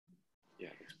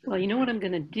Well, you know what I'm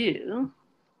going to do?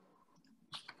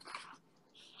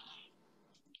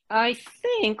 I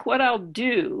think what I'll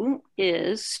do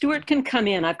is Stuart can come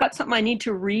in. I've got something I need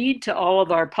to read to all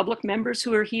of our public members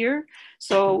who are here.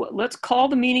 So let's call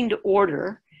the meeting to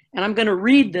order. And I'm going to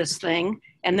read this thing.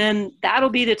 And then that'll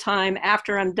be the time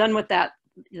after I'm done with that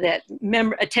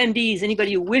attendees,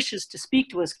 anybody who wishes to speak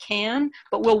to us can,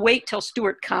 but we'll wait till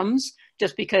Stuart comes,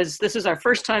 just because this is our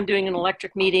first time doing an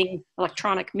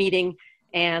electronic meeting,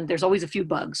 and there's always a few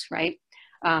bugs, right?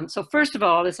 So first of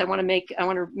all, I want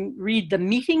to read the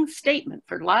meeting statement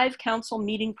for live council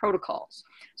meeting protocols.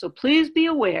 So please be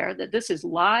aware that this is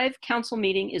live council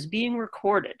meeting is being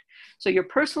recorded. So your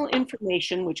personal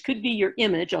information, which could be your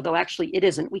image, although actually it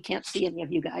isn't, we can't see any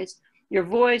of you guys, your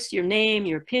voice, your name,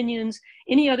 your opinions,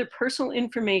 any other personal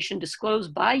information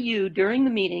disclosed by you during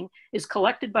the meeting is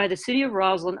collected by the City of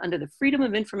Roslyn under the Freedom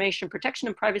of Information Protection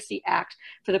and Privacy Act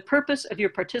for the purpose of your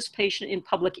participation in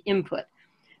public input.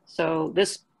 So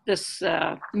this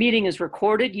meeting is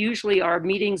recorded. Usually our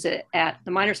meetings at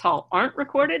the Miners Hall aren't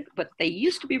recorded, but they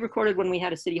used to be recorded when we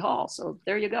had a city hall. So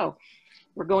there you go.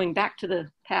 We're going back to the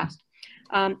past.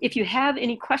 If you have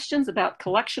any questions about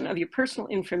collection of your personal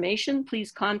information,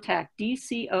 please contact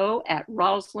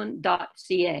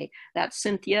dco@roslyn.ca. That's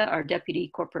Cynthia, our Deputy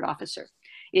Corporate Officer.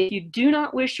 If you do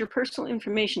not wish your personal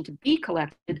information to be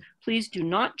collected, please do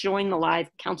not join the live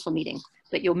council meeting,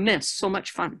 but you'll miss so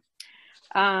much fun.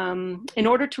 In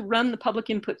order to run the public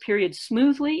input period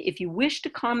smoothly, if you wish to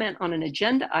comment on an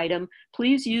agenda item,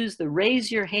 please use the raise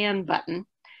your hand button,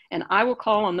 and I will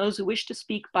call on those who wish to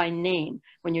speak by name.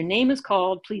 When your name is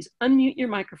called, please unmute your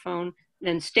microphone,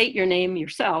 then state your name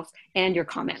yourself and your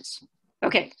comments.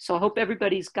 Okay, so I hope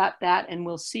everybody's got that, and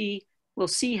we'll see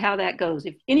how that goes.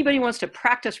 If anybody wants to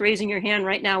practice raising your hand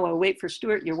right now while I wait for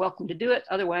Stuart, you're welcome to do it.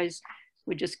 Otherwise,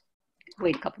 we just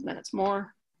wait a couple minutes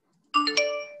more.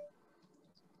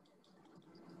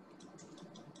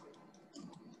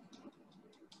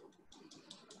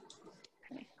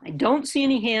 I don't see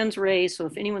any hands raised, so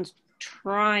if anyone's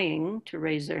trying to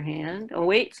raise their hand. Oh,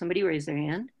 wait, somebody raised their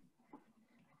hand.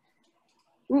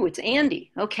 Ooh, it's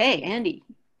Andy. Okay, Andy.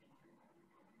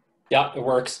 Yeah, it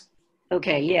works.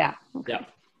 Okay, yeah. Okay. Yeah.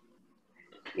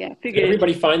 Yeah, Did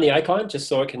everybody find the icon just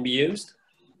so it can be used?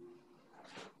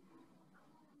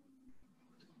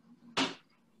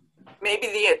 Maybe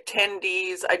the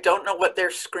attendees, I don't know what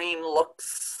their screen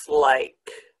looks like.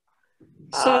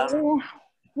 So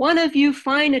one of you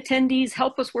fine attendees,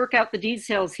 help us work out the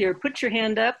details here. Put your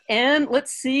hand up and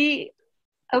let's see.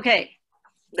 Okay.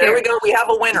 There we go. We have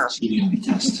a winner.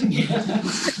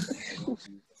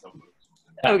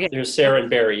 Okay. There's Sarah and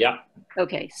Barry. Yeah.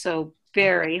 Okay. So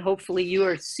Barry, hopefully you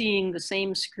are seeing the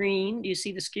same screen. Do you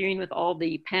see the screen with all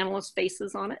the panelists'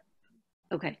 faces on it?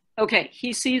 Okay. Okay.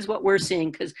 He sees what we're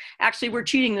seeing because actually we're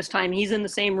cheating this time. He's in the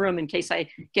same room in case I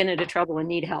get into trouble and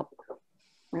need help.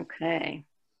 Okay.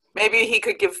 Maybe he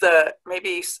could give the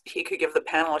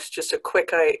panelists just a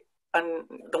quick on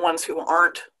the ones who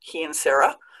aren't he and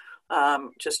Sarah,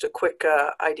 just a quick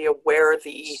idea where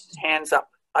the hands up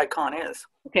icon is.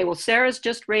 Okay, well, Sarah's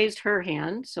just raised her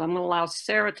hand, so I'm going to allow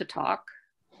Sarah to talk.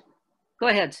 Go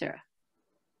ahead, Sarah.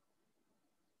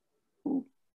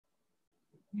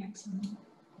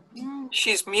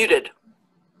 She's muted.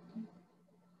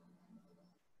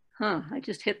 Huh, I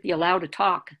just hit the allow to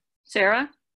talk. Sarah?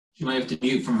 You might have to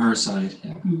mute from her side.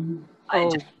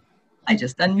 Oh. I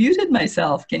just unmuted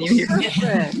myself. Can you hear me?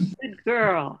 Good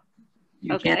girl.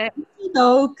 You okay. Can't see me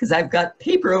though, because I've got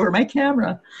paper over my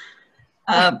camera.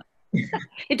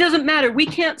 It doesn't matter. We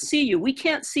can't see you. We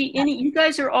can't see any. You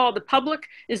guys are all, the public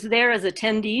is there as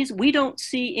attendees. We don't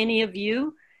see any of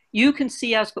you. You can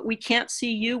see us, but we can't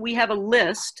see you. We have a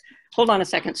list. Hold on a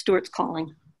second. Stuart's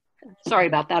calling. Sorry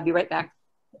about that. I'll be right back.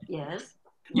 Yes.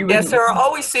 Yes, Sarah,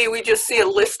 all we just see a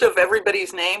list of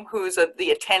everybody's name who's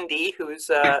the attendee, who's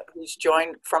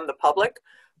joined from the public,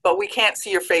 but we can't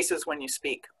see your faces when you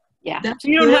speak. Yeah, so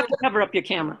you don't have to cover up your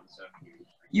camera.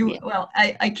 Well,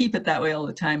 I keep it that way all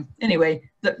the time. Anyway,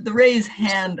 the raise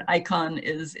hand icon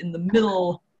is in the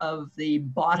middle of the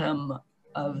bottom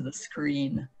of the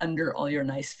screen under all your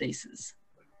nice faces.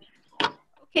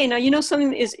 Okay, now you know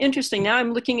something is interesting. Now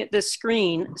I'm looking at this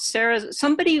screen. Sarah,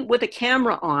 somebody with a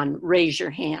camera on, raise your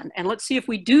hand. And let's see if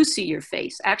we do see your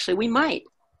face. Actually, we might.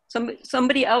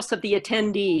 Somebody else of the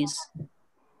attendees.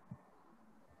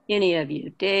 Any of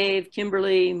you. Dave,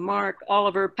 Kimberly, Mark,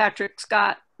 Oliver, Patrick,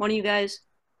 Scott. One of you guys?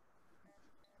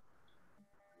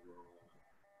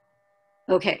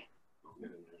 Okay.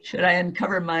 Should I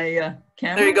uncover my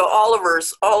camera? There you go. Oliver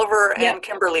and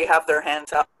Kimberly have their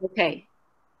hands up. Okay.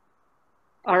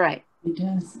 All right. It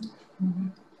does.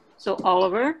 So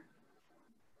Oliver,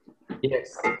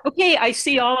 Yes. Okay, I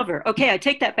see Oliver. Okay, I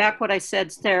take that back what I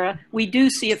said, Sarah. We do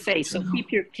see a face, so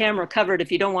keep your camera covered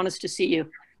if you don't want us to see you.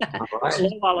 Hello,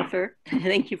 Oliver.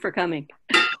 Thank you for coming.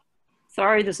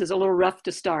 Sorry, this is a little rough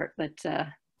to start, but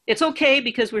it's okay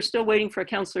because we're still waiting for a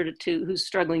counselor who's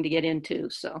struggling to get in too,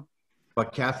 so.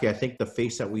 But Kathy, I think the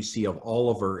face that we see of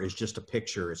Oliver is just a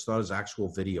picture. It's not his actual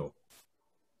video.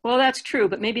 Well, that's true,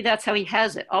 but maybe that's how he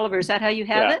has it. Oliver, is that how you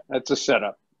have it? That's a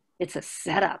setup. It's a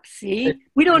setup, see?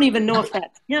 We don't even know if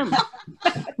that's him.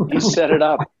 You set it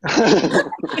up.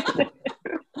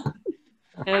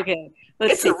 Okay,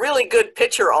 let's It's see. a really good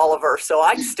picture, Oliver, so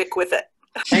I'd stick with it.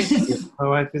 Thank you. My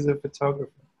wife is a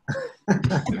photographer.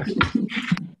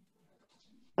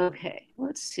 Okay,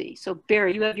 let's see. So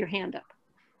Barry, you have your hand up.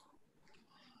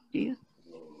 Do you?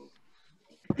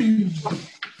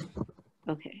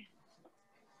 Okay.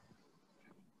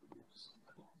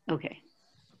 Okay.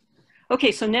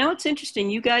 Okay, so now it's interesting.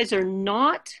 You guys are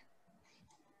not,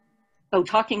 oh,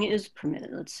 talking is permitted.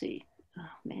 Let's see. Oh,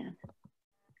 man.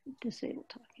 Disable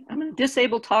talking. I'm going to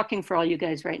disable talking for all you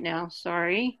guys right now.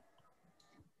 Sorry.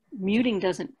 Muting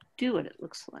doesn't do it, it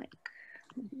looks like.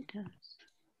 Maybe it does.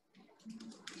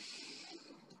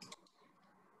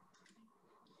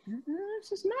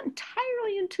 This is not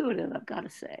entirely intuitive, I've got to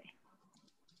say.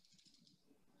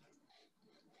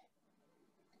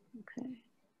 Okay.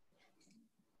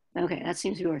 Okay, that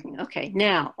seems to be working. Okay,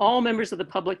 now, all members of the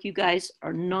public, you guys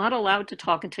are not allowed to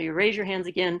talk until you raise your hands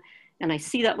again, and I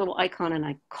see that little icon and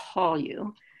I call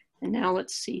you. And now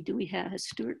let's see, has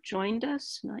Stuart joined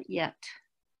us? Not yet.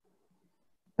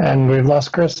 And we've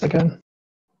lost Chris again.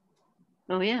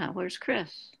 Oh yeah, where's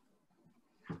Chris?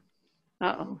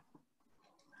 Uh-oh.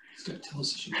 He's got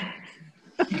television.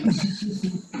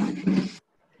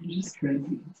 It's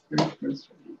crazy. It's very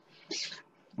frustrating.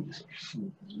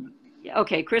 Yeah,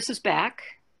 okay, Chris is back.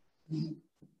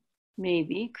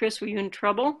 Maybe. Chris, were you in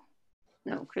trouble?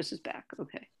 No, Chris is back.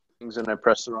 Okay. And I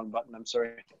pressed the wrong button. I'm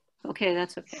sorry. Okay,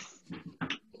 that's okay.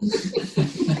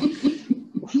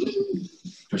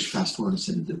 Push fast forward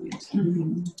instead of delete.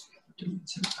 Delete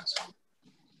instead of fast forward.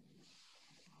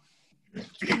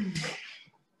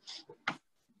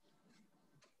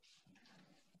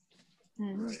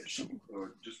 Right.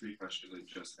 Or just refresh because I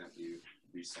just sent you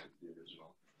resent the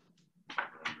original.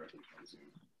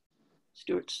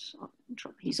 Stuart's in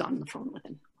trouble. He's on the phone with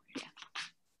him. Yeah.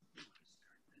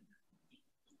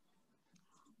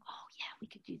 Oh yeah, we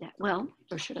could do that. Well,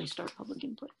 or should I start public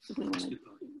input? If we want to do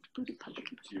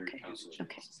public input. Okay.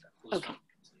 Okay. Okay.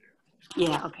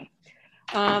 Yeah. Okay.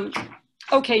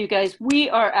 Okay, you guys, we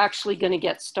are actually going to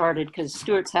get started because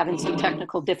Stuart's having some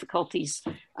technical difficulties,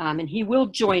 and he will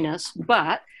join us,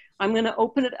 but I'm going to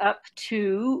open it up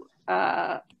to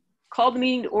call the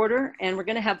meeting to order, and we're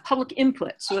going to have public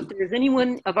input. So if there's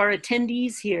anyone of our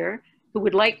attendees here who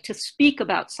would like to speak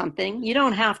about something, you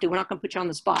don't have to, we're not going to put you on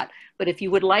the spot, but if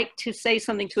you would like to say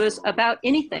something to us about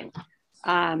anything,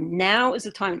 now is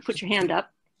the time to put your hand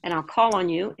up, and I'll call on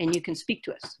you, and you can speak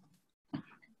to us.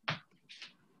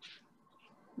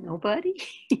 Nobody?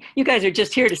 You guys are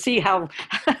just here to see how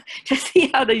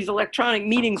these electronic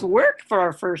meetings work for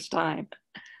our first time.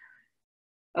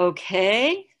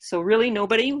 Okay, so really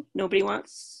nobody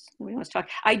wants to talk.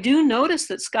 I do notice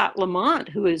that Scott Lamont,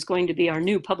 who is going to be our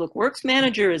new Public Works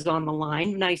Manager, is on the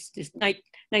line. Nice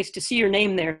to see your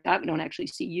name there. I don't actually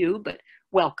see you, but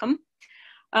welcome.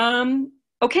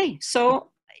 Okay, so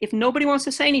if nobody wants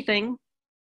to say anything,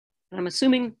 I'm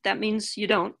assuming that means you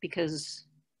don't because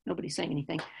nobody's saying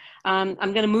anything. I'm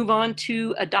going to move on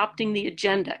to adopting the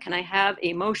agenda. Can I have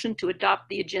a motion to adopt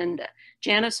the agenda?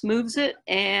 Janice moves it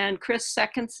and Chris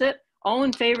seconds it. All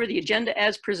in favor of the agenda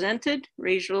as presented?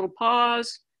 Raise your little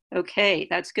paws. Okay,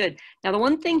 that's good. Now the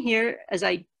one thing here is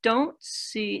I don't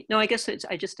see, no, I guess I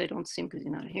don't see him because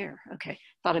he's not here. Okay,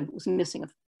 thought I was missing a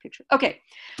picture. Okay,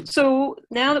 so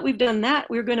now that we've done that,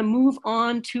 we're going to move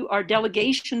on to our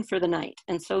delegation for the night.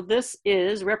 And so this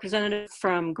is representative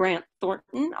from Grant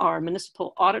Thornton, our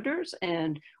municipal auditors,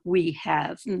 and we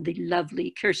have the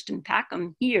lovely Kirsten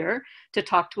Packham here to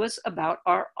talk to us about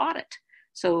our audit.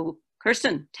 So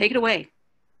Kirsten, take it away.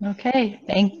 Okay,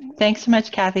 thanks so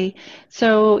much, Kathy.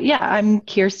 So yeah, I'm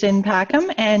Kirsten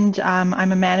Packham, and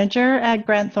I'm a manager at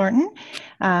Grant Thornton,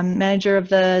 manager of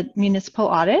the municipal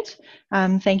audit.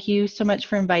 Thank you so much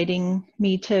for inviting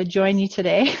me to join you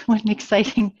today. What an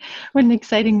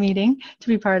exciting meeting to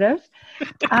be part of.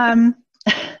 I'm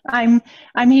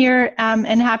here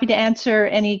and happy to answer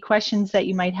any questions that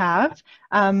you might have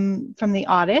from the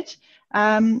audit.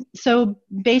 So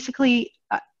basically,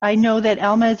 I know that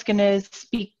Elma is going to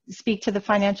speak to the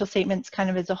financial statements kind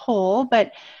of as a whole,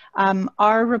 but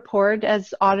our report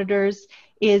as auditors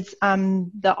is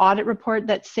the audit report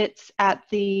that sits at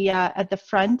the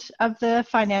front of the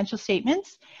financial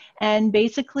statements. And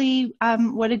basically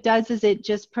what it does is it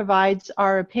just provides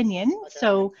our opinion.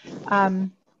 So for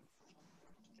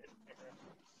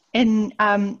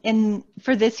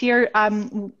this year,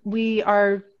 we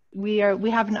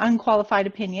have an unqualified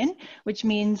opinion, which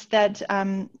means that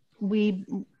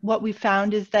what we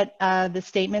found is that the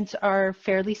statements are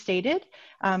fairly stated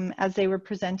as they were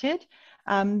presented.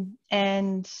 Yeah,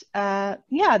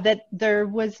 that there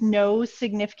was no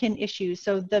significant issues.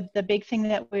 So the big thing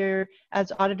that we're,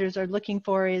 as auditors, are looking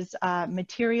for is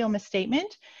material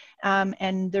misstatement.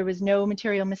 And there was no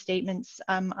material misstatements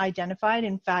identified.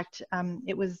 In fact,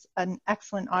 it was an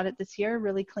excellent audit this year,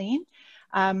 really clean.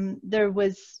 There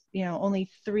was, only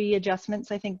 3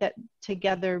 adjustments, I think, that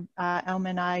together Elma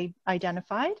and I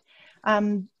identified.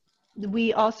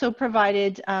 We also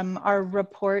provided our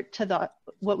report to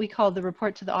what we call the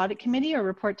report to the audit committee, or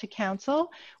report to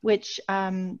council, which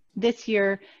this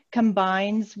year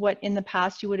combines what in the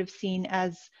past you would have seen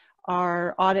as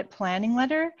our audit planning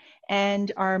letter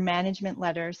and our management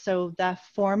letter. So the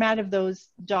format of those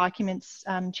documents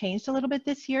changed a little bit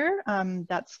this year.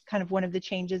 That's kind of one of the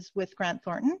changes with Grant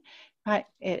Thornton.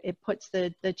 It puts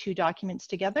the 2 documents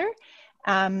together.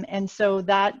 And so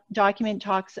that document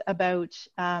talks about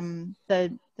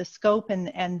the scope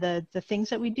and the things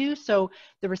that we do. So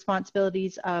the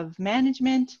responsibilities of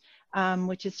management,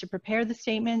 which is to prepare the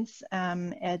statements.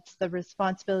 It's the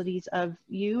responsibilities of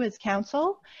you as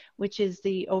council, which is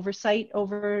the oversight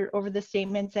over the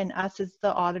statements, and us as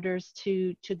the auditors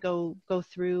to go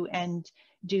through and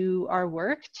do our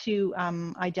work to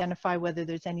identify whether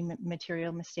there's any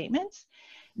material misstatements.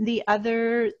 The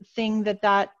other thing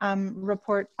that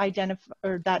report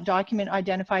or that document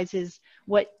identifies is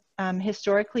what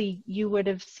historically you would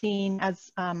have seen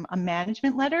as a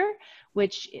management letter,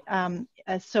 which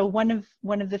so one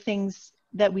of the things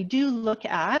that we do look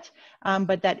at,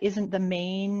 but that isn't the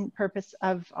main purpose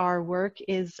of our work,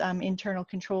 is internal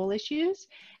control issues.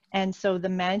 And so the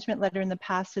management letter in the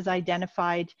past has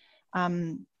identified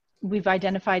we've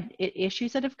identified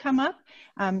issues that have come up.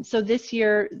 So this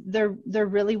year, there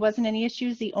really wasn't any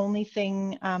issues. The only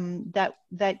thing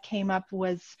that came up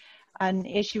was an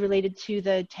issue related to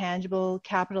the tangible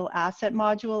capital asset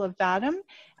module of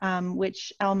VATM,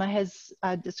 which Elma has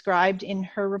described in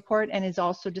her report and is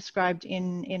also described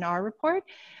in our report,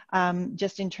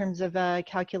 just in terms of a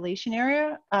calculation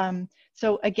area.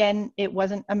 So again, it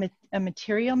wasn't a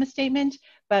material misstatement,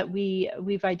 but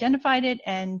we've identified it,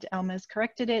 and Elma has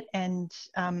corrected it, and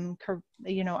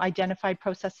identified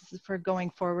processes for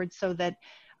going forward so that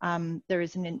there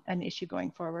isn't an issue going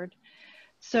forward.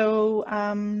 So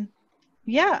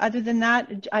yeah, other than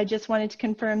that, I just wanted to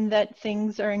confirm that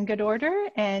things are in good order,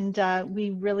 and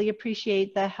we really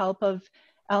appreciate the help of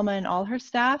Elma and all her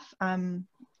staff.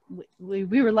 We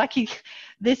were lucky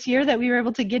this year that we were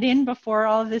able to get in before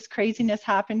all of this craziness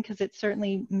happened, because it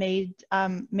certainly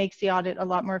makes the audit a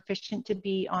lot more efficient to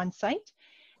be on site.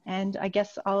 And I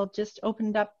guess I'll just open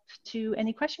it up to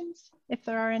any questions, if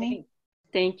there are any.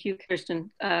 Thank you,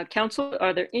 Kirsten. Council,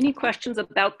 are there any questions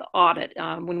about the audit?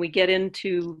 When we get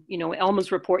into,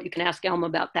 Elma's report, you can ask Elma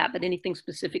about that, but anything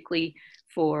specifically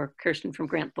for Kirsten from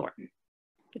Grant Thornton?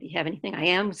 Do you have anything? I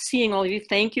am seeing all of you.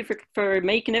 Thank you for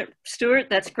making it, Stuart.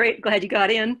 That's great. Glad you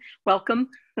got in. Welcome.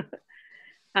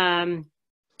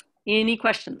 Any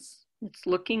questions? It's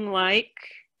looking like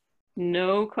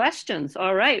no questions.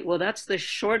 All right. Well, that's the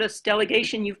shortest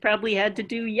delegation you've probably had to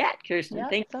do yet, Kirsten. Yeah,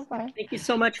 thank you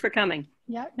so much for coming.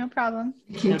 Yeah, no problem.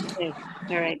 Okay.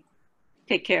 All right.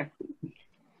 Take care.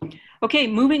 Okay,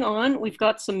 moving on. We've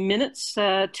got some minutes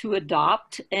to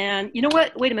adopt. And you know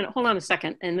what? Wait a minute. Hold on a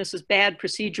second. And this is bad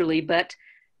procedurally, but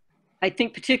I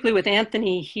think particularly with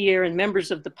Anthony here and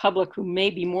members of the public who may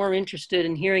be more interested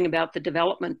in hearing about the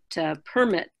development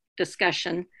permit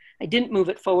discussion, I didn't move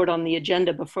it forward on the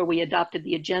agenda before we adopted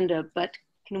the agenda, but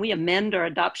can we amend our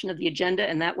adoption of the agenda?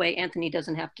 And that way Anthony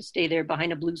doesn't have to stay there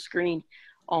behind a blue screen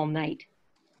all night.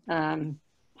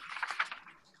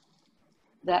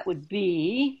 That would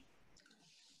be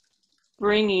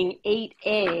bringing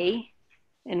 8A,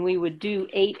 and we would do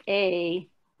 8A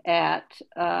at,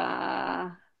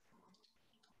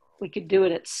 we could do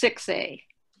it at 6A.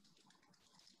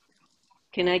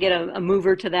 Can I get a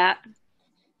mover to that?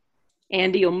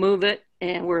 Andy will move it,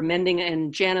 and we're amending,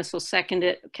 and Janice will second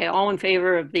it. Okay, all in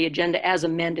favor of the agenda as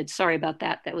amended. Sorry about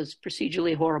that. That was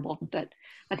procedurally horrible, but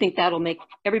I think that'll make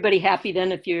everybody happy.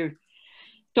 Then if you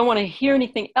don't want to hear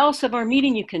anything else of our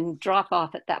meeting, you can drop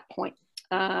off at that point.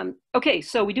 Okay,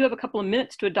 so we do have a couple of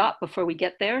minutes to adopt before we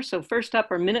get there. So first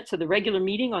up are minutes of the regular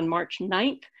meeting on March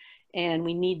 9th. and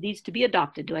we need these to be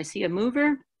adopted. Do I see a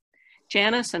mover?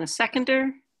 Janice, and a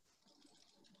seconder?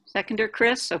 Seconder,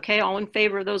 Chris. Okay, all in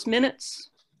favor of those minutes?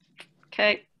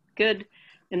 Okay, good.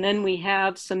 And then we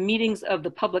have some meetings of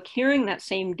the public hearing that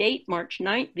same date, March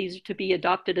 9th. These are to be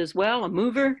adopted as well. A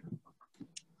mover?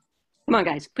 Come on,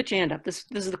 guys, put your hand up. This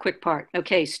is the quick part.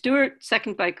 Okay, Stuart,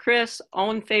 second by Chris.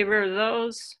 All in favor of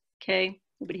those? Okay,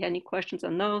 nobody had any questions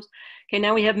on those? Okay,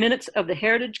 now we have minutes of the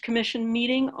Heritage Commission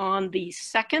meeting on the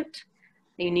 2nd.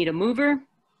 You need a mover.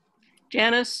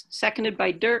 Janice, seconded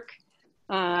by Dirk.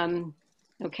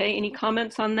 Okay, any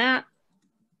comments on that?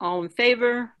 All in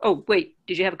favor? Oh, wait,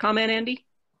 did you have a comment, Andy?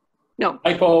 No.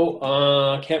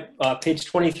 Typo, page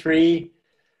 23,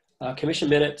 commission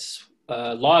minutes,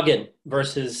 login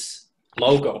versus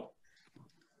logo.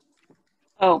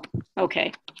 Oh,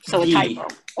 okay. So a D. typo.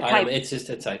 A typo. It's just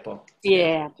a typo.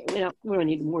 Yeah, we don't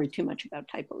need to worry too much about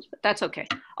typos, but that's okay.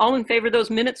 All in favor of those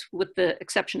minutes with the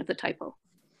exception of the typo.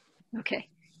 Okay,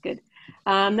 good.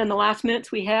 Then the last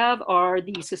minutes we have are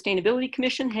the Sustainability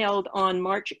Commission held on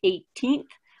March 18th.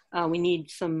 We need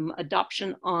some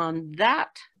adoption on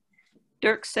that.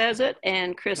 Dirk says it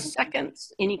and Chris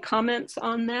seconds. Any comments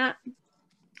on that?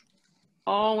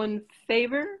 All in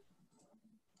favor?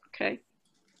 Okay.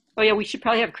 Oh yeah, we should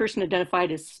probably have Kirsten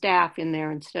identified as staff in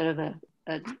there instead of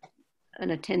an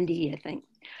attendee, I think.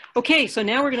 Okay, so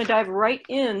now we're going to dive right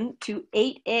into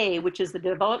 8A, which is the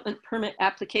development permit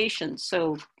application.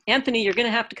 So Anthony, you're going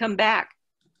to have to come back.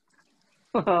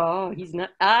 Oh, he's not.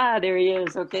 Ah, there he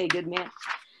is. Okay, good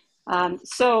man.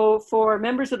 So for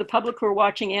members of the public who are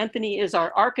watching, Anthony is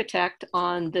our architect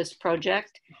on this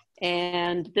project.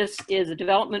 And this is a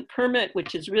development permit,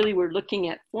 which is really, we're looking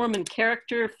at form and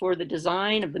character for the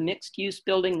design of the mixed use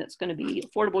building that's going to be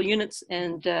affordable units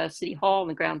and City Hall on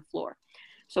the ground floor.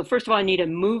 So first of all, I need a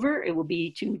mover. It will be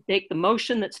to make the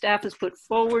motion that staff has put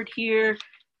forward here.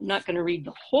 I'm not going to read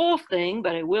the whole thing,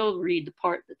 but I will read the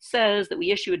part that says that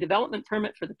we issue a development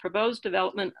permit for the proposed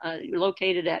development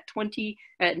located at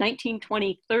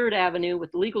 1920 3rd Avenue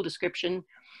with the legal description,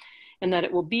 and that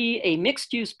it will be a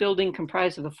mixed-use building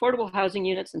comprised of affordable housing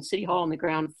units and City Hall on the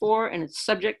ground floor, and it's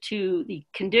subject to the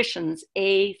conditions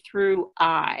A through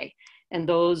I. And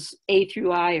those A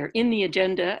through I are in the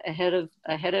agenda ahead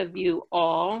of you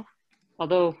all.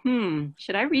 Although,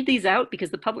 should I read these out?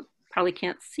 Because the public probably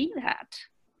can't see that.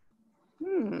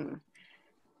 The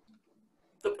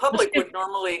public would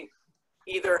normally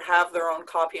either have their own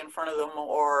copy in front of them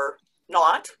or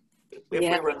not, if we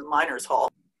were in the miners'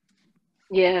 hall.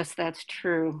 Yes, that's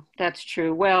true. That's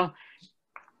true. Well,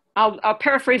 I'll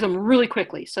paraphrase them really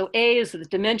quickly. So A is the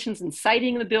dimensions and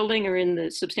siting of the building are in the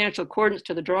substantial accordance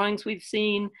to the drawings we've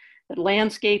seen. That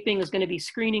landscaping is going to be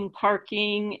screening,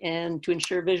 parking, and to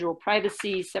ensure visual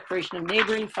privacy, separation of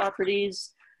neighboring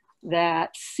properties.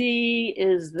 That C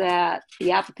is that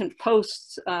the applicant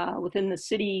posts within the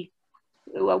city,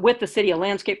 with the city, a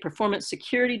landscape performance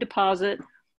security deposit.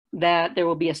 That there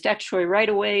will be a statutory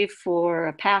right-of-way for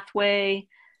a pathway,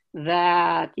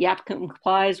 that the applicant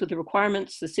complies with the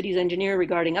requirements, the city's engineer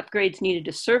regarding upgrades needed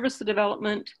to service the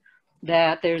development,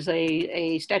 that there's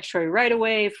a statutory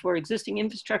right-of-way for existing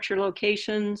infrastructure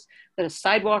locations, that a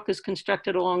sidewalk is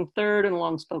constructed along 3rd and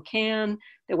along Spokane,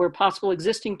 that where possible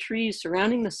existing trees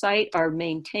surrounding the site are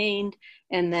maintained,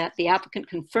 and that the applicant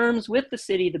confirms with the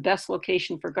city the best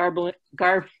location for garbage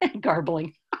and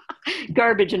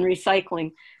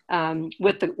recycling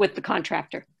with the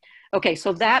contractor. Okay,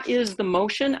 so that is the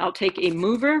motion. I'll take a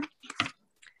mover.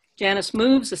 Janice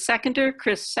moves, a seconder,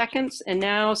 Chris seconds, and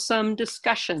now some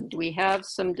discussion. Do we have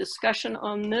some discussion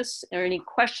on this? Are any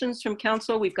questions from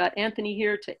council? We've got Anthony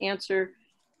here to answer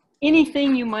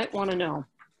anything you might want to know.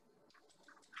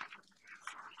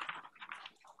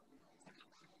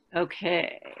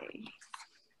 Okay,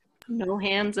 no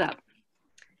hands up.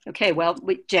 Okay, well,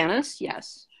 Janice,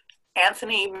 yes.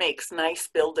 Anthony makes nice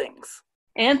buildings.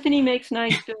 Anthony makes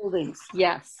nice buildings.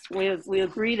 Yes, we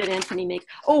agree that Anthony makes.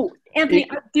 Oh, Anthony,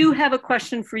 I do have a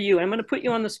question for you. I'm going to put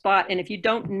you on the spot, and if you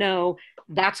don't know,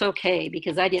 that's okay,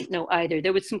 because I didn't know either.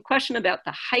 There was some question about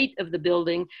the height of the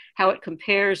building, how it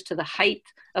compares to the height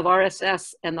of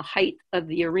RSS and the height of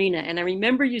the arena. And I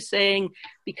remember you saying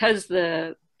because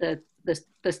the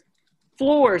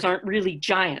floors aren't really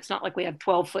giant, it's not like we have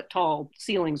 12-foot tall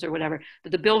ceilings or whatever, that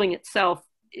the building itself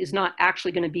is not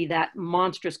actually going to be that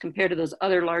monstrous compared to those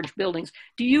other large buildings.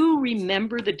 Do you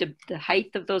remember the height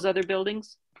of those other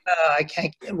buildings? I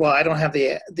can't, well, I don't have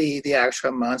the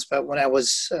actual amounts, but when I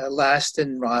was last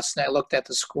in Rawson, I looked at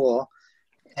the school,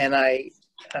 and I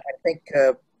think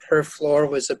per floor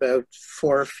was about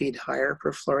 4 feet higher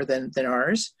per floor than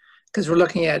ours, because we're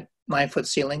looking at 9-foot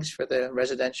ceilings for the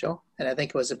residential, and I think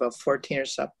it was about 14 or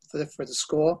so for the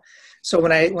school. So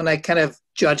when I kind of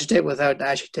judged it without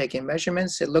actually taking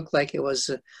measurements, it looked like it was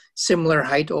a similar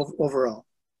height overall.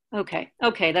 Okay,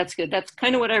 that's good. That's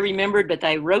kind of what I remembered, but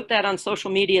I wrote that on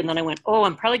social media and then I went, oh,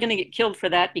 I'm probably going to get killed for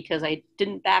that because I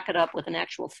didn't back it up with an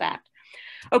actual fact.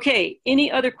 Okay,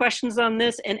 any other questions on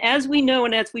this? And as we know,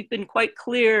 and as we've been quite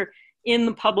clear in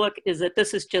the public, is that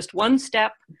this is just one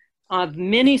step of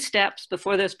many steps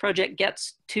before this project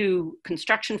gets to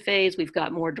construction phase. We've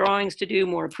got more drawings to do,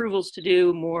 more approvals to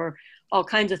do, more all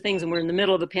kinds of things, and we're in the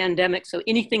middle of a pandemic, so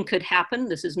anything could happen.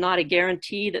 This is not a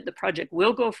guarantee that the project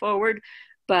will go forward,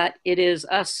 but it is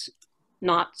us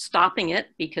not stopping it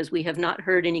because we have not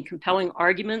heard any compelling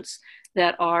arguments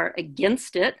that are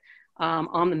against it.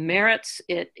 On the merits,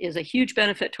 it is a huge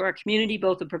benefit to our community,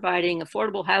 both of providing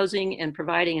affordable housing and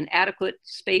providing an adequate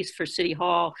space for City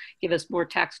Hall, give us more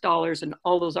tax dollars, and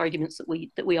all those arguments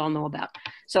that we all know about.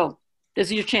 So this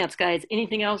is your chance, guys.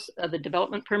 Anything else? The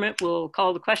development permit, we'll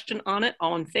call the question on it.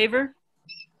 All in favor?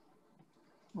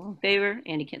 All in favor?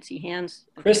 Andy can't see hands.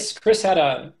 Okay. Chris had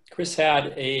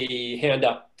a hand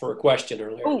up for a question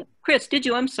earlier. Oh, Chris, did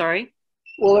you? I'm sorry.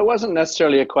 Well, it wasn't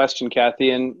necessarily a question,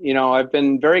 Kathy. And, you know, I've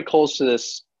been very close to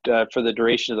this for the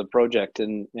duration of the project.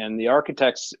 And the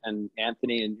architects and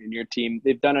Anthony and your team,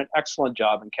 they've done an excellent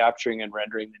job in capturing and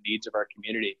rendering the needs of our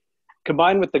community.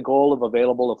 Combined with the goal of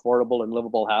available, affordable, and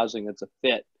livable housing, it's a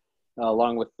fit,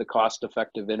 along with the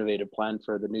cost-effective, innovative plan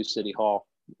for the new City Hall.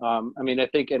 I mean, I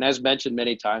think, and as mentioned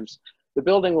many times, the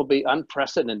building will be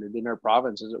unprecedented in our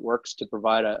province as it works to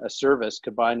provide a service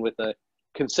combined with a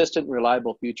consistent and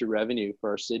reliable future revenue for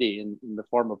our city in the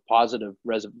form of positive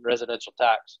residential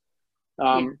tax.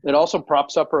 It also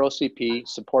props up our OCP,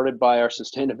 supported by our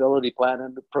sustainability plan,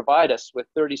 and provide us with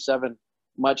 37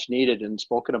 much needed and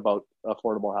spoken about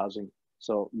affordable housing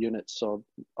units. So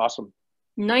awesome.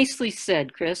 Nicely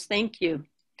said, Chris. Thank you.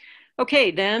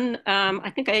 Okay, then I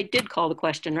think I did call the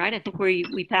question, right? I think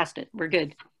we passed it. We're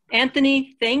good.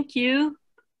 Anthony, thank you.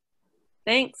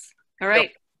 Thanks. All right,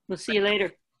 yep. We'll see you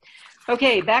later.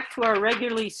 Okay, back to our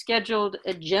regularly scheduled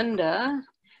agenda.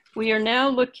 We are now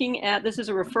looking at, this is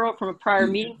a referral from a prior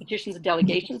meeting, petitions and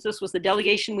delegations. This was the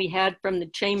delegation we had from the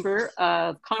Chamber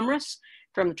of Commerce,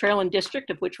 from the Trail and District,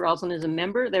 of which Rosalind is a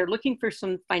member. They're looking for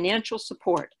some financial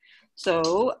support.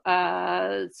 So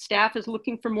staff is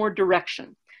looking for more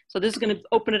direction. So this is going to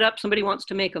open it up. Somebody wants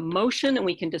to make a motion and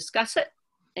we can discuss it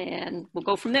and we'll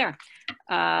go from there.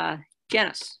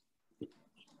 Janice.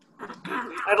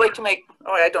 I'd like to make,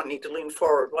 oh, I don't need to lean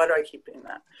forward. Why do I keep doing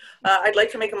that? I'd like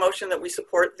to make a motion that we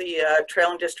support the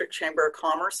Trail and District Chamber of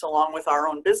Commerce along with our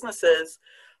own businesses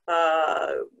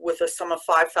with a sum of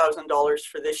 $5,000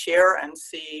 for this year and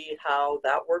see how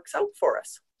that works out for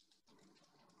us.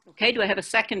 Okay, do I have a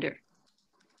seconder?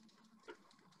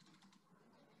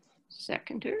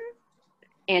 Seconder.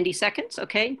 Andy seconds.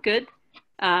 Okay, good.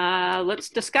 Let's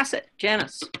discuss it.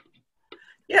 Janice.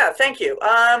 Yeah, thank you.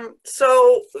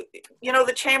 So, you know,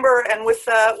 the Chamber and with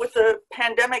the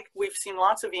pandemic, we've seen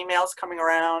lots of emails coming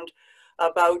around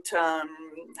about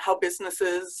how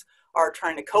businesses are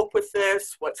trying to cope with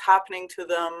this, what's happening to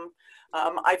them.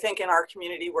 I think in our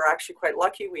community, we're actually quite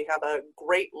lucky. We have a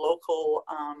great local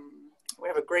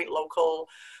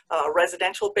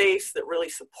residential base that really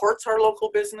supports our local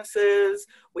businesses.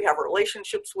 We have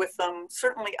relationships with them.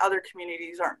 Certainly other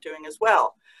communities aren't doing as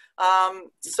well.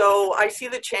 So I see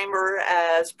the Chamber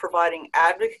as providing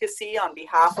advocacy on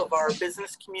behalf of our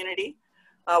business community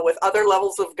with other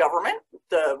levels of government,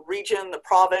 the region, the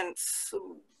province,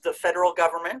 the federal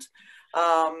government,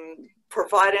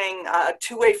 providing a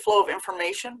two-way flow of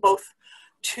information, both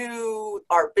to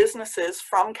our businesses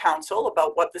from council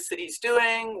about what the city's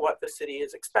doing, what the city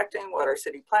is expecting, what our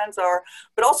city plans are,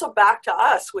 but also back to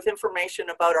us with information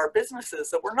about our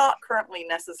businesses that we're not currently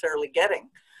necessarily getting,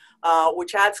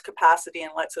 which adds capacity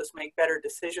and lets us make better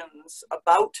decisions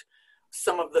about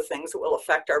some of the things that will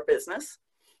affect our business.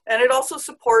 And it also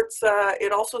supports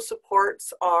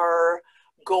our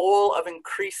goal of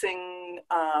increasing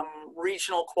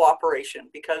regional cooperation,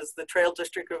 because the Trail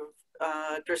District of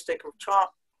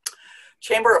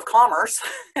Chamber of Commerce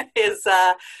is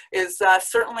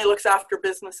certainly looks after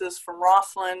businesses from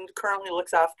Rossland, currently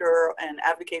looks after and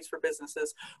advocates for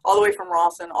businesses all the way from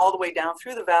Rossland, all the way down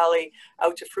through the valley,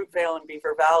 out to Fruitvale and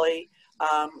Beaver Valley.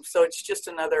 So it's just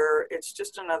another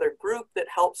group that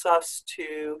helps us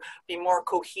to be more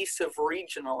cohesive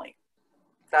regionally.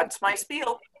 That's my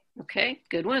spiel. Okay,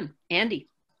 good one. Andy.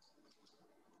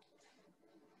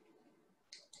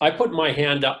 I put my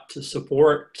hand up to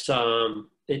support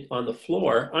it on the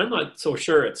floor. I'm not so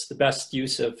sure it's the best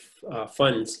use of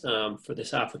funds for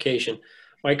this application,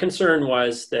 My concern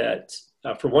was that,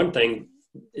 for one thing,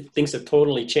 things have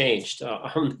totally changed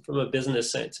from a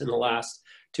business sense in the last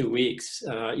 2 weeks,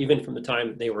 even from the time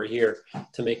that they were here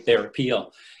to make their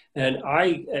appeal. And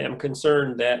I am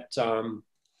concerned that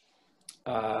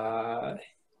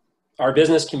our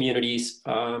business communities,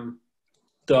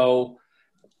 though,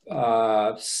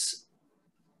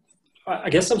 I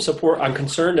guess I'm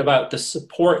concerned about the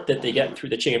support that they get through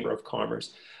the Chamber of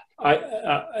Commerce.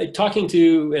 Talking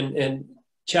to and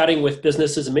chatting with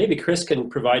businesses, and maybe Chris can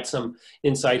provide some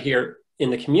insight here in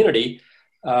the community.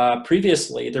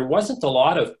 Previously, there wasn't a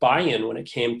lot of buy-in when it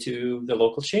came to the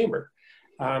local chamber.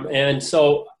 And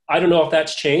so I don't know if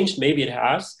that's changed. Maybe it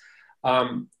has.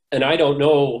 And I don't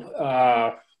know,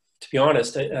 to be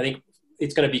honest, I think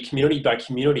it's going to be community by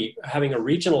community. Having a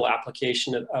regional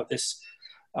application of this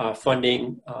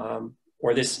funding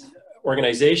or this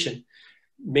organization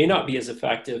may not be as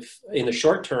effective in the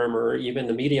short term or even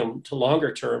the medium to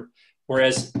longer term,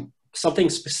 whereas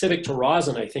something specific to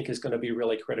Roslyn, I think, is going to be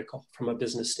really critical from a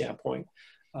business standpoint.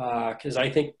 Because I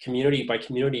think community by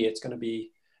community, it's going to be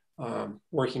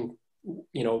working,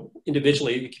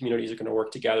 individually, the communities are going to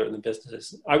work together in the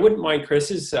businesses. I wouldn't mind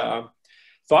Chris's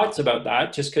thoughts about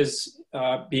that, just because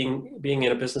being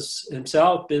in a business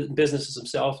himself, businesses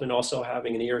himself, and also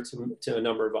having an ear to a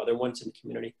number of other ones in the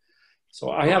community. So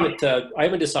I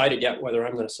haven't decided yet whether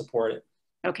I'm going to support it.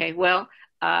 Okay, well,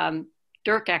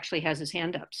 Dirk actually has his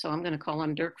hand up, so I'm going to call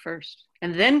on Dirk first,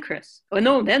 and then Chris. Oh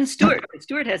no, then Stuart.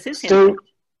 Stuart has his hand up.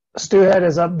 Stu had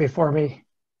his up before me.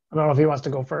 I don't know if he wants to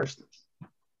go first.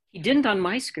 He didn't on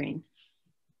my screen.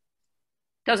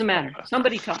 Doesn't matter.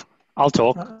 Somebody talk. I'll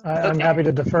talk. I'm happy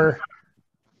to defer.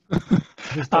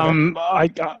 I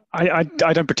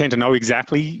don't pretend to know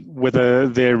exactly whether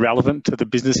they're relevant to the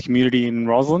business community in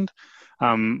Rossland.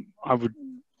 I would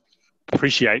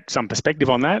appreciate some perspective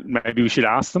on that. Maybe we should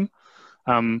ask them.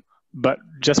 But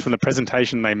just from the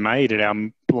presentation they made at our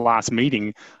last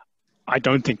meeting, I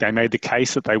don't think they made the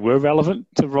case that they were relevant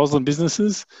to Rossland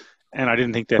businesses, and I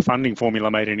didn't think their funding formula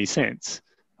made any sense.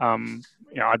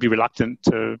 I'd be reluctant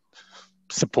to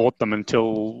support them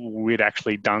until we'd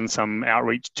actually done some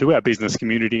outreach to our business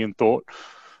community and thought,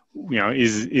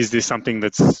 is this something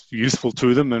that's useful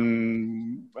to them,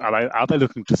 and are they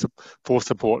looking for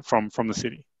support from the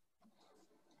city?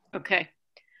 Okay.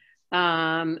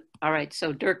 All right.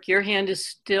 So Dirk, your hand is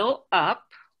still up.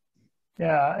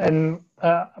 Yeah, and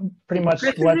pretty much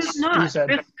Chris, what you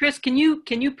said. Chris, can you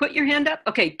put your hand up?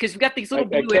 Okay, because we've got these little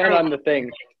blue I can't on the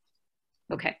thing.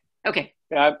 Okay.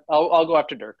 Yeah, I'll go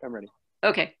after Dirk. I'm ready.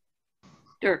 Okay,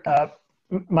 Dirk.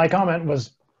 My comment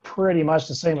was pretty much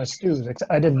the same as Stu's.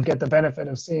 I didn't get the benefit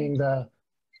of seeing the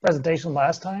presentation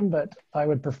last time, but I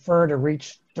would prefer to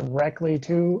reach directly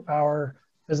to our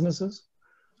businesses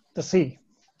to see.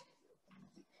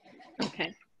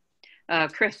 Okay,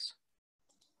 Chris.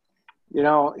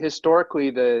 Historically,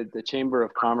 the Chamber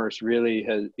of Commerce really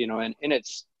has, in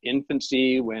its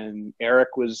infancy, when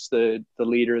Eric was the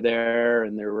leader there,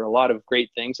 and there were a lot of great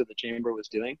things that the Chamber was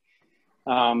doing,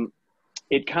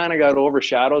 it kind of got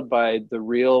overshadowed by the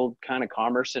real kind of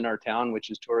commerce in our town, which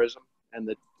is tourism,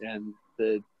 and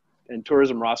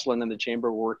Tourism Rossland and the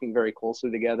Chamber were working very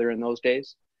closely together in those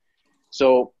days.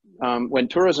 So when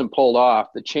tourism pulled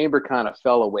off, the Chamber kind of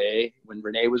fell away. When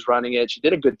Renee was running it, she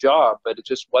did a good job, but it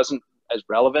just wasn't as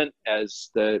relevant as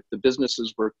the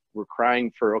businesses were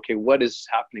crying for, okay, what is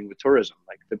happening with tourism?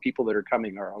 Like, the people that are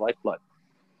coming are our lifeblood.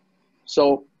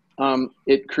 So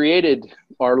it created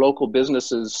our local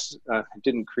businesses. It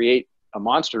didn't create a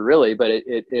monster really, but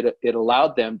it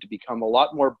allowed them to become a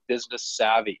lot more business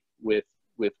savvy with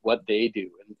what they do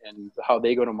and how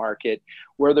they go to market,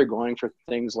 where they're going for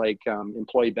things like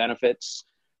employee benefits,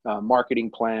 marketing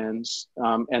plans,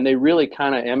 and they really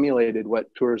kind of emulated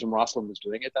what Tourism Rossland was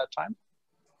doing at that time.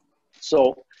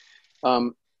 So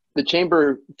the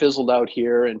Chamber fizzled out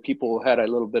here, and people had a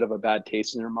little bit of a bad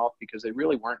taste in their mouth because they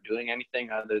really weren't doing anything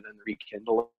other than the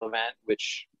Rekindle event,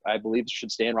 which I believe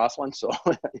should stay in Rossland. So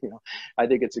I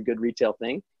think it's a good retail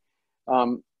thing.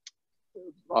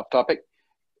 Off topic.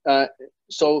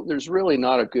 So there's really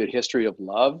not a good history of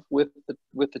love with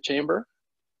the Chamber.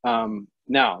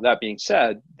 Now, that being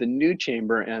said, the new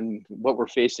Chamber and what we're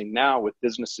facing now with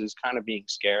businesses kind of being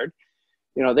scared,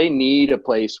 they need a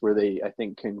place where they, I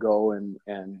think, can go and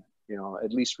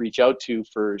at least reach out to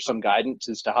for some guidance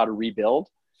as to how to rebuild.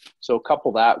 So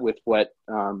couple that with what,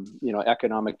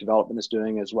 economic development is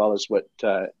doing, as well as what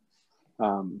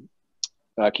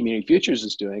Community Futures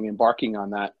is doing, embarking on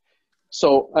that.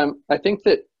 So I think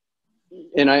that,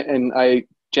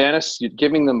 Janice,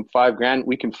 giving them $5,000,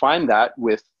 we can find that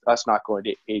with us not going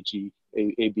to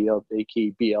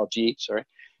AKBLG, sorry.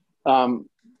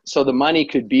 So the money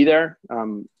could be there.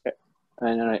 And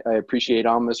I appreciate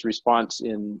Alma's response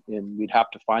in we'd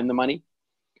have to find the money.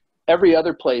 Every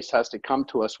other place has to come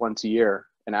to us once a year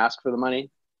and ask for the money.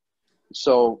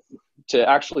 So to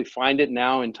actually find it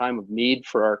now in time of need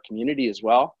for our community as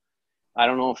well, I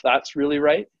don't know if that's really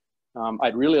right.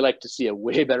 I'd really like to see a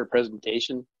way better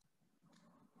presentation.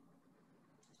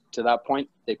 To that point,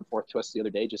 they came forth to us the other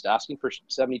day just asking for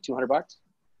 $7,200.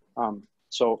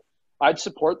 So I'd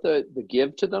support the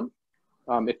give to them.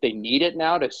 If they need it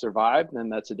now to survive, then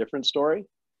that's a different story.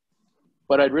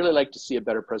 But I'd really like to see a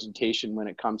better presentation when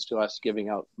it comes to us giving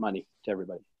out money to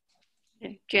everybody.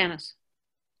 Okay. Janice.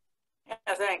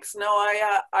 Yeah, thanks. No,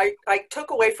 I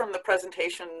took away from the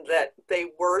presentation that they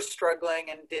were struggling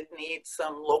and did need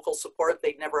some local support.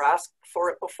 They'd never asked for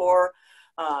it before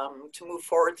to move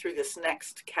forward through this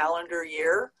next calendar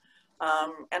year.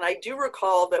 And I do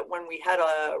recall that when we had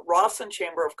a Rosslyn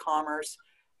Chamber of Commerce,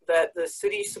 that the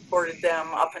city supported them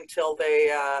up until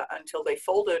they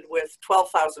folded with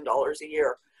 $12,000 a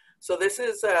year. So this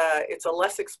is it's a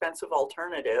less expensive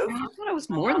alternative. I thought it was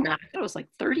more than that. I thought it was like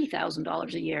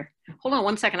 $30,000 a year. Hold on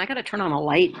one second. I got to turn on a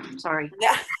light. Sorry.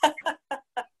 Yeah. I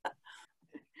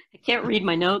can't read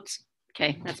my notes.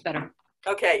 Okay, that's better.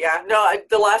 Okay. Yeah. No.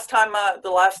 The last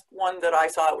one that I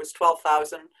saw, it was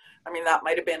 12,000. I mean, that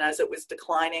might have been as it was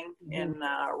declining in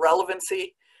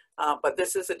relevancy. But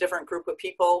this is a different group of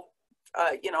people.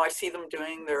 You know, I see them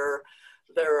doing their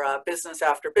business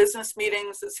after business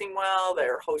meetings that seem well.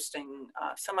 They're hosting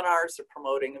seminars, they're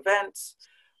promoting events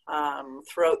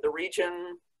throughout the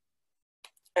region.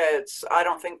 I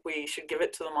don't think we should give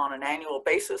it to them on an annual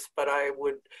basis, but I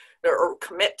would or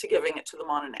commit to giving it to them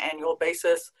on an annual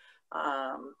basis.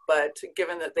 But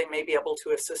given that they may be able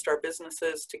to assist our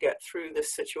businesses to get through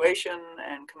this situation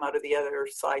and come out of the other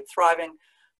side thriving,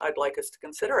 I'd like us to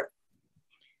consider it.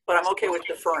 But I'm okay with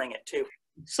deferring it too.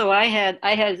 So I had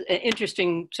an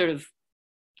interesting sort of,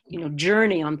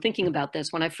 journey on thinking about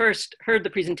this. When I first heard the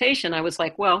presentation, I was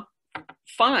like, well,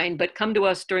 fine, but come to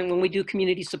us when we do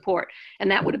community support. And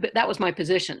that was my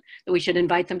position, that we should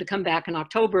invite them to come back in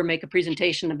October, make a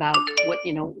presentation about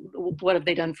what have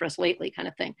they done for us lately kind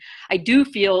of thing. I do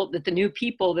feel that the new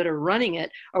people that are running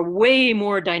it are way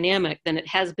more dynamic than it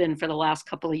has been for the last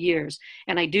couple of years.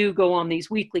 And I do go on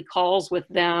these weekly calls with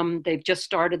them. They've just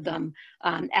started them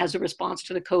as a response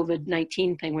to the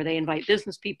COVID-19 thing, where they invite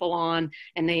business people on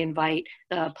and they invite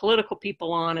political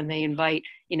people on and they invite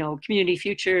Community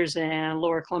Futures and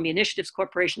Lower Columbia Initiatives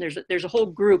Corporation. There's a whole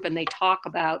group, and they talk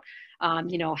about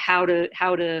how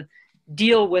to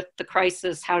deal with the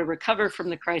crisis, how to recover from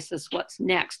the crisis, what's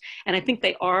next. And I think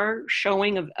they are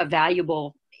showing a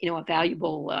valuable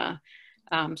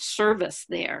service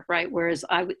there, right? Whereas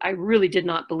I really did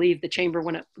not believe the chamber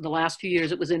when the last few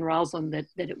years it was in Roslyn that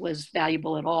it was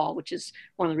valuable at all, which is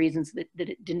one of the reasons that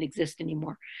it didn't exist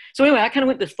anymore. So anyway, I kind of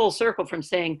went this full circle from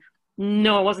saying,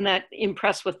 no, I wasn't that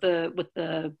impressed with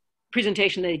the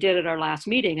presentation they did at our last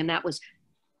meeting. And that was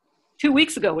 2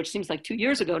 weeks ago, which seems like 2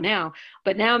 years ago now.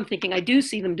 But now I'm thinking I do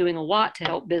see them doing a lot to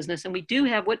help business. And we do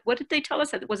have, what did they tell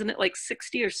us? Wasn't it like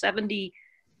 60 or 70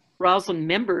 Roslyn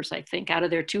members, I think, out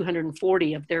of their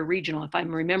 240 of their regional, if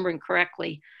I'm remembering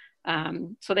correctly.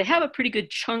 So they have a pretty good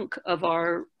chunk of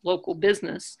our local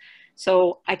business.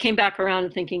 So I came back around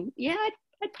and thinking, yeah,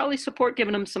 I'd probably support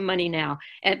giving them some money now,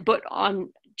 but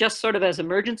on just sort of as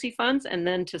emergency funds, and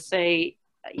then to say,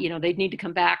 they'd need to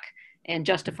come back and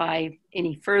justify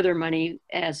any further money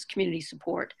as community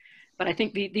support. But I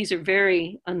think these are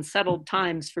very unsettled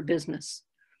times for business.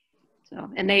 So,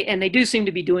 and they do seem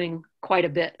to be doing quite a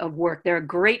bit of work. They're a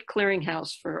great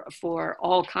clearinghouse for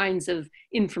all kinds of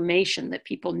information that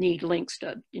people need, links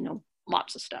to,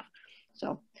 lots of stuff.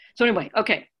 So anyway,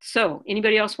 okay. So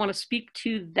anybody else want to speak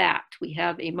to that? We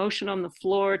have a motion on the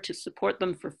floor to support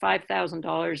them for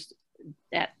 $5,000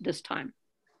 at this time.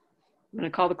 I'm going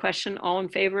to call the question. All in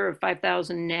favor of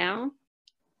 $5,000 now?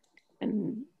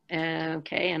 And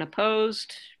okay, and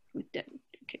opposed? Okay,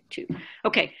 2.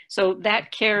 Okay, so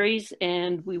that carries,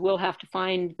 and we will have to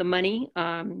find the money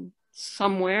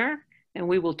somewhere, and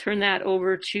we will turn that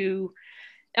over to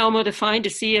Alma to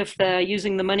see if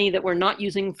using the money that we're not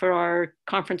using for our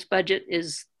conference budget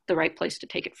is the right place to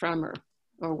take it from,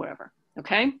 or whatever.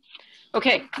 Okay.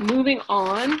 Okay. Moving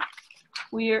on.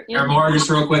 We are in. More, just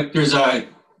real quick. There's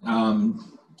Alma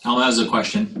has a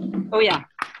question. Oh yeah.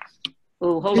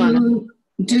 Oh, hold on.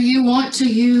 Do you want to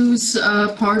use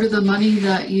part of the money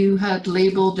that you had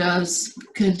labeled as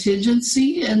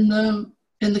contingency in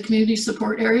the community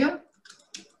support area?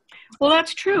 Well,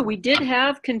 that's true. We did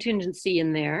have contingency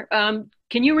in there.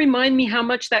 Can you remind me how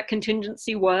much that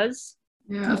contingency was?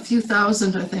 Yeah, a few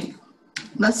thousand, I think.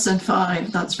 less than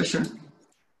 5, that's for sure.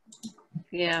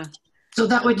 Yeah. So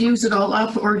that would use it all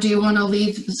up, or do you want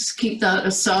to keep that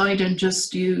aside and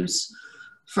just use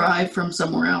 5 from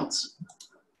somewhere else?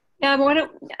 Yeah,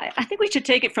 I think we should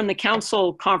take it from the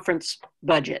council conference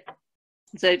budget.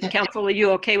 Is that, council, are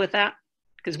you okay with that?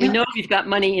 Because we know we've got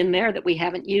money in there that we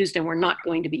haven't used and we're not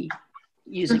going to be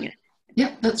using it.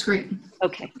 Yeah, that's great.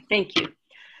 Okay, thank you.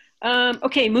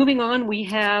 Okay, moving on, we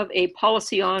have a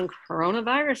policy on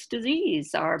coronavirus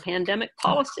disease, our pandemic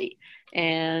policy.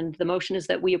 And the motion is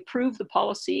that we approve the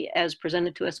policy as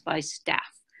presented to us by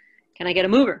staff. Can I get a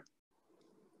mover?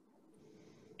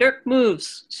 Dirk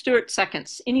moves, Stuart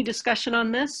seconds. Any discussion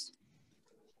on this?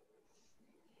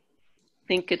 I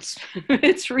think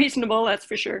it's reasonable, that's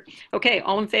for sure. Okay,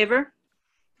 all in favor?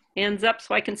 Hands up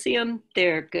so I can see them.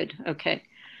 There, good, okay.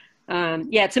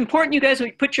 Yeah, it's important you guys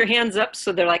would put your hands up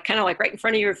so they're like kind of like right in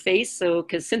front of your face. So,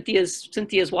 because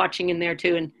Cynthia's watching in there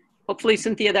too, and hopefully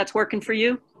Cynthia, that's working for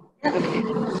you. Okay.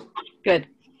 Good.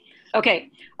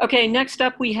 Okay, next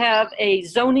up we have a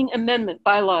zoning amendment,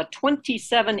 bylaw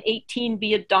 2718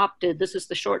 be adopted. This is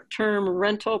the short-term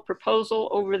rental proposal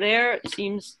over there. It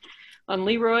seems on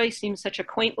Leroy, seems such a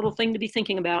quaint little thing to be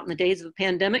thinking about in the days of a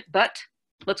pandemic, but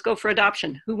let's go for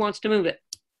adoption. Who wants to move it?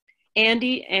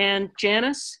 Andy and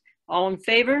Janice, all in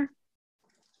favor?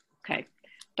 Okay,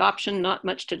 adoption, not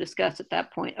much to discuss at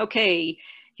that point. Okay.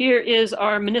 Here is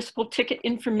our municipal ticket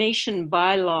information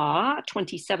bylaw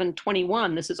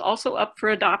 2721. This is also up for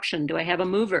adoption. Do I have a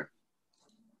mover?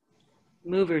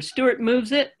 Mover. Stuart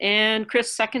moves it and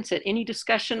Chris seconds it. Any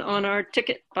discussion on our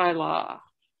ticket bylaw?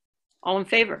 All in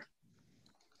favor?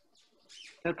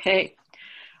 Okay.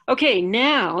 Okay,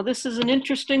 now this is an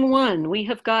interesting one. We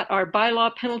have got our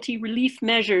bylaw penalty relief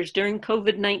measures during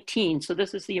COVID-19. So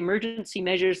this is the emergency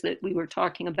measures that we were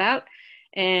talking about.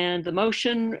 And the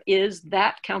motion is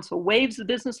that council waives the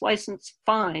business license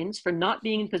fines for not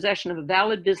being in possession of a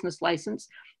valid business license,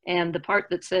 and the part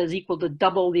that says equal to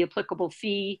double the applicable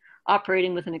fee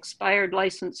operating with an expired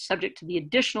license subject to the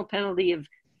additional penalty of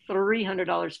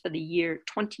 $300 for the year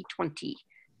 2020.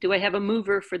 Do I have a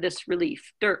mover for this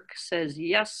relief? Dirk says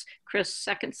yes. Chris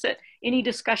seconds it. Any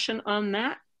discussion on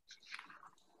that?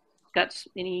 Got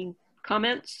any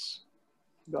comments?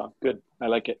 Oh, good. I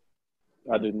like it.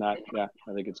 Other than that, yeah,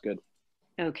 I think it's good.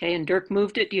 Okay, and Dirk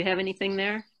moved it. Do you have anything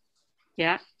there?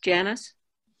 Yeah, Janice?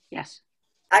 Yes.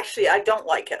 Actually, I don't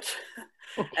like it.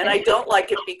 Okay. And I don't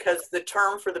like it because the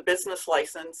term for the business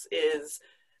license is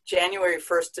January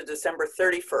 1st to December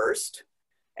 31st.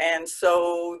 And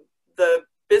so the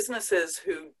businesses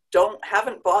who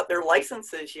haven't bought their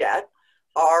licenses yet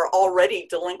are already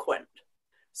delinquent.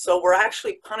 So we're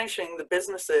actually punishing the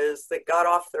businesses that got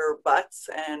off their butts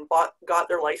and got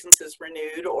their licenses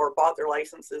renewed or bought their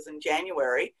licenses in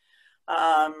January,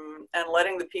 and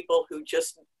letting the people who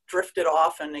just drifted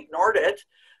off and ignored it,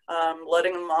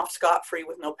 letting them off scot-free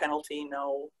with no penalty,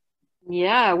 no.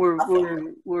 Yeah,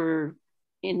 we're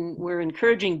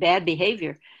encouraging bad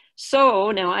behavior.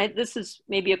 So now this is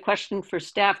maybe a question for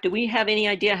staff. Do we have any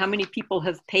idea how many people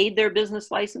have paid their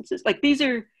business licenses? Like these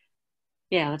are.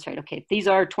 Yeah, that's right. Okay, these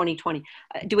are 2020.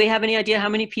 Do we have any idea how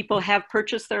many people have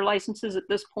purchased their licenses at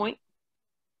this point?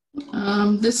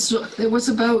 It was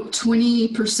about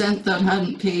 20% that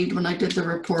hadn't paid when I did the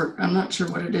report. I'm not sure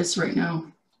what it is right now.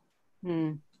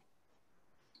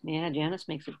 Yeah, Janice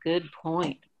makes a good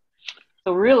point.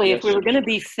 So really, yes, if we were going to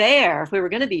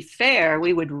be fair,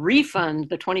 we would refund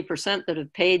the 20% that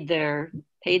have paid their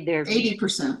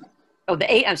 80%. Oh, the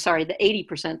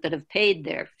 80% that have paid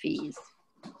their fees.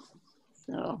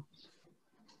 So,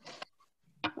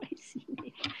 I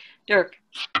see. Dirk.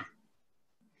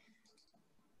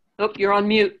 Oh, you're on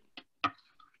mute.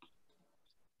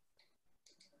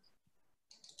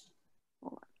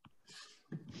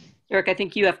 Dirk, I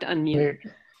think you have to unmute.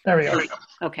 There we go.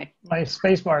 Okay. My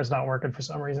space bar is not working for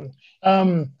some reason.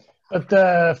 But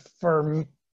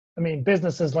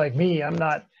businesses like me, I'm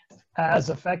not as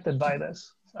affected by this.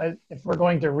 If we're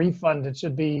going to refund, it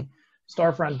should be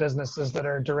storefront businesses that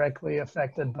are directly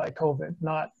affected by COVID,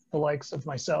 not the likes of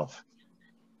myself.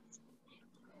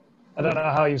 I don't know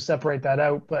how you separate that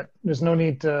out, but there's no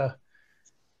need to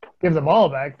give them all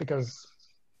back because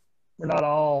we're not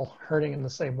all hurting in the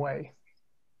same way.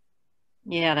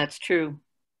 Yeah, that's true.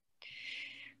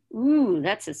 Ooh,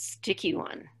 that's a sticky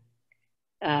one.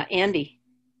 Andy.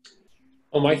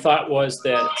 Well, my thought was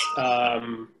that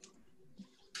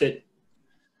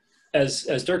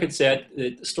as Dirk had said,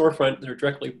 the storefront that are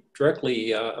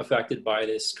directly affected by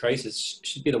this crisis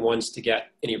should be the ones to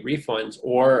get any refunds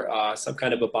or some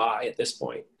kind of a buy at this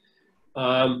point.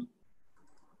 The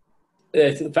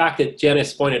fact that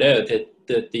Janice pointed out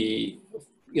that the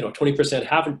 20%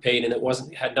 haven't paid, and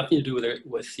it had nothing to do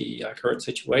with the current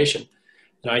situation.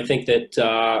 And I think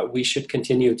that we should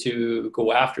continue to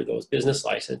go after those business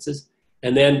licenses.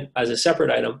 And then as a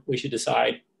separate item, we should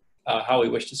decide how we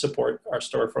wish to support our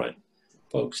storefront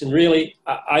folks. And really,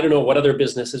 I don't know what other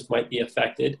businesses might be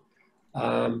affected.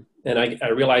 And I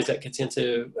realize that gets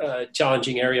into a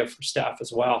challenging area for staff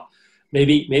as well.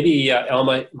 Maybe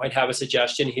Elma might have a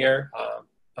suggestion here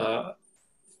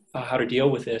how to deal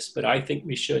with this, but I think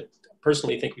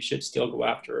personally think we should still go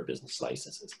after our business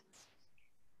licenses.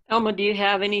 Elma, do you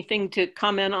have anything to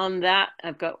comment on that?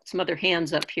 I've got some other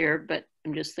hands up here, but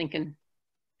I'm just thinking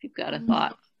if you've got a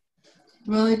thought.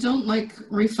 Well, I don't like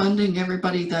refunding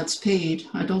everybody that's paid.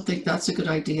 I don't think that's a good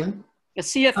idea. A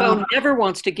CFO never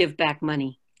wants to give back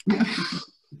money.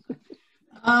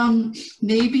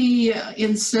 Maybe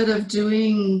instead of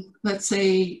doing, let's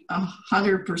say,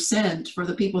 100% for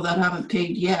the people that haven't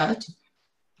paid yet,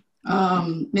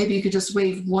 maybe you could just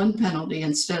waive one penalty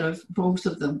instead of both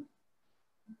of them.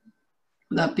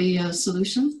 Would that be a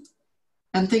solution?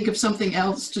 And think of something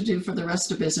else to do for the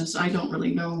rest of business. I don't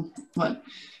really know what,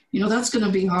 that's going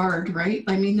to be hard, right?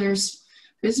 I mean, there's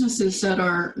businesses that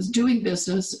are doing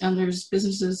business and there's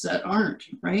businesses that aren't,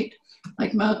 right?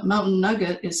 Like Mountain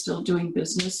Nugget is still doing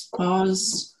business.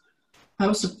 Paws,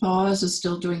 House of Paws is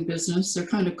still doing business. They're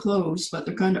kind of closed, but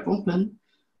they're kind of open.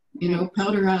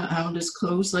 Powder Hound is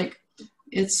closed. Like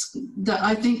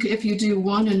I think if you do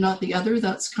one and not the other,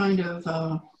 that's kind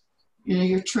of,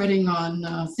 you're treading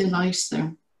on thin ice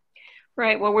there.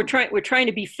 Right. Well, we're trying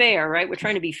to be fair, right? We're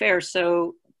trying to be fair.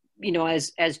 So,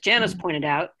 as Janice pointed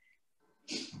out,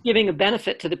 giving a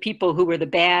benefit to the people who were the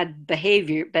bad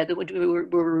behavior, who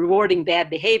were rewarding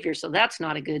bad behavior. So that's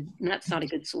not a good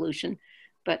solution.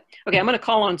 But okay, I'm going to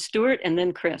call on Stuart and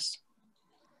then Chris.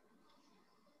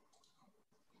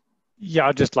 Yeah,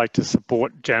 I'd just like to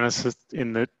support Janice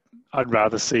in that I'd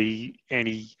rather see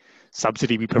any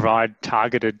subsidy we provide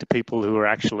targeted to people who are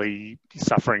actually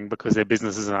suffering because their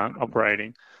businesses aren't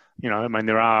operating.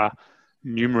 There are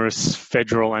numerous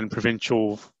federal and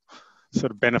provincial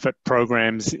sort of benefit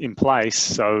programs in place,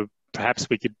 so perhaps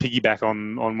we could piggyback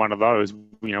on one of those.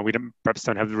 We perhaps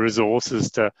don't have the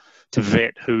resources to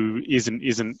vet who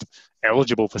isn't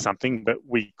eligible for something, but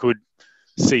we could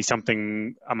see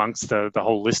something amongst the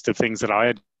whole list of things that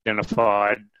I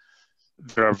identified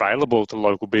that are available to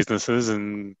local businesses,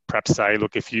 and perhaps say,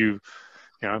 look, if you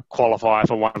qualify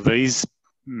for one of these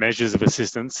measures of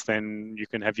assistance, then you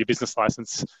can have your business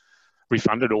license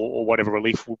refunded or whatever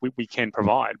relief we can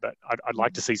provide. But I'd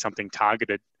like to see something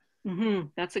targeted. Mm-hmm.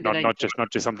 That's a good idea.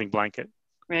 Not just something blanket.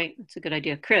 Right. That's a good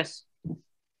idea. Chris.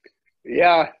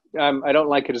 Yeah, I don't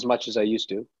like it as much as I used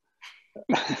to.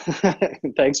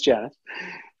 Thanks, Janet.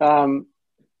 Janet,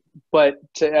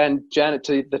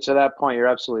 to that point, you're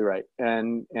absolutely right.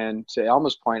 And to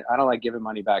Elma's point, I don't like giving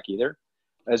money back either.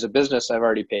 As a business, I've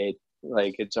already paid.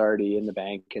 Like, it's already in the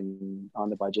bank and on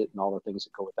the budget and all the things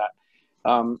that go with that.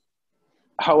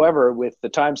 However, with the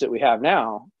times that we have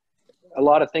now, a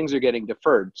lot of things are getting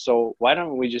deferred. So why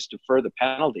don't we just defer the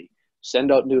penalty,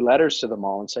 send out new letters to them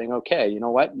all and saying, okay, you know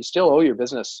what, you still owe your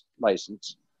business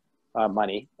license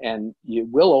money, and you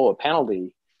will owe a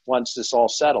penalty once this all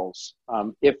settles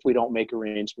if we don't make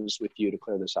arrangements with you to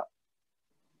clear this up.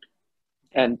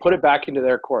 And put it back into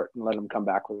their court and let them come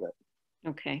back with it.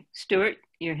 Okay. Stuart,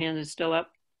 your hand is still up.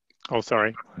 Oh,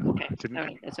 sorry. Okay. All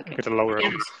right. That's okay. Get to lower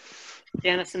it.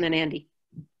 Janice and then Andy.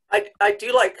 I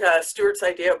do like Stuart's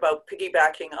idea about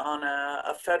piggybacking on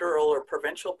a federal or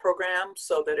provincial program,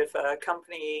 so that if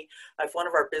if one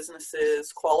of our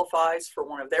businesses qualifies for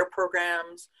one of their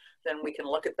programs, then we can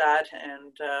look at that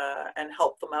and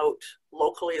help them out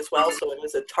locally as well. So it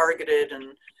is a targeted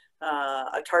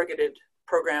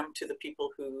program to the people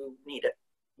who need it.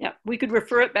 Yeah, we could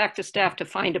refer it back to staff to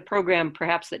find a program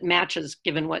perhaps that matches,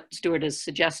 given what Stuart has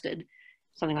suggested,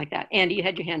 something like that. Andy, you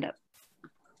had your hand up.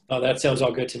 Oh, that sounds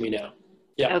all good to me now.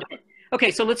 Yeah.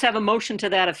 Okay, so let's have a motion to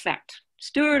that effect.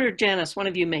 Stuart or Janice, one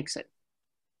of you makes it.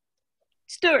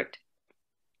 Stuart,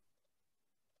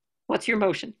 what's your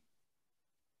motion?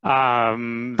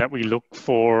 That we look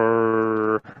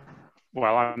for,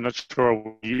 well, I'm not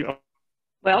sure.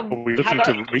 Are we looking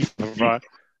to refund?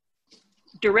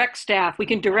 Direct staff. We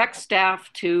can direct staff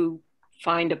to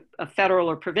find a federal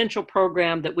or provincial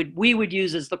program that we would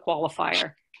use as the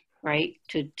qualifier, right,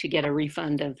 to get a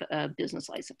refund of a business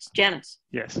license. Janice.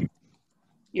 Yes.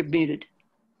 You're muted.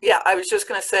 Yeah, I was just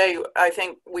going to say, I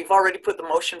think we've already put the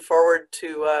motion forward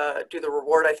to do the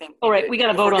reward. I think. All right, we got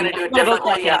to vote on that. We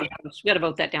got to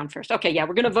vote that down first. Okay, yeah,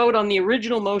 we're going to vote on the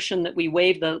original motion that we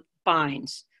waive the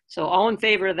fines. So all in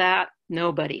favor of that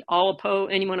Nobody.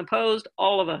 Anyone opposed?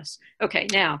 All of us. Okay,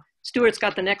 now Stuart's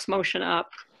got the next motion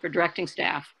up for directing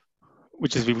staff.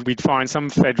 Which is we'd find some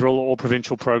federal or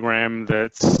provincial program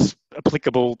that's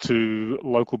applicable to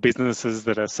local businesses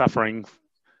that are suffering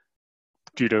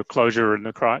due to closure in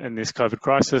this COVID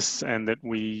crisis, and that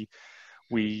we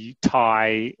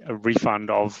tie a refund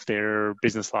of their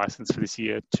business license for this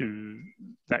year to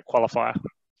that qualifier.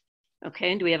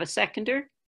 Okay, and do we have a seconder?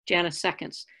 Janice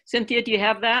seconds. Cynthia, do you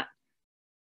have that?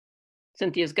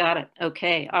 Cynthia's got it.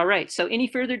 Okay, all right. So any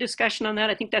further discussion on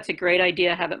that? I think that's a great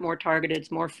idea. Have it more targeted,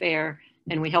 it's more fair,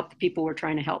 and we help the people we're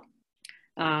trying to help.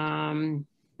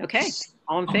 Okay,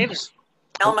 all in favor?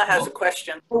 Elma has a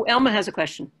question. Oh, Elma has a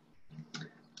question.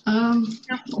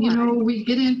 You know, we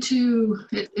get into,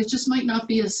 it just might not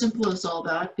be as simple as all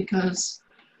that, because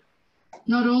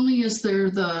not only is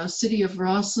there the City of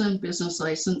Rossland business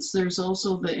license, there's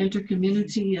also the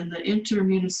intercommunity and the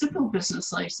intermunicipal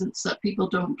business license that people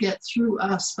don't get through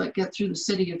us, but get through the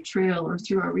City of Trail or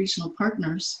through our regional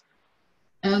partners.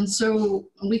 And so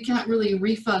we can't really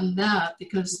refund that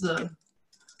because the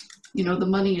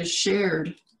money is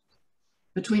shared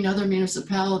between other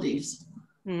municipalities.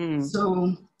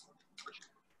 So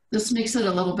this makes it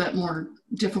a little bit more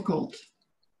difficult.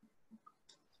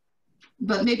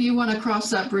 But maybe you want to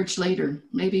cross that bridge later.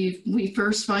 Maybe we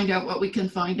first find out what we can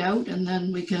find out, and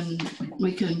then we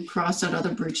can cross that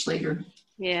other bridge later.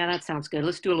 Yeah, that sounds good.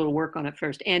 Let's do a little work on it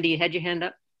first. Andy, you had your hand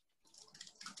up?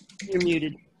 You're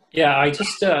muted. Yeah, I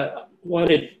just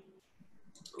wanted,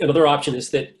 another option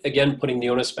is that, again, putting the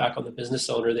onus back on the business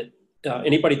owner, that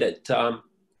anybody that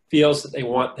feels that they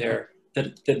want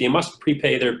that they must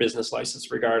prepay their business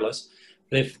license regardless.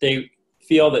 But if they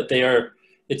feel that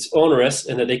it's onerous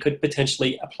and that they could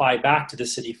potentially apply back to the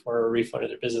city for a refund of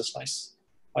their business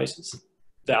license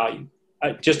value,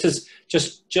 just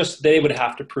they would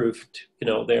have to prove,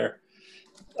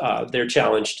 they're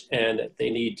challenged and that they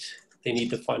need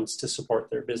the funds to support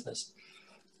their business.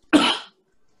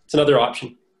 It's another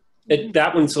option.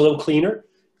 That one's a little cleaner.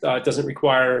 It doesn't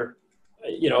require,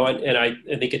 and I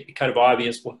think it'd be kind of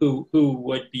obvious who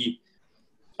would be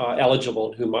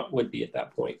eligible and who would be at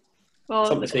that point.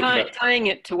 Well, tying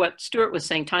it to what Stuart was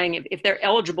saying, if they're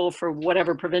eligible for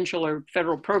whatever provincial or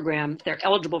federal program, they're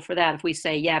eligible for that. If we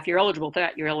say, yeah, if you're eligible for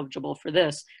that, you're eligible for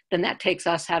this, then that takes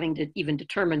us having to even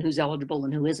determine who's eligible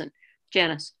and who isn't.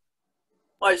 Janice.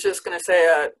 Well, I was just going to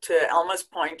say, to Elma's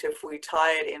point, if we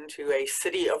tie it into a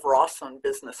City of Rossland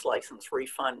business license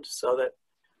refund, so that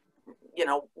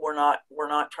we're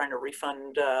not trying to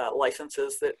refund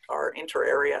licenses that are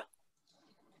inter-area.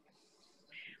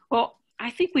 Well, I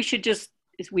think we should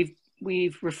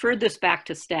we've referred this back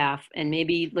to staff, and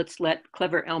maybe let's let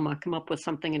clever Elma come up with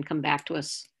something and come back to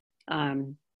us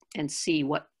and see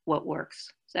what works.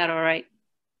 Is that all right?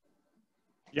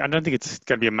 Yeah, I don't think it's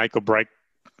going to be a make or break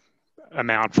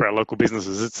amount for our local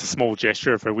businesses. It's a small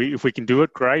gesture. If we can do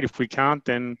it, great. If we can't,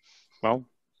 then, well,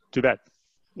 too bad.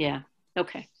 Yeah.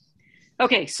 Okay.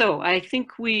 Okay. So I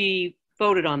think we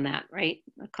voted on that, right?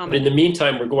 But in the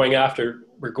meantime, we're going after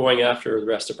the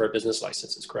rest of our business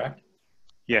licenses, correct?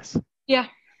 Yes. Yeah.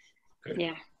 Good.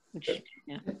 Yeah.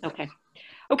 Yeah. Okay.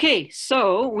 Okay,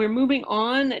 so we're moving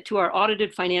on to our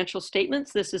audited financial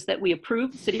statements. This is that we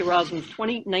approved City of Rossland's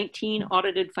 2019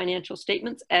 audited financial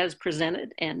statements as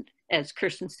presented, and as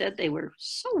Kirsten said, they were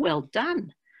so well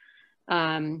done.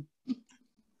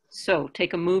 So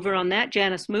take a mover on that.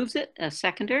 Janice moves it. A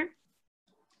seconder.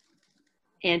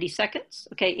 Andy seconds.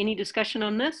 Okay, any discussion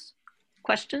on this?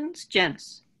 Questions?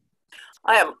 Janice.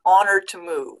 I am honored to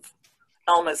move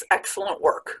Elma's excellent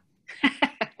work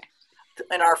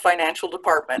in our financial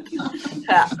department,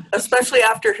 especially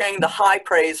after hearing the high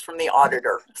praise from the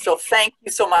auditor. So thank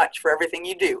you so much for everything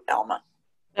you do, Elma.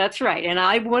 That's right. And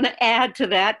I want to add to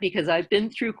that, because I've been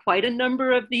through quite a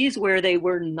number of these where they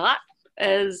were not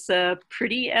as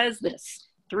pretty as this.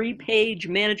 3-page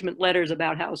management letters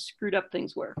about how screwed up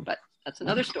things were, but that's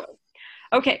another story.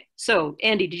 Okay, so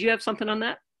Andy, did you have something on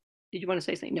that? Did you want to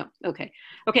say something? No. Okay.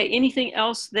 Okay, anything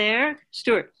else there?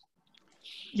 Stuart?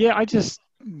 Yeah, I just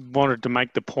wanted to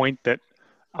make the point that,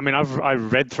 I mean,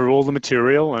 I've read through all the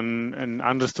material and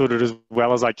understood it as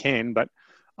well as I can, but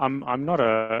I'm not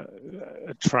a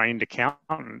trained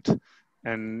accountant.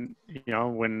 And,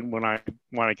 when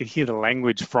I could hear the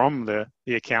language from the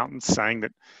accountants saying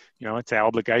that, it's our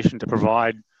obligation to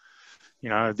provide,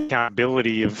 the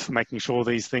accountability of making sure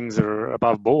these things are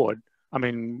above board. I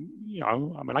can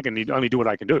only do what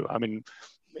I can do. I mean,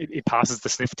 it passes the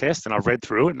sniff test, and I've read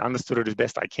through it and understood it as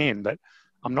best I can, but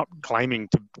I'm not claiming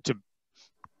to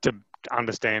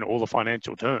understand all the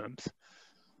financial terms.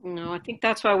 No, I think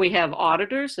that's why we have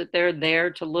auditors, that they're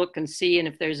there to look and see, and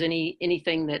if there's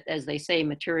anything that, as they say,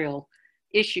 material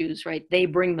issues, right, they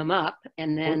bring them up,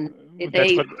 and then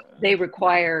they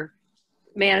require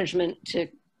management to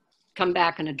come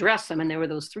back and address them, and there were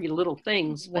those three little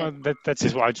things. Well, that's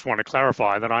just why I just want to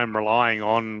clarify that I'm relying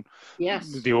on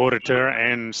yes, the auditor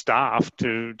and staff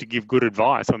to give good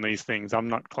advice on these things. I'm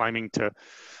not claiming to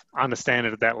understand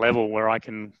it at that level where I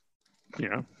can, you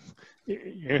know,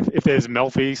 if there's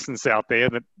malfeasance out there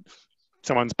that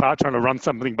someone's trying to run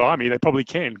something by me, they probably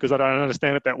can, because I don't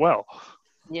understand it that well.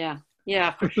 Yeah,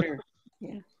 yeah, for sure.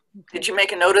 Yeah. Did you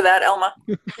make a note of that, Elma?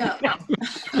 Yeah.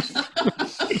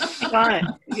 He's on it.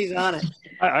 He's on it.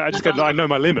 I know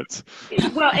my limits.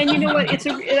 Well, and you know what?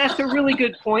 That's a really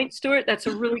good point, Stuart. That's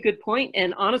a really good point.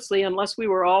 And honestly, unless we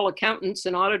were all accountants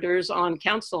and auditors on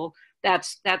council,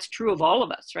 that's true of all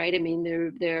of us, right? I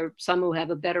mean, there are some who have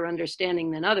a better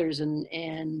understanding than others, and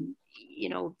you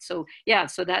know, so yeah,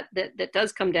 so that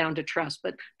does come down to trust.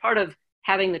 But part of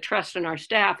having the trust in our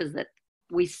staff is that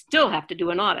we still have to do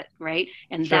an audit, right?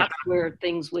 And sure. That's where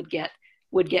things would get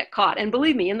caught. And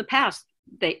believe me, in the past,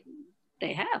 they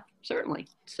have, certainly.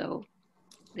 So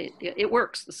it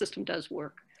works. The system does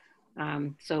work.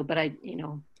 So, but you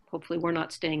know, hopefully we're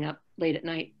not staying up late at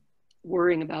night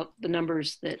worrying about the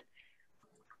numbers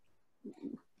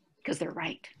because they're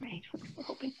right? We're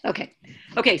hoping.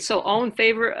 Okay. So all in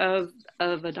favor of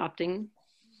adopting?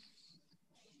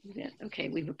 Yeah, okay,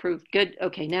 we've approved. Good.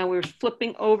 Okay, now we're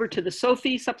flipping over to the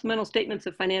SOFI supplemental statements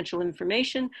of financial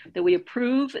information, that we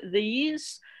approve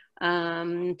these.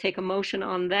 Take a motion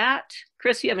on that.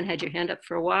 Chris, you haven't had your hand up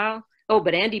for a while. Oh,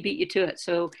 but Andy beat you to it.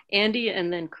 So Andy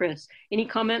and then Chris. Any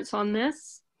comments on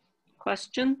this?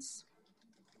 Questions?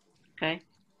 Okay.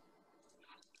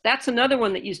 That's another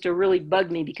one that used to really bug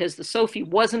me, because the SOFI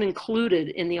wasn't included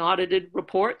in the audited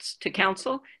reports to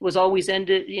council. It was always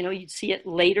ended, you know, you'd see it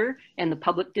later and the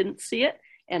public didn't see it.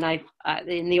 And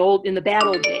in the bad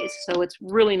old days. So it's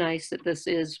really nice that this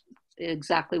is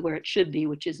exactly where it should be,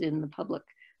 which is in the public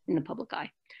eye.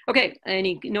 Okay,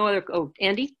 no other,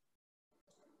 Andy?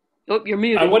 Oh, you're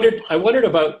muted. I wondered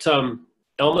about,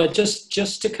 Elma,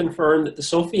 just to confirm that the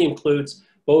SOFI includes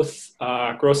both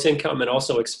gross income and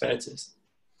also expenses.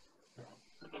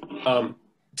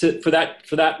 For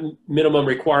that minimum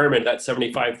requirement, that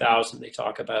 75,000 they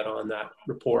talk about on that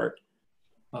report,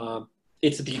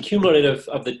 it's the cumulative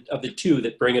of the two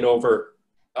that bring it over,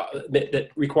 that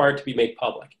required to be made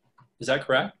public. Is that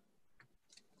correct?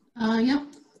 Yeah.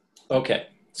 Okay.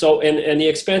 So and the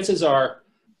expenses are,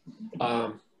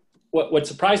 what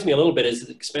surprised me a little bit is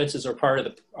the expenses are part of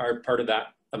that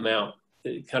amount,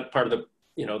 kind of part of the,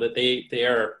 you know, that they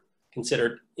are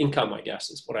considered income, I guess,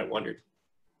 is what I wondered.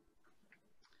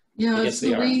 Yeah, it's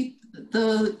the way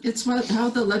how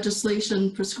the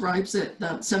legislation prescribes it.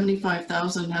 That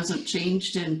 75,000 hasn't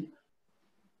changed in,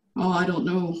 I don't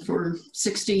know, for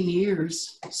 16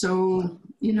 years. So,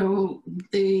 you know,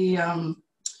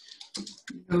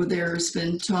 there's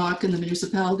been talk in the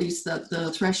municipalities that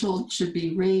the threshold should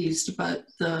be raised, but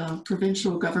the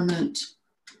provincial government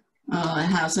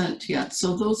hasn't yet.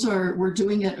 So we're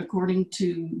doing it according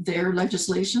to their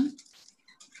legislation.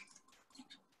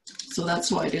 So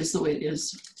that's why it is the way it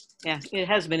is. Yeah, it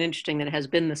has been interesting that it has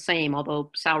been the same,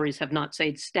 although salaries have not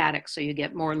stayed static. So you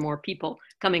get more and more people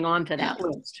coming onto that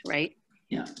list, right?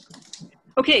 Yeah.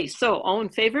 Okay, so all in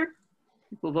favor?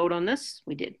 We'll vote on this.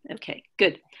 We did. Okay,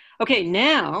 good. Okay,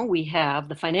 now we have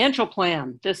the financial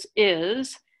plan. This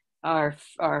is our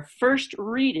first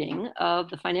reading of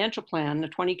the financial plan, the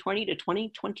 2020 to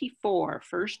 2024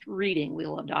 first reading.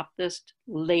 We'll adopt this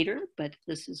later, but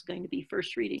this is going to be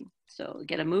first reading. So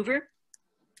get a mover,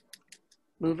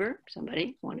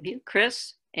 somebody, one of you,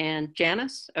 Chris and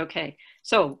Janice. Okay,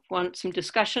 so want some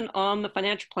discussion on the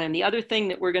financial plan. The other thing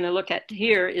that we're going to look at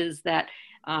here is that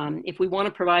if we want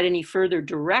to provide any further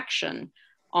direction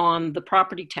on the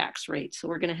property tax rate. So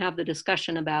we're going to have the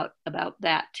discussion about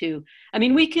that too. I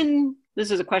mean, this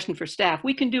is a question for staff,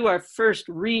 we can do our first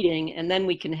reading and then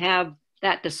we can have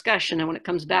that discussion. And when it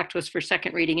comes back to us for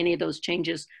second reading, any of those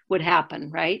changes would happen,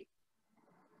 right?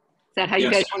 Is that how you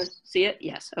guys want to see it?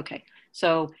 Yes, okay.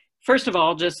 So first of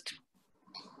all, just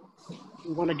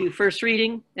we want to do first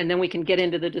reading and then we can get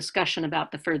into the discussion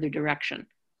about the further direction.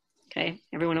 Okay,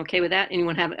 everyone okay with that?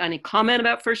 Anyone have any comment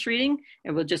about first reading?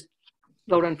 And we'll just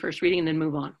vote on first reading and then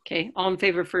move on. Okay, all in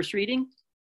favor of first reading?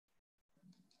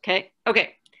 Okay.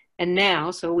 And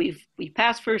now, so we've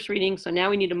passed first reading, so now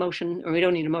we need a motion, or we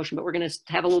don't need a motion, but we're going to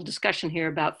have a little discussion here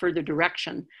about further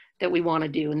direction that we want to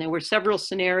do. And there were several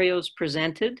scenarios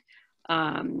presented.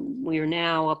 We are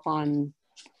now up on,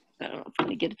 I don't know if I'm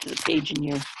going to get it to the page in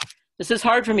here. This is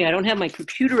hard for me. I don't have my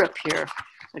computer up here.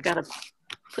 I got to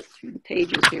put through the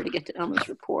pages here to get to Elma's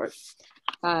report.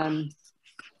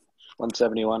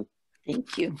 171.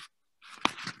 Thank you.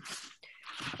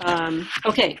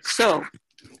 Okay, so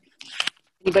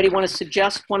anybody want to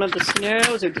suggest one of the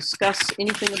scenarios or discuss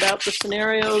anything about the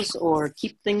scenarios or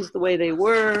keep things the way they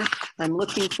were? I'm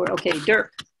looking for, okay,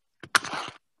 Dirk.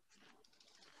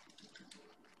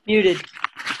 Muted.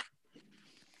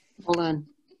 Hold on.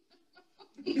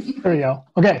 There we go.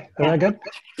 Okay, is that good?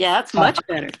 Yeah, that's much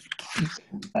better.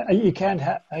 I can't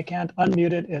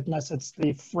unmute it unless it's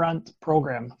the front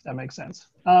program, if that makes sense.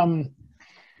 I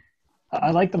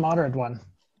like the moderate one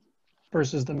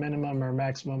versus the minimum or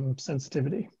maximum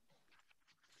sensitivity.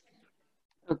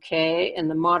 Okay, and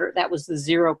the moderate, that was the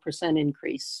 0%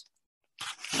 increase.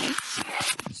 Okay.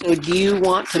 So do you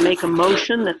want to make a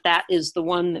motion that that is the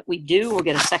one that we do? We'll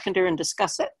get a seconder and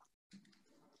discuss it.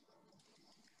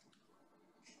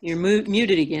 You're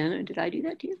muted again. Did I do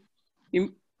that to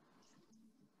you?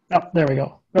 Oh, there we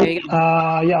go. There you go.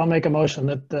 Yeah, I'll make a motion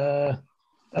that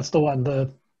that's the one,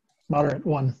 the moderate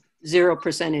one.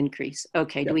 0% increase.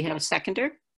 Okay, Yep. Do we have a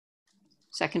seconder?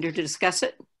 Seconder to discuss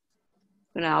it?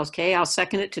 Okay, I'll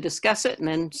second it to discuss it and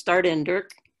then start in,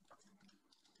 Dirk.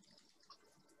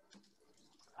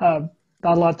 Not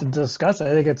a lot to discuss. I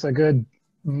think it's a good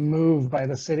move by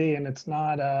the city and it's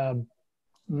not a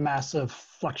massive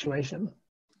fluctuation.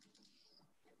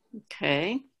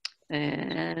 Okay,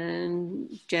 and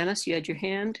Janice, you had your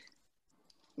hand?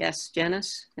 Yes,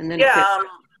 Janice, and then yeah.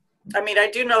 I mean,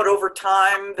 I do note over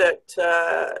time that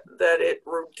that it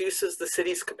reduces the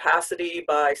city's capacity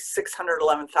by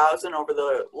 611,000 over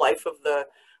the life of the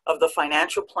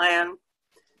financial plan,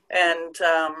 and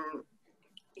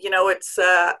you know, it's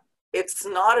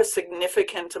not a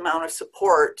significant amount of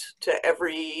support to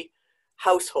every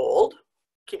household.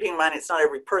 Keeping in mind, it's not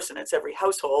every person, it's every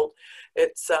household.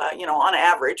 It's, you know, on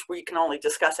average, we can only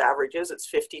discuss averages, it's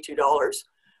 $52.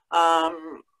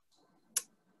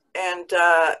 And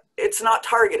it's not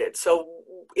targeted. So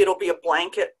it'll be a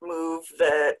blanket move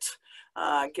that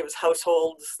gives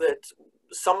households that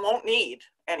some won't need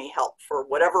any help for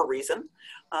whatever reason,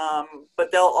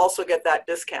 but they'll also get that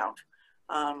discount.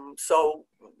 So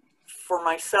for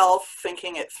myself,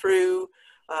 thinking it through,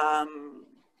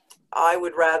 I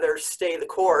would rather stay the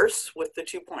course with the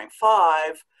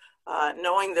 2.5,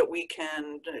 knowing that we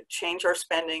can change our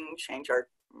spending, change our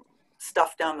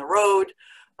stuff down the road,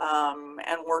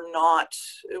 and we're not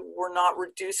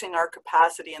reducing our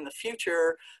capacity in the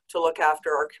future to look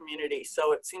after our community.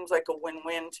 So it seems like a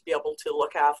win-win to be able to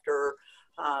look after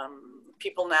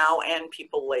people now and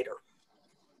people later.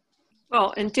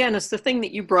 Well, and Janice, the thing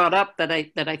that you brought up that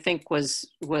I think was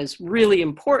really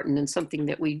important and something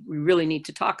that we really need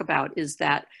to talk about is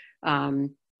that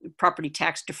property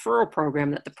tax deferral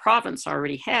program that the province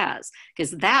already has,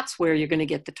 because that's where you're going to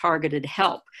get the targeted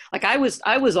help. Like I was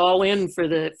all in for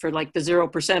like the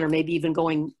 0% or maybe even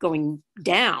going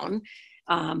down,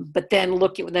 but then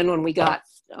when we got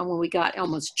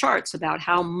Elma's charts about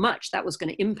how much that was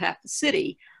going to impact the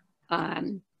city,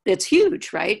 it's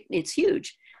huge, right? It's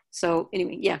huge. So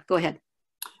anyway, yeah, go ahead.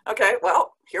 Okay,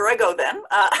 well, here I go then.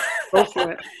 Go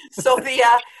for it. So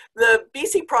the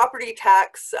BC Property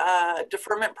Tax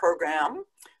Deferment Program,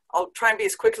 I'll try and be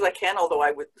as quick as I can, although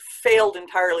I failed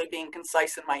entirely being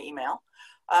concise in my email.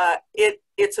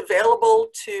 It's available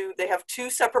to, they have two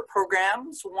separate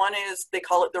programs. One is, they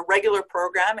call it the regular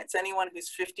program. It's anyone who's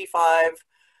 55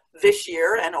 this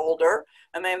year and older.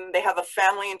 And then they have a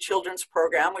family and children's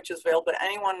program, which is available to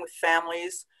anyone with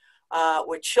families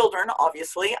with children,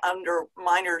 obviously, under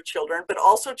minor children, but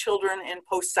also children in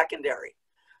post-secondary.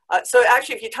 So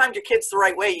actually, if you timed your kids the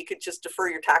right way, you could just defer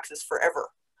your taxes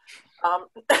forever.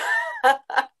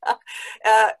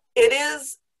 It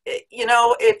is, you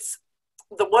know,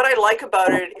 what I like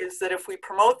about it is that if we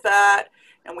promote that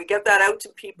and we get that out to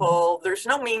people, there's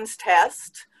no means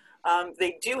test.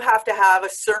 They do have to have a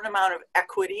certain amount of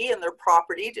equity in their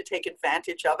property to take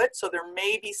advantage of it. So there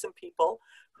may be some people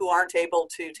who aren't able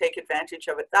to take advantage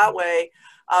of it that way.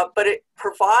 But it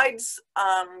provides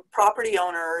property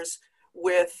owners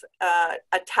with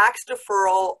a tax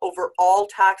deferral over all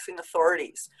taxing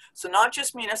authorities. So not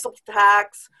just municipal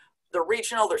tax, the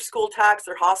regional, their school tax,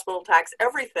 their hospital tax,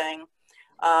 everything.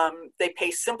 They pay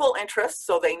simple interest,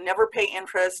 so they never pay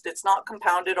interest. It's not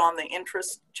compounded on the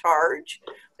interest charge.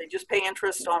 They just pay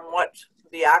interest on what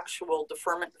the actual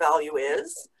deferment value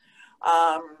is.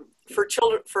 For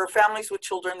children, for families with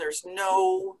children, there's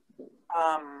no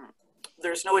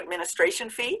administration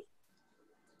fee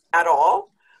at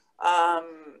all.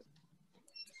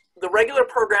 The regular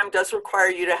program does require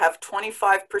you to have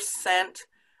 25%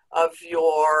 of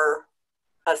your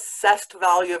assessed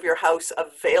value of your house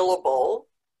available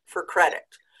for credit.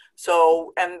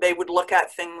 So, and they would look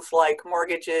at things like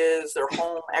mortgages or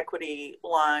home equity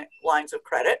lines of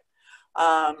credit.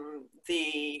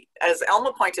 As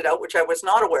Elma pointed out, which I was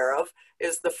not aware of,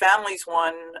 is the families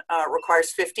one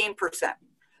requires 15%.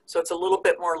 So it's a little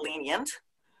bit more lenient.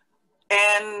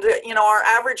 And, you know, our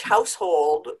average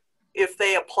household, if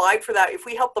they applied for that, if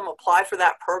we help them apply for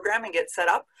that program and get set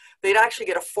up, they'd actually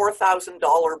get a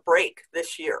 $4,000 break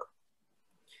this year.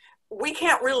 We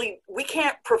can't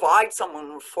provide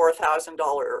someone with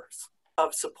 $4,000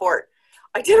 of support.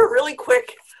 I did it really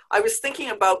quick. I was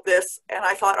thinking about this and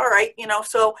I thought, all right, you know,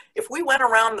 so if we went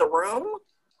around the room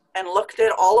and looked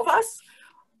at all of us,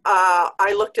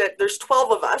 I looked at, there's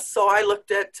 12 of us. So I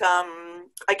looked at,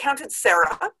 I counted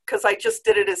Sarah because I just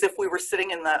did it as if we were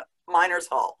sitting in the miners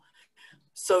hall.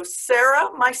 So Sarah,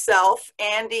 myself,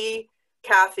 Andy,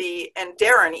 Kathy, and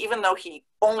Darren, even though he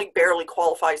only barely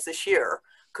qualifies this year,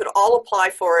 could all apply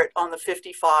for it on the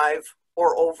 55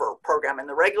 or over program in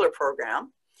the regular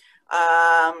program.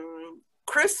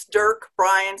 Chris, Dirk,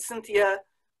 Brian, Cynthia,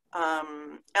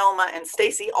 Elma, and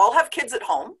Stacy all have kids at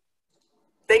home.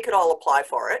 They could all apply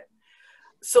for it.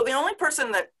 So the only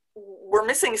person that we're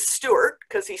missing is Stuart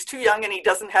because he's too young and he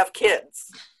doesn't have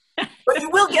kids. But he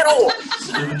will get old.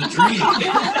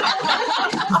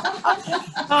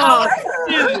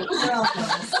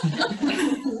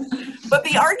 But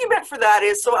the argument for that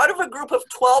is, so out of a group of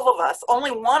 12 of us,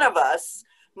 only one of us,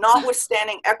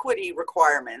 notwithstanding equity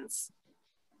requirements,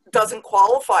 doesn't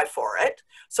qualify for it.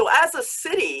 So as a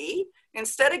city,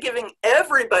 instead of giving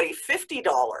everybody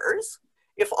 $50,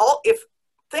 if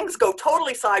things go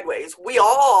totally sideways, we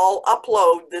all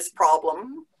upload this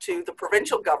problem to the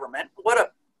provincial government.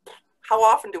 How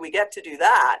often do we get to do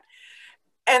that?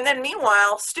 And then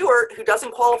meanwhile, Stuart, who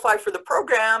doesn't qualify for the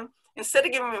program, instead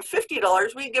of giving him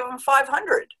 $50, we give him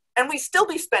 $500, and we still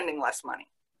be spending less money.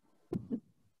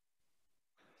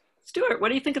 Stuart, what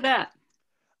do you think of that?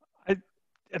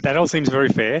 That all seems very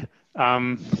fair.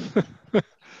 I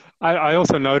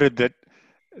also noted that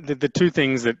the two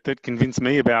things that convinced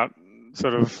me about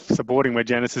sort of supporting where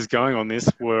Janice is going on this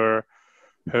were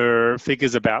her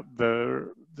figures about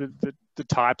the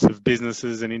types of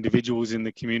businesses and individuals in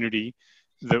the community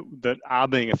that are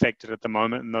being affected at the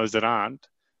moment and those that aren't.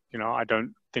 You know, I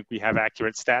don't think we have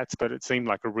accurate stats, but it seemed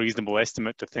like a reasonable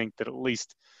estimate to think that at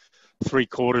least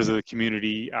 3/4 of the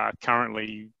community are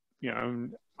currently, you know,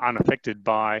 unaffected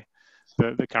by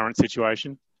the current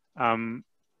situation.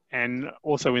 And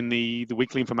also in the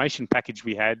weekly information package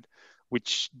we had,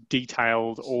 which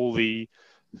detailed all the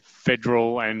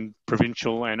federal and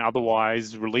provincial and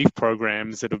otherwise relief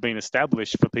programs that have been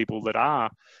established for people that are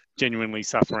genuinely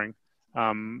suffering.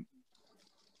 And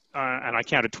I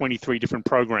counted 23 different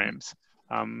programs.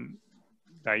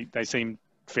 They seem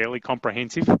fairly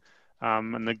comprehensive.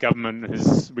 And the government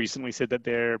has recently said that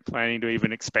they're planning to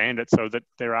even expand it so that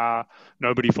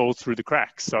nobody falls through the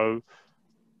cracks. So,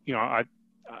 you know, I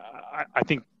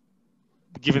think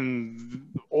given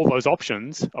all those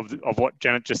options of what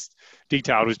Janet just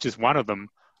detailed was just one of them,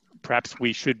 perhaps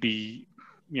we should be,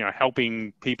 you know,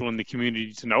 helping people in the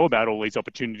community to know about all these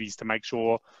opportunities to make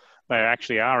sure they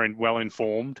actually are well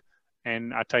informed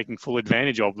and are taking full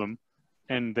advantage of them.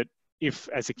 And that if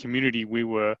as a community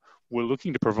we're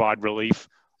looking to provide relief,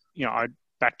 you know,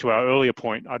 back to our earlier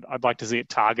point, I'd like to see it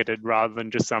targeted rather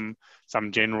than just some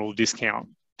general discount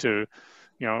to,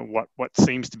 you know, what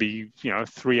seems to be, you know,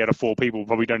 3 out of 4 people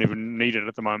probably don't even need it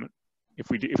at the moment if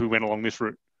we went along this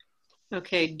route.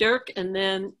 Okay, Dirk, and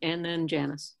then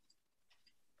Janice.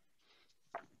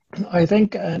 I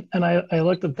think, and I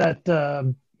looked at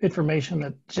that information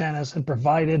that Janice had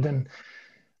provided, and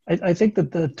I think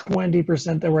that the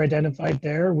 20% that were identified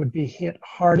there would be hit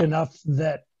hard enough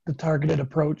that the targeted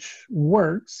approach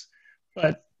works.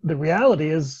 But the reality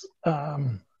is,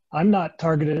 I'm not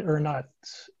targeted or not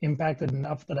impacted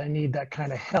enough that I need that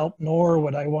kind of help, nor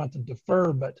would I want to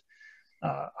defer. But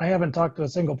I haven't talked to a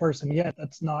single person yet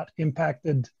that's not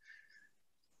impacted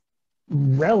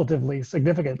relatively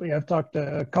significantly. I've talked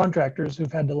to contractors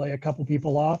who've had to lay a couple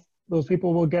people off. Those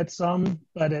people will get some,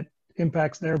 but it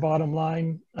impacts their bottom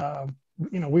line.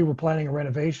 You know, we were planning a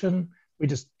renovation. We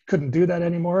just couldn't do that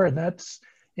anymore. And that's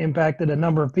impacted a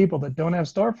number of people that don't have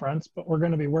storefronts, but we're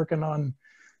going to be working on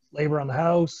labor on the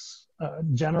house,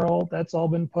 general, that's all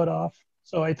been put off.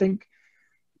 So I think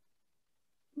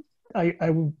I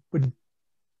would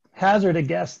hazard a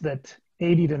guess that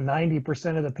 80 to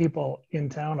 90% of the people in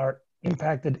town are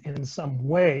impacted in some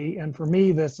way. And for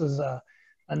me, this is a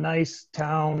nice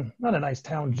town, not a nice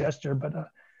town gesture, but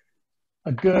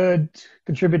a good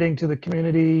contributing to the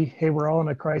community. Hey, we're all in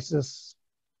a crisis.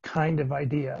 kind of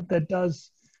idea that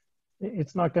does,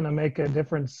 it's not going to make a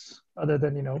difference other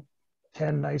than, you know,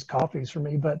 10 nice coffees for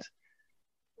me, but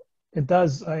it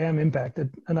does, I am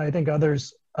impacted. And I think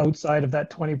others outside of that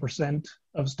 20%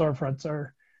 of storefronts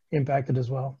are impacted as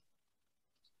well.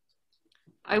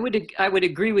 I would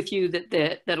agree with you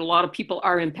that a lot of people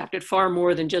are impacted far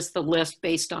more than just the list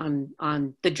based on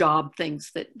the job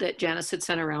things that Janice had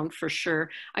sent around, for sure.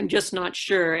 I'm just not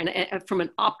sure. And from an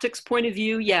optics point of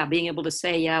view, yeah, being able to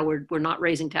say, yeah, we're not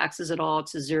raising taxes at all.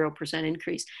 It's a 0%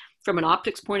 increase. From an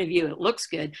optics point of view, it looks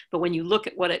good. But when you look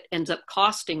at what it ends up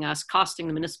costing the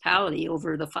municipality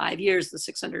over the 5 years, the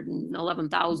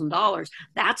 $611,000,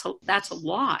 that's a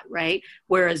lot, right?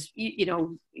 Whereas, you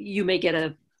know, you may get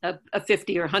a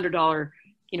 $50 or $100,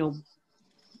 you know,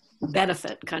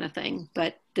 benefit kind of thing.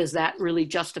 But does that really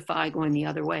justify going the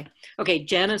other way? Okay,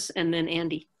 Janice and then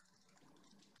Andy.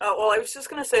 Well, I was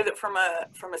just going to say that from a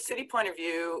city point of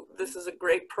view, this is a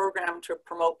great program to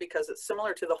promote because it's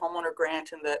similar to the homeowner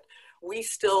grant in that we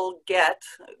still get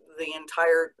the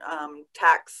entire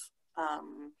tax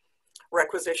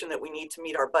requisition that we need to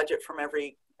meet our budget from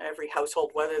every household,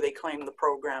 whether they claim the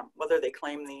program, whether they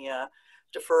claim the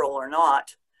deferral or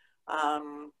not. I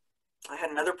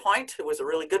had another point. It was a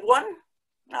really good one.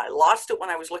 I lost it when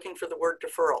I was looking for the word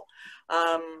deferral.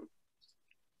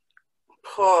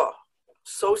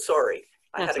 So sorry.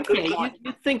 I had a good point.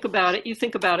 You think about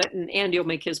it, and Andy will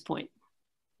make his point.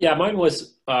 Yeah, mine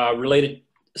was related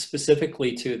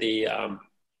specifically to the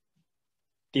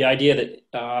idea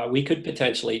that we could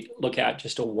potentially look at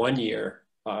just a 1-year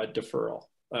deferral.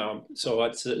 So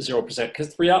it's 0%,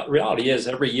 because the reality is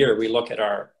every year we look at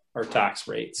our tax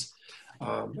rates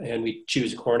and we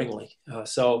choose accordingly.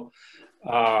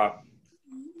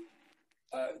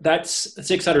 That's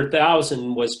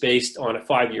 $600,000 was based on a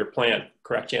 5-year plan,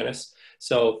 correct, Janice?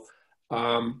 So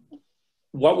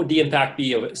what would the impact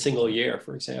be of a single year,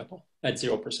 for example, at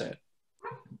 0%?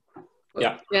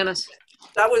 Yeah. Janice.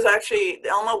 That was actually,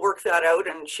 Elma worked that out,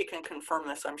 and she can confirm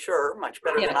this, I'm sure, much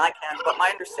better than I can. But my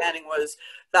understanding was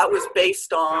that was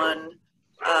based on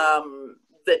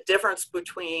the difference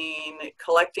between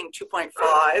collecting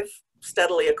 2.5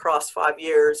 steadily across 5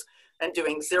 years and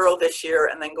doing 0 this year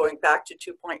and then going back to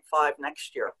 2.5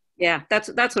 next year. Yeah, that's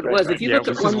what it was. If you look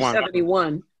at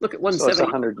 171, look at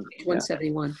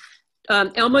 171.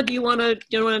 Elma, do you want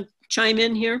to chime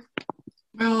in here?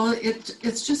 Well,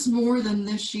 it's just more than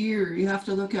this year. You have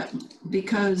to look at,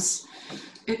 because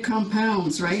it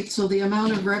compounds, right? So the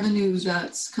amount of revenue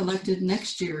that's collected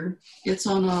next year, it's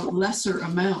on a lesser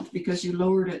amount because you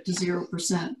lowered it to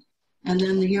 0%. And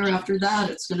then the year after that,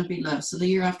 it's going to be less. And the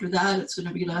year after that, it's going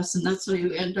to be less. And that's how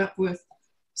you end up with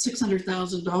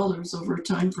 $600,000 over a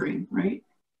time frame, right?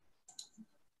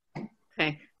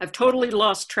 Okay, I've totally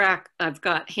lost track. I've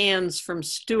got hands from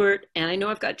Stuart, and I know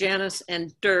I've got Janice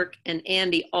and Dirk and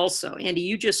Andy also. Andy,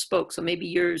 you just spoke, so maybe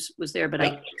yours was there, but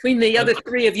between the other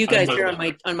 3 of you guys here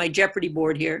on my Jeopardy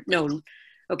board here. No,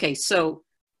 okay, so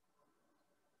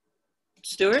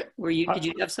Stuart, did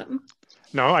you have something?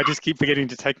 No, I just keep forgetting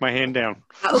to take my hand down.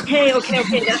 Okay,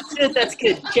 that's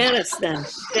good. Janice then.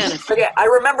 Janice. Okay, I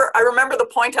remember the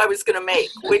point I was going to make,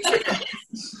 which is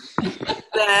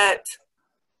that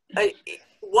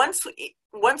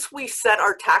once we set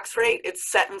our tax rate,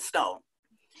 it's set in stone.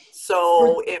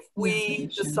 So if we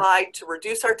decide to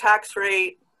reduce our tax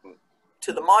rate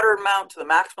to the moderate amount, to the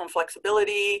maximum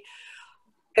flexibility,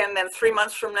 and then 3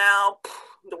 months from now,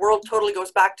 the world totally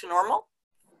goes back to normal,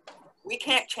 we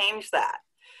can't change that.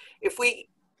 If we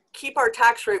keep our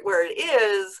tax rate where it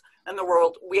is and the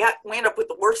world, we end up with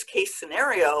the worst case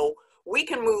scenario, we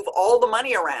can move all the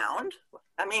money around.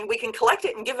 I mean, we can collect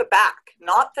it and give it back.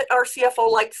 Not that our CFO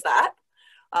likes that,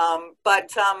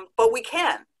 but we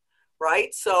can,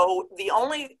 right? So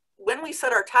when we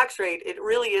set our tax rate, it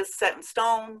really is set in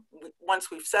stone.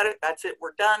 Once we've set it, that's it,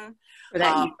 we're done.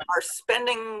 Our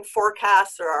spending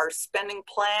forecasts or our spending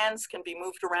plans can be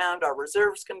moved around. Our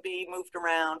reserves can be moved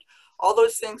around. All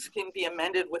those things can be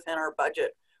amended within our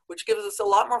budget, which gives us a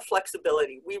lot more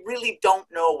flexibility. We really don't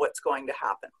know what's going to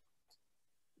happen.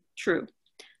 True.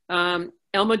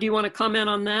 Elma, do you want to comment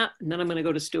on that? And then I'm going to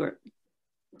go to Stuart.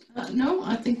 No,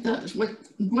 I think that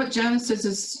what Janice says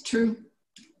is true.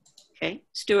 Okay,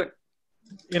 Stuart.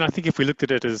 And I think if we looked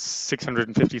at it as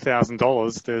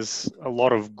 $650,000, there's a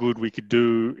lot of good we could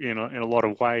do in a lot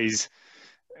of ways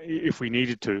if we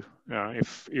needed to.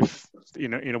 If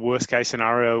in a worst case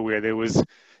scenario where there was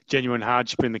genuine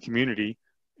hardship in the community,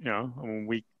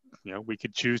 we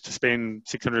could choose to spend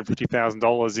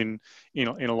 $650,000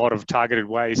 in a lot of targeted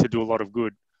ways to do a lot of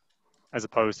good, as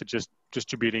opposed to just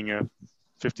distributing a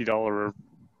 $50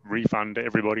 refund to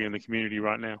everybody in the community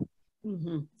right now.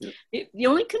 The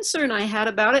only concern I had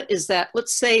about it is that,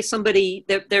 let's say somebody,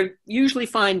 they're usually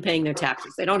fine paying their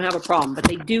taxes. They don't have a problem, but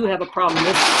they do have a problem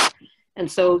this year. And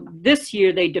so this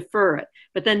year they defer it.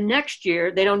 But then next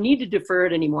year, they don't need to defer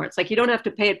it anymore. It's like you don't have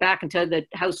to pay it back until the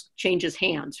house changes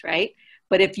hands, right?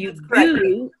 But if you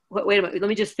do, wait a minute, let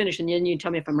me just finish and then you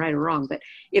tell me if I'm right or wrong. But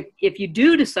if you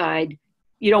do decide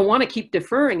you don't want to keep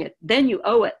deferring it, then you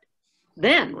owe it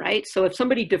then, right? So if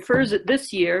somebody defers it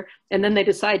this year and then they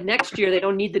decide next year they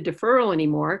don't need the deferral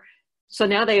anymore, so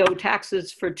now they owe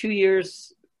taxes for 2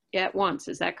 years at once.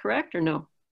 Is that correct or no?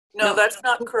 No, that's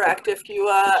not correct. If you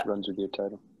This runs with your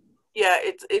title. yeah,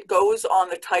 it goes on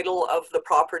the title of the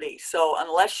property. So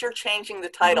unless you're changing the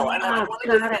title, and that's one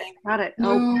of the things. Got it.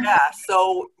 Oh, yeah.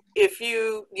 So if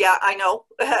you, yeah, I know.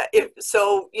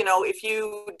 If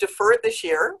you defer it this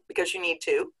year because you need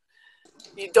to,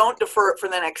 you don't defer it for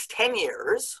the next 10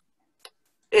 years.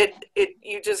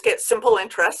 You just get simple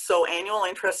interest, so annual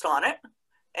interest on it.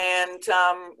 And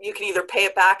you can either pay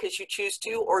it back as you choose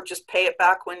to, or just pay it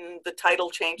back when the title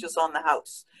changes on the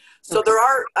house. So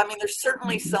there's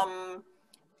certainly some,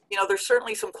 there's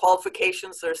certainly some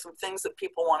qualifications. There's some things that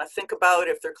people want to think about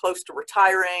if they're close to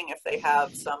retiring, if they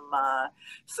have some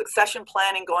succession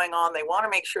planning going on. They want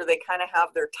to make sure they kind of have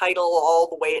their title all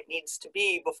the way it needs to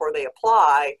be before they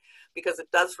apply, because it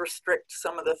does restrict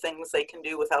some of the things they can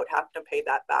do without having to pay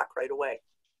that back right away.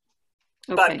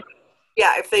 Okay. But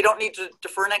yeah, if they don't need to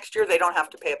defer next year, they don't have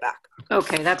to pay it back.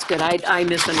 Okay, that's good. I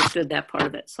misunderstood that part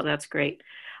of it, so that's great.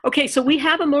 Okay, so we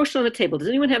have a motion on the table. Does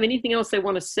anyone have anything else they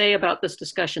want to say about this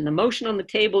discussion? The motion on the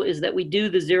table is that we do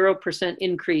the 0%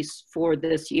 increase for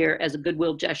this year as a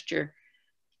goodwill gesture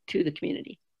to the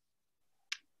community.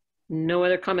 No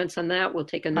other comments on that. We'll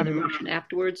take another motion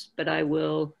afterwards, but I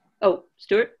will,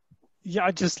 Stuart? Yeah,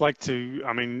 I'd just like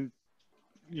to,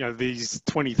 these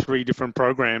 23 different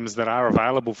programs that are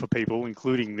available for people,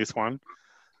 including this one,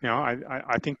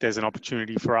 I think there's an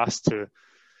opportunity for us to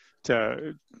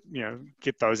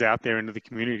get those out there into the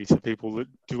community so people that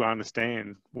do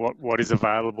understand what is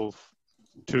available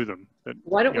to them.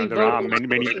 Why don't we vote on this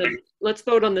motion? Let's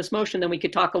vote on this motion, then we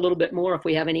could talk a little bit more if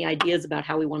we have any ideas about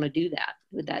how we want to do that.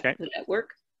 Would that work?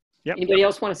 Yep. Anybody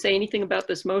else want to say anything about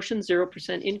this motion?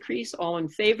 0% increase, all in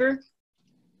favor?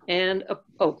 And,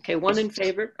 okay, one in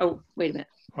favor. Oh, wait a minute.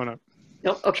 Oh, no.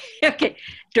 No, okay.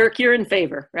 Dirk, you're in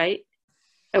favor, right?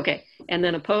 Okay, and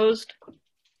then opposed?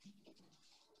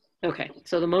 Okay,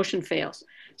 so the motion fails.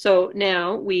 So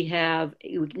now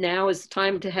now is the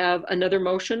time to have another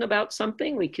motion about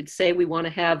something. We could say we want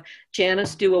to have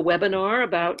Janice do a webinar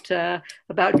about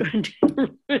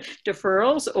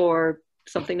deferrals or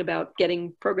something about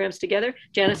getting programs together.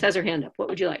 Janice has her hand up. What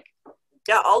would you like?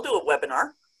 Yeah, I'll do a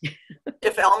webinar.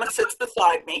 If Alma sits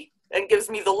beside me and gives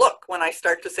me the look when I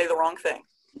start to say the wrong thing.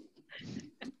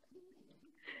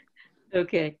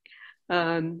 Okay.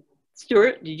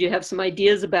 Stuart, did you have some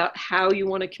ideas about how you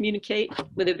want to communicate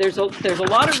with it? There's a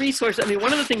lot of resources. I mean,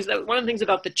 one of the things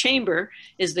about the chamber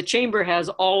is the chamber has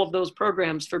all of those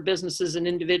programs for businesses and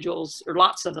individuals, or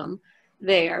lots of them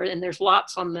there, and there's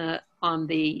lots on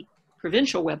the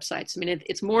provincial websites. I mean,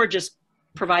 it's more just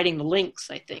providing the links,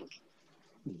 I think.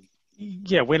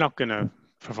 Yeah, we're not going to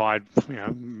provide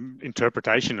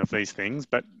interpretation of these things,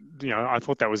 but I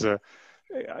thought that was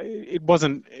it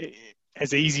wasn't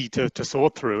as easy to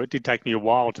sort through. It did take me a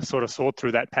while to sort of sort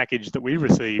through that package that we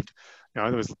received.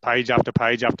 There was page after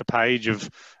page after page of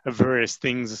various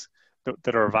things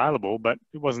that are available, but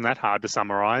it wasn't that hard to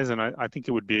summarize. And I think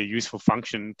it would be a useful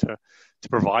function to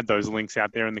provide those links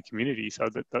out there in the community, so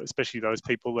that especially those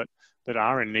people that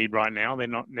are in need right now, they're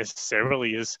not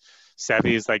necessarily as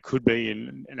savvy as they could be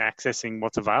in accessing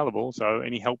what's available. So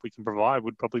any help we can provide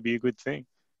would probably be a good thing.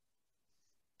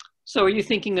 So are you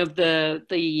thinking of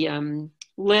the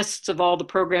lists of all the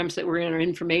programs that were in our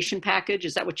information package?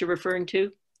 Is that what you're referring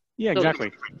to? Yeah,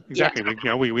 exactly. Exactly.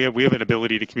 Yeah. We have an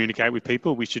ability to communicate with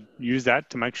people. We should use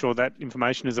that to make sure that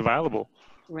information is available.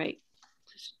 Right.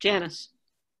 Janice.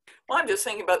 Well, I'm just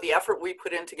thinking about the effort we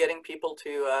put into getting people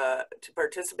to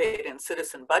participate in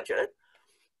Citizen Budget.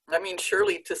 I mean,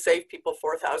 surely to save people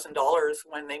 $4,000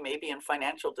 when they may be in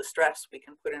financial distress, we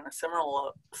can put in a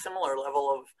similar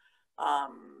level of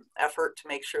effort to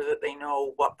make sure that they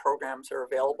know what programs are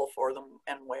available for them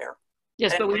and where.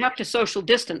 Yes, but we have to social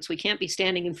distance. We can't be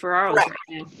standing in Ferraros right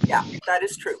now. Yeah, that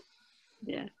is true.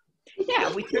 Yeah,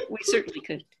 we certainly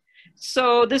could.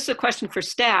 So this is a question for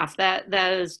staff. That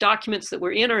is documents that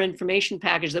were in our information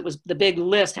package. That was the big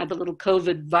list, had the little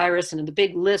COVID virus and the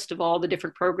big list of all the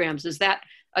different programs. Is that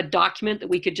a document that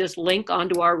we could just link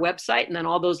onto our website and then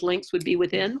all those links would be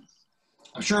within?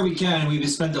 I'm sure we can. We've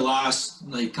spent the last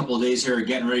couple of days here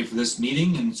getting ready for this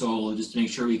meeting, and so just to make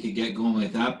sure we could get going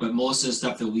with that. But most of the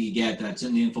stuff that we get that's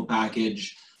in the info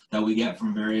package that we get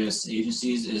from various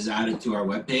agencies is added to our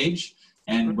webpage.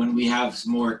 And when we have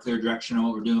some more clear direction on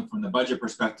what we're doing from the budget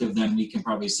perspective, then we can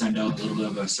probably send out a little bit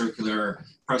of a circular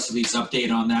press release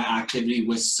update on that activity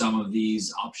with some of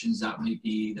these options that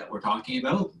we're talking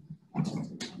about.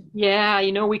 Yeah,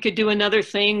 you know, we could do another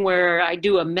thing where I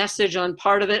do a message on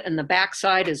part of it and the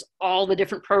backside is all the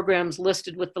different programs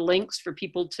listed with the links for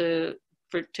people to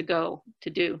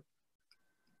do.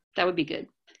 That would be good.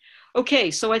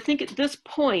 Okay, so I think at this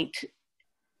point,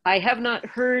 I have not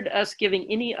heard us giving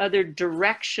any other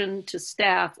direction to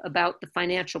staff about the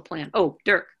financial plan. Oh,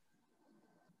 Dirk.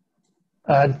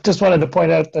 Just wanted to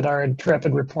point out that our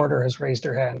intrepid reporter has raised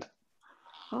her hand.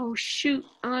 Oh shoot,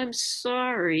 I'm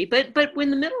sorry. But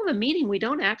in the middle of a meeting, we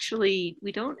don't actually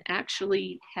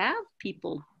have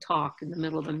people talk in the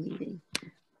middle of a meeting.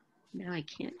 Now I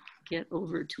can't get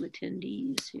over to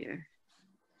attendees here.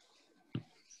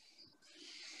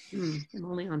 I'm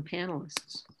only on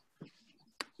panelists.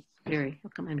 Barry, how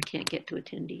come I can't get to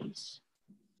attendees?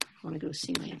 I want to go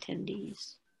see my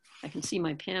attendees. I can see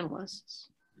my panelists,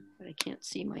 but I can't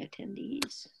see my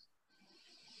attendees.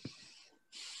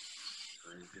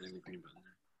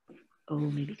 Oh,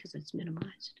 maybe because it's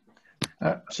minimized.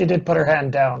 She did put her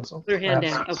hand down. So put her hand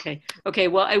down. Okay. Okay.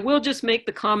 Well, I will just make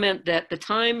the comment that the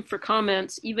time for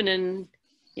comments, even in,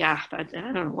 yeah, I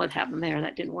don't know what happened there.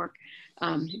 That didn't work.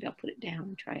 Maybe I'll put it down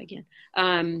and try again.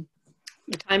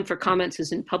 The time for comments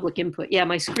is in public input. Yeah,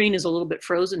 my screen is a little bit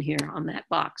frozen here on that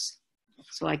box.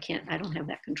 So I don't have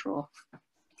that control,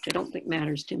 which I don't think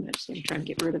matters too much. So I'm trying to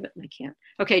get rid of it and I can't.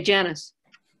 Okay, Janice.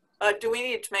 Do we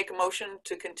need to make a motion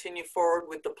to continue forward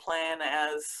with the plan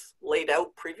as laid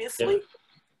out previously?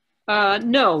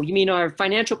 No, you mean our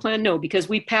financial plan? No, because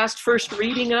we passed first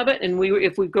reading of it, and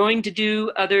if we're going to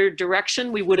do other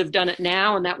direction, we would have done it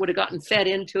now, and that would have gotten fed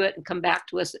into it and come back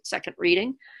to us at second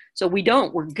reading. So we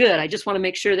don't. We're good. I just want to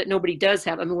make sure that nobody does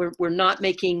have. I mean, we're not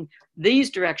making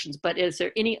these directions, but is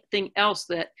there anything else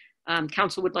that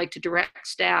council would like to direct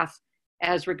staff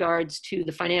as regards to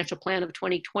the financial plan of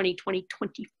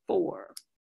 2020-2024?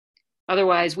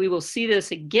 Otherwise, we will see this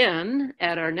again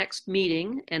at our next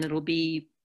meeting, and it'll be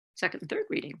second and third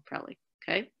reading, probably.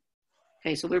 Okay.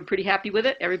 Okay, so we're pretty happy with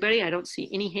it, everybody. I don't see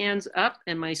any hands up,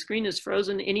 and my screen is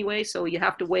frozen anyway, so you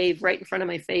have to wave right in front of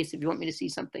my face if you want me to see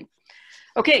something.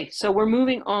 Okay, so we're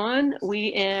moving on.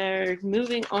 We are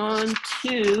moving on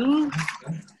to,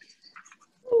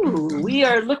 we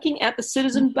are looking at the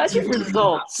citizen budget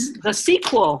results, the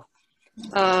sequel.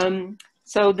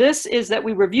 So this is that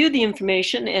we review the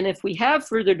information, and if we have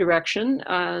further direction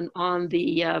on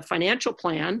the financial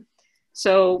plan.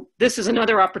 So this is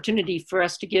another opportunity for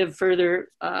us to give further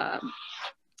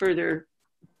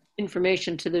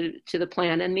information to the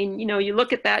plan. I mean, you know, you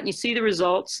look at that and you see the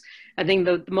results. I think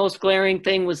the most glaring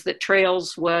thing was that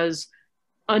Trails was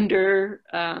under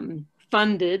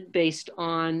funded based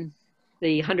on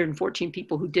the 114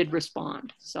 people who did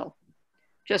respond. So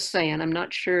just saying, I'm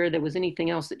not sure there was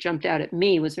anything else that jumped out at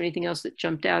me. Was there anything else that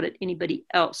jumped out at anybody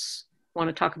else? Want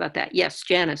to talk about that? Yes,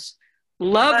 Janice.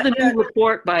 Love the new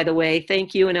report, by the way.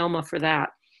 Thank you and Elma for that.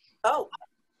 Oh,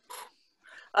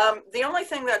 the only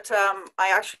thing that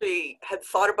I actually had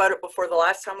thought about it before the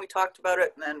last time we talked about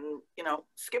it and then, you know,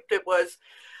 skipped it was,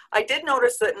 I did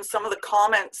notice that in some of the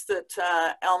comments that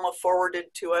Elma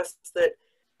forwarded to us that,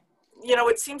 you know,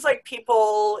 it seems like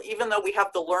people, even though we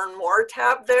have the Learn More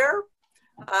tab there,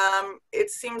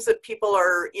 it seems that people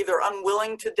are either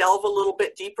unwilling to delve a little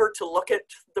bit deeper to look at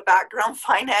the background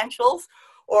financials,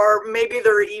 or maybe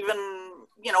they're even,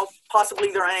 you know,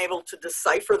 possibly they're unable to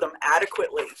decipher them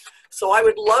adequately. So I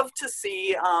would love to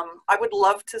see,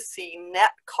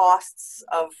 net costs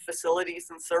of facilities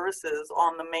and services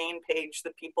on the main page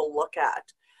that people look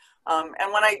at.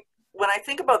 And when I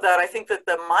think about that, I think that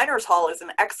the Miners Hall is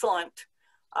an excellent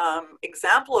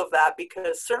example of that,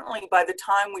 because certainly by the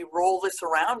time we roll this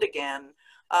around again,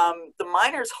 the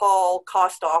Miners Hall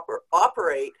cost to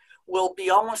operate will be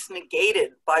almost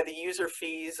negated by the user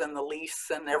fees and the lease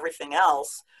and everything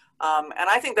else. And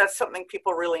I think that's something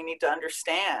people really need to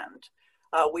understand.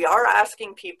 We are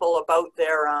asking people about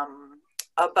their,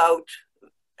 about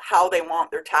how they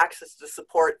want their taxes to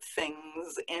support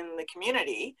things in the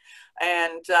community.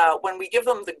 And when we give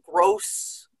them the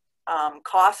gross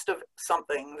cost of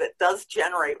something that does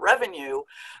generate revenue,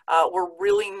 we're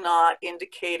really not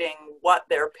indicating what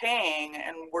they're paying,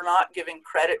 and we're not giving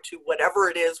credit to whatever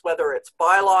it is, whether it's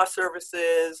bylaw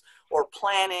services or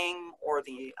planning or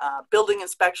the building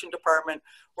inspection department.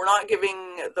 We're not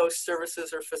giving those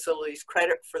services or facilities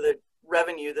credit for the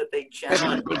revenue that they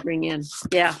generate. They bring in.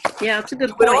 Yeah, it's a good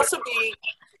It would point. also be,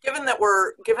 given that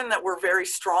we're very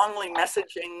strongly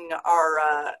messaging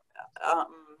our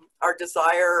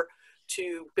desire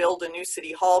to build a new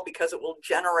city hall because it will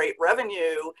generate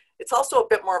revenue, it's also a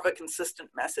bit more of a consistent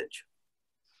message.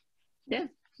 Yeah,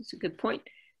 that's a good point.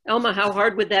 Elma, how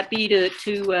hard would that be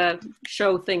to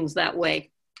show things that way?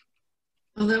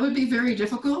 Well, that would be very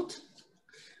difficult.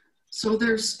 So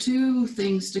there's two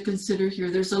things to consider here.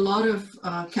 There's a lot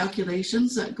of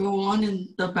calculations that go on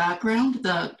in the background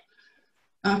that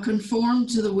conform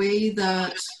to the way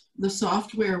that the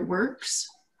software works.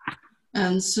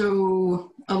 And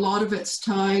so a lot of it's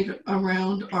tied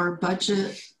around our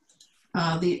budget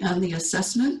and the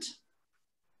assessment.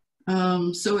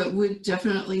 So it would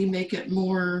definitely make it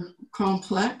more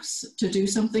complex to do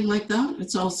something like that.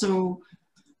 It's also,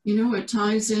 you know, it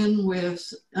ties in with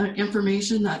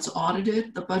information that's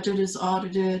audited. The budget is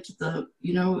audited, the,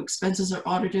 you know, expenses are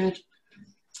audited.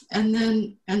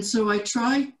 And so I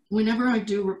try, whenever I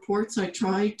do reports, I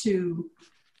try to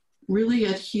really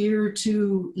adhere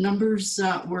to numbers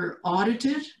that were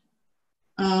audited.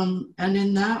 And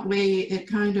in that way,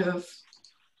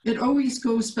 it always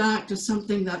goes back to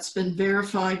something that's been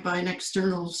verified by an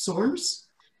external source.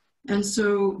 And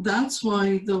so that's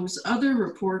why those other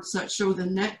reports that show the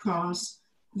net costs,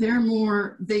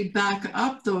 they back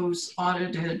up those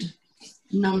audited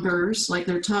numbers, like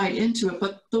they're tied into it,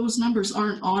 but those numbers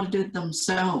aren't audited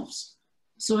themselves.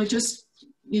 So I just,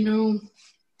 you know,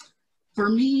 for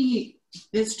me,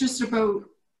 it's just about,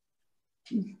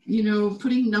 you know,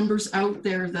 putting numbers out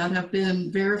there that have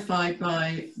been verified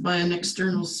by an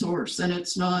external source. And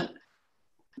it's not,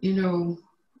 you know,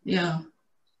 yeah,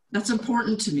 that's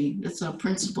important to me. It's a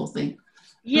principle thing.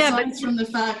 Yeah, Besides from the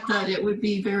fact that it would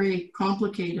be very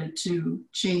complicated to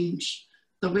change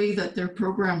the way that their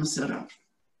program is set up.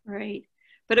 Right.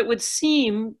 But it would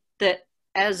seem that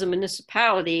as a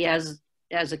municipality, as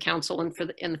a council and for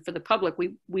the public,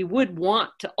 we would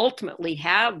want to ultimately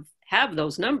have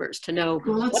those numbers to know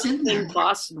what the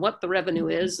costs and what the revenue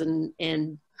is, and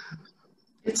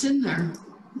it's in there.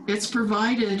 It's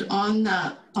provided on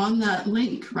that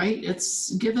link, right?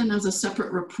 It's given as a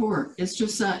separate report. It's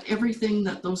just that everything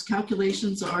that those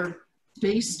calculations are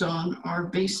based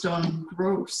on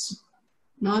gross,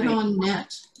 not on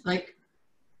net. Like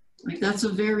that's a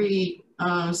very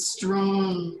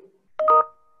strong,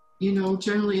 you know,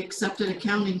 generally accepted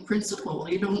accounting principle.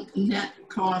 You don't net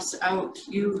costs out.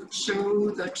 You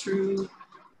show the true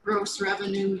gross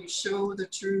revenue. You show the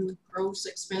true gross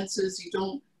expenses. You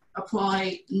don't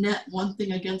apply net one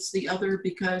thing against the other,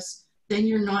 because then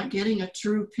you're not getting a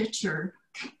true picture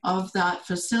of that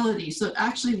facility. So it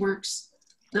actually works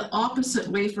the opposite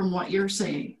way from what you're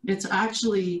saying. It's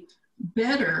actually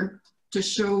better to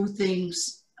show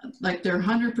things like they're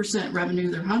 100% revenue,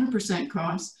 they're 100%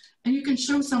 cost, and you can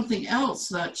show something else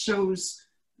that shows,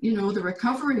 you know, the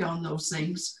recovery on those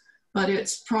things, but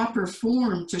it's proper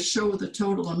form to show the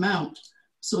total amount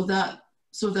so that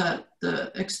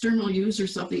the external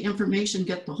users of the information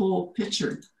get the whole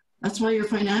picture. That's why your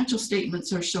financial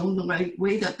statements are shown the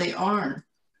way that they are,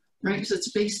 right? Because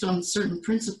it's based on certain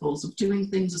principles of doing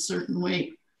things a certain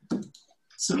way.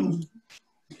 So,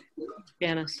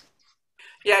 Janice.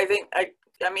 Yeah,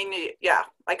 I mean, yeah,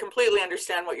 I completely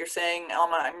understand what you're saying,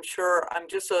 Elma. I'm sure I'm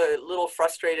just a little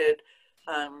frustrated,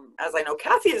 as I know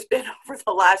Kathy has been over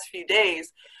the last few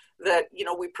days, that, you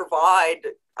know, we provide,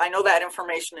 I know that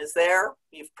information is there,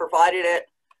 you've provided it,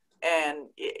 and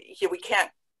we can't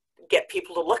get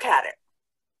people to look at it.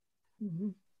 Mm-hmm.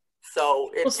 So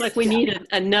it's like we need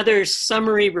another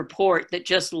summary report that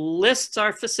just lists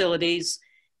our facilities.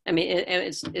 I mean,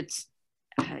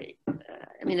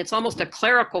 it's almost a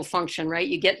clerical function, right?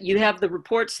 You have the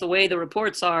reports the way the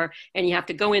reports are, and you have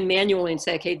to go in manually and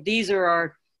say, okay, these are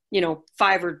our, you know,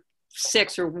 5 or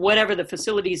 6 or whatever the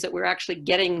facilities that we're actually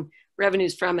getting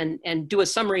revenues from, and do a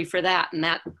summary for that, and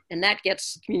that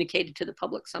gets communicated to the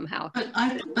public somehow.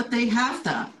 But they have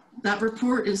that. That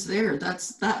report is there.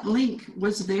 That link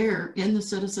was there in the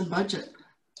citizen budget.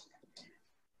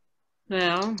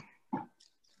 Well,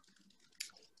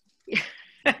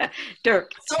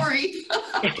 Dirk. Sorry.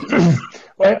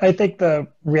 Well, I think the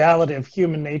reality of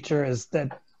human nature is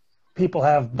that people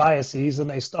have biases and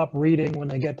they stop reading when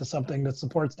they get to something that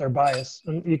supports their bias.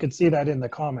 And you can see that in the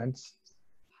comments.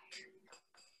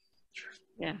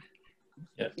 Yeah.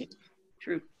 Yeah.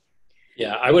 True.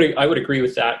 Yeah, I would agree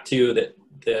with that too.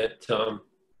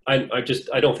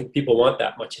 I don't think people want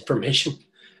that much information,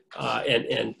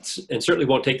 and certainly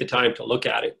won't take the time to look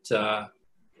at it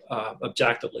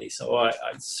objectively. So I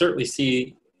certainly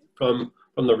see from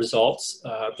the results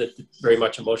that very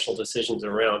much emotional decisions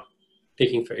around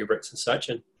picking favorites and such,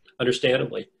 and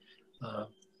understandably.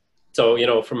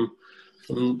 So from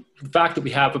the fact that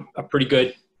we have a pretty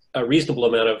good, reasonable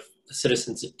amount of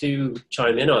citizens that do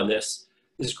chime in on this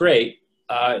is great.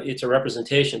 It's a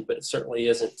representation, but it certainly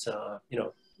isn't.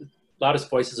 Loudest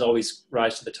voices always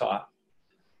rise to the top,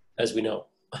 as we know.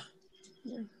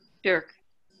 Dirk.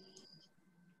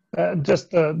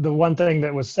 Just the one thing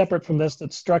that was separate from this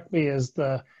that struck me is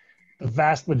the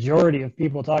vast majority of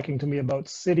people talking to me about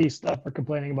city stuff are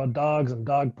complaining about dogs and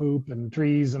dog poop and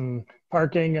trees and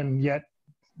parking, and yet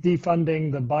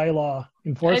defunding the bylaw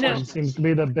enforcement seems to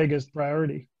be the biggest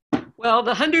priority. Well,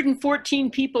 the 114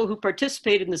 people who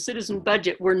participated in the citizen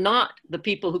budget were not the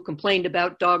people who complained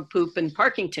about dog poop and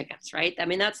parking tickets, right? I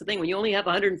mean, that's the thing. When you only have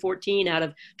 114 out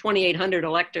of 2,800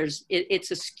 electors, it's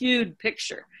a skewed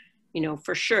picture,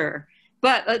 for sure.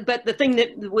 But the thing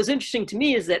that was interesting to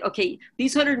me is that, okay,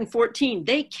 these 114,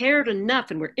 they cared enough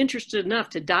and were interested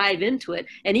enough to dive into it.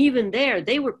 And even there,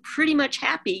 they were pretty much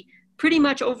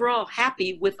overall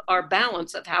happy with our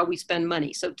balance of how we spend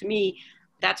money. So to me,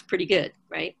 that's pretty good,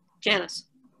 right? Janice.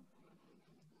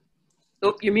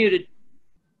 Oh, you're muted.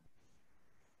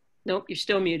 Nope, you're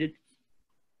still muted.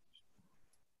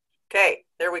 Okay,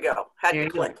 there we go. Had to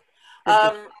click.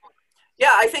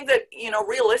 Yeah, I think that,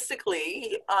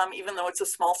 realistically, even though it's a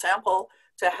small sample,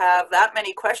 to have that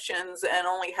many questions and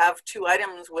only have 2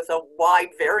 items with a wide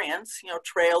variance,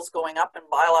 trails going up and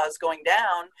bylaws going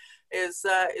down, is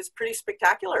pretty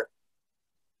spectacular.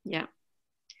 Yeah.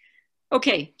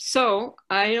 Okay, so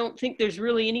I don't think there's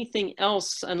really anything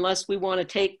else unless we want to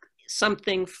take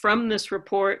something from this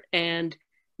report and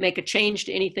make a change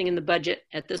to anything in the budget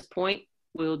at this point.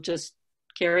 We'll just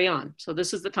carry on. So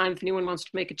this is the time if anyone wants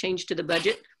to make a change to the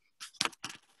budget.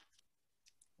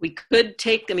 We could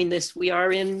take, we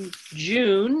are in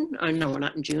June. No, we're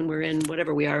not in June. We're in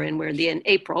whatever we are in. We're in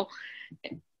April.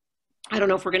 I don't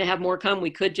know if we're going to have more come.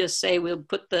 We could just say we'll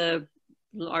put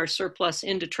our surplus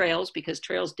into trails because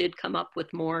trails did come up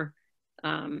with more,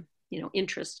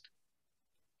 interest.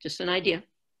 Just an idea.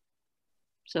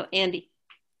 So Andy,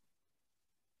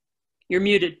 you're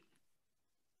muted.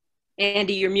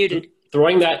 Andy, you're muted.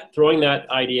 Throwing that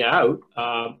idea out,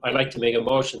 I'd like to make a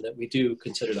motion that we do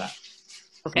consider that.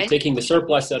 Okay. Taking the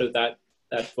surplus out of that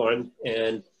fund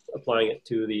and applying it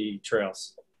to the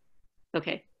trails.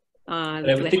 Okay. And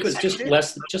I think it was just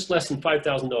less than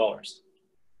 $5,000.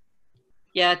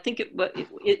 Yeah, I think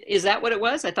is that what it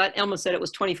was? I thought Elma said it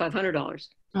was $2,500.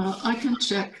 I can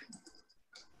check.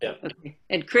 Yeah. Okay.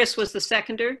 And Chris was the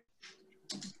seconder?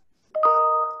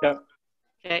 Yep.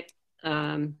 Okay.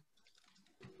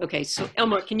 Okay, so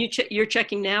Elma, can you check? You're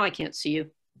checking now? I can't see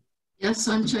you. Yes,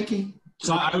 I'm checking.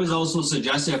 So I was also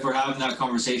suggesting if we're having that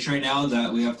conversation right now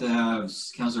that we have to have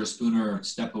Councillor Spooner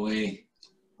step away.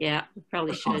 Yeah, we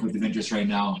probably should. Conflict of interest right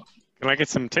now. Can I get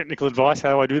some technical advice?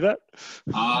 How do I do that?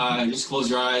 Just close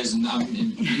your eyes and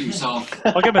mute yourself.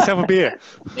 I'll get myself a beer.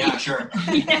 Yeah, sure.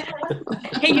 Yeah.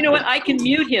 Hey, you know what? I can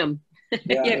mute him.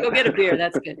 Yeah, go get a beer.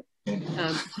 That's good.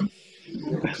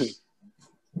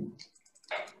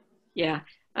 Yeah.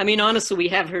 Honestly, we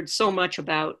have heard so much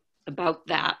about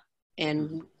that,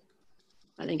 and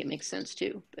I think it makes sense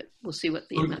too, but we'll see what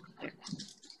the amount is there.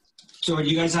 So do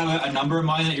you guys have a number in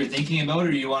mind that you're thinking about,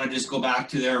 or do you want to just go back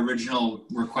to their original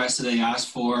request that they asked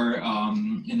for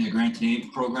in the grant and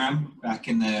aid program back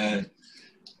in the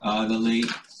late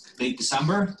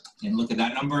December and look at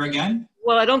that number again?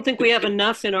 Well, I don't think we have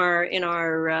enough in our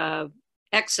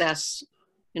excess,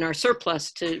 in our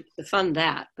surplus to fund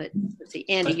that, but let's see.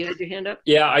 Andy, you had your hand up?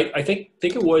 Yeah, I think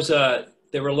it was,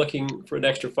 they were looking for an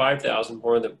extra 5,000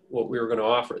 more than what we were going to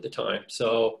offer at the time.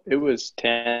 So it was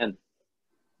 10.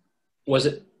 Was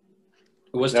it?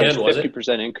 It was that 10, was was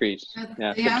 50% increase.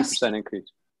 Yeah, 50%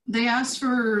 increase. They asked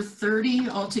for 30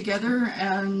 altogether,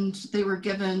 and they were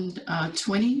given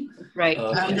 20. Right.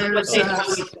 And there's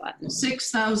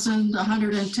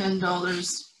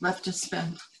 $6,110 left to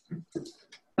spend.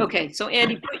 Okay, so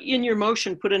Andy, put in your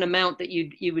motion, put an amount that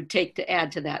you would take to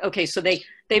add to that. Okay, so they've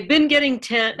been getting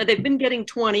 10, they've been getting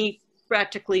 20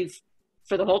 practically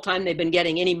for the whole time they've been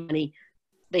getting any money.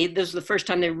 This is the first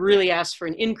time they really asked for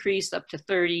an increase up to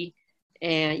 30,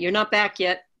 and you're not back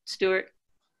yet, Stuart.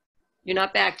 You're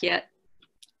not back yet.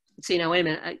 Let's see now. Wait a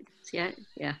minute. Yeah.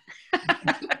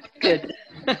 Good.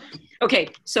 Okay,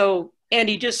 so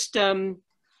Andy, just put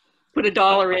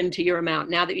 $1 into your amount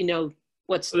now that you know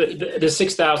What's the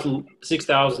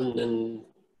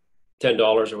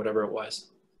 $6,010 or whatever it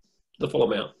was, the full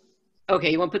amount.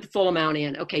 Okay, you want to put the full amount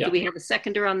in. Okay, Yeah. do we have a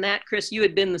seconder on that? Chris, you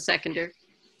had been the seconder.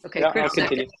 Okay, Yeah, Chris, I'll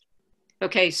continue. second.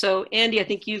 Okay, so Andy, I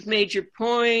think you've made your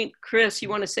point. Chris, you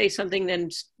want to say something? Then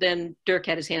Dirk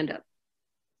had his hand up.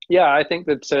 Yeah, I think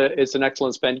that's it's an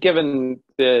excellent spend given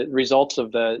the results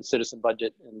of the citizen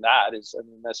budget, and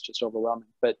that's just overwhelming.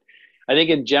 But I think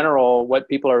in general, what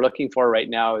people are looking for right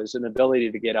now is an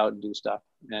ability to get out and do stuff,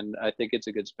 and I think it's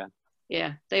a good spend.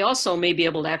 Yeah, they also may be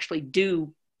able to actually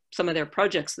do some of their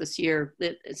projects this year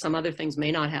that some other things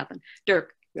may not happen.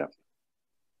 Dirk. Yeah.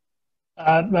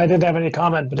 I didn't have any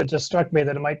comment, but it just struck me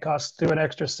that it might cost Stu an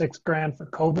extra $6,000 for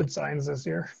COVID signs this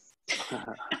year.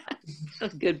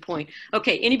 That's a good point.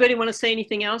 Okay, anybody want to say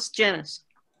anything else? Janice?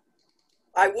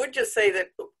 I would just say that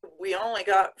we only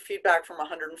got feedback from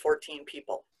 114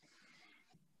 people.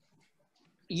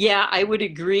 Yeah, I would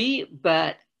agree,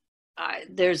 but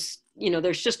there's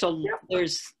just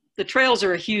the trails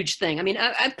are a huge thing. I mean,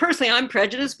 I personally, I'm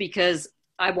prejudiced because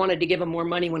I wanted to give them more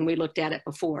money when we looked at it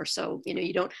before. So,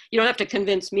 you don't have to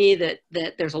convince me that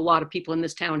there's a lot of people in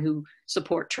this town who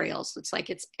support trails. It's like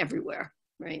it's everywhere,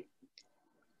 right?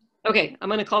 Okay, I'm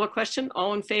going to call a question.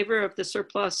 All in favor of the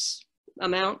surplus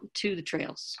amount to the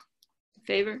trails?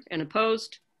 Favor and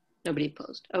opposed? Nobody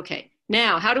opposed. Okay,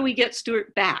 now how do we get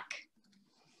Stuart back?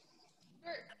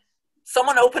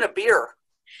 Someone open a beer.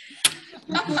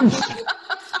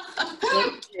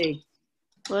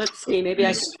 Let's see. Maybe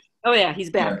I can. Oh yeah,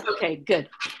 he's back. Okay, good.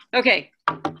 Okay.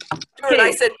 Stuart, I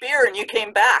said beer and you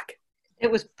came back. It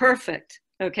was perfect.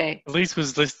 Okay. Elise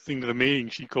was listening to the meeting.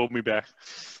 She called me back.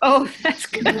 Oh, that's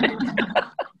good.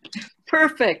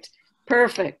 Perfect.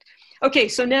 Perfect. Okay,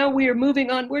 so now we are moving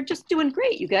on. We're just doing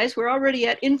great, you guys. We're already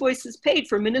at invoices paid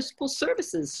for municipal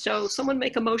services. So someone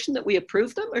make a motion that we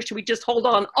approve them, or should we just hold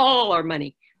on all our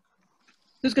money?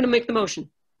 Who's going to make the motion?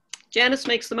 Janice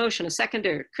makes the motion, a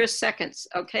seconder. Chris seconds.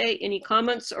 Okay, any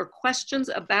comments or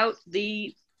questions about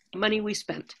the money we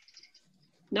spent?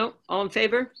 No, all in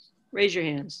favor? Raise your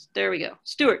hands. There we go.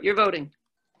 Stuart, you're voting.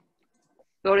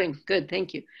 Voting, good,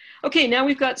 thank you. Okay, now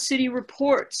we've got city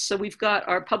reports. So we've got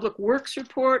our public works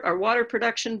report, our water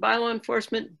production, bylaw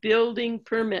enforcement, building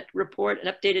permit report,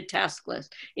 and updated task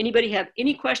list. Anybody have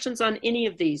any questions on any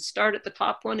of these? Start at the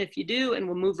top one if you do, and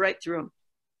we'll move right through them.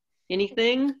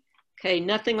 Anything? Okay,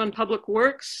 nothing on public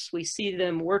works. We see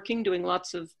them working, doing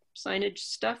lots of signage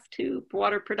stuff too.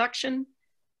 Water production,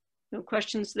 no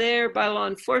questions there. Bylaw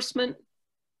enforcement,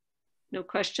 no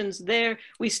questions there.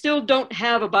 We still don't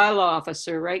have a bylaw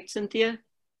officer, right, Cynthia?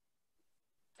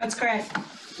 That's correct.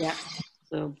 Yeah.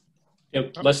 So. Yeah,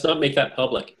 let's not make that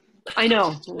public. I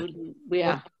know.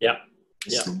 Yeah. Yeah.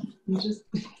 Yeah.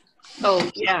 Oh,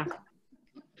 yeah.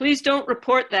 Please don't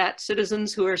report that,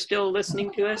 citizens who are still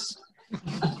listening to us.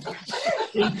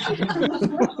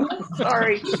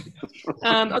 Sorry.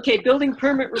 Okay, building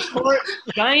permit report,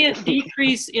 giant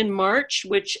decrease in March,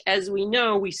 which as we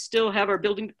know, we still have our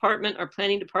building department, our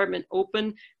planning department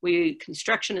open.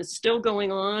 Construction is still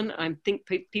going on. I think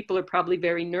people are probably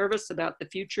very nervous about the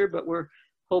future, but we're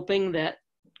hoping that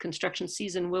construction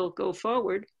season will go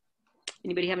forward.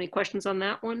 Anybody have any questions on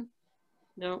that one?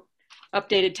 No.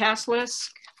 Updated task list?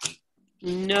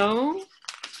 No.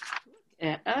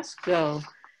 At us go.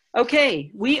 Okay,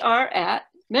 we are at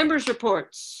members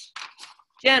reports.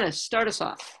 Janice, start us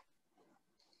off.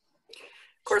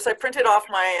 Of course, I printed off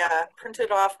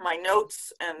my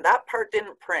notes, and that part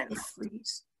didn't print.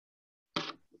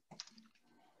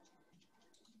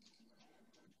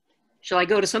 Shall I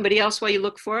go to somebody else while you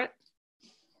look for it?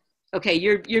 Okay,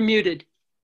 you're muted.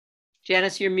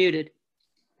 Janice, you're muted.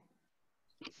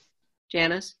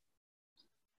 Janice?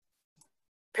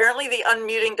 Apparently the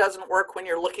unmuting doesn't work when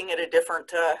you're looking at a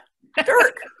different,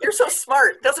 Dirk, you're so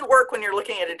smart. It doesn't work when you're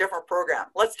looking at a different program.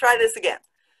 Let's try this again.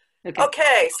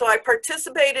 Okay, so I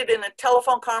participated in a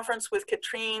telephone conference with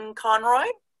Katrine Conroy.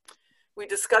 We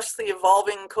discussed the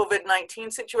evolving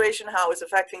COVID-19 situation, how it's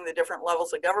affecting the different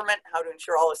levels of government, how to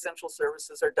ensure all essential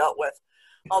services are dealt with.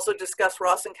 Also discussed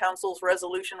Rawson Council's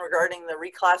resolution regarding the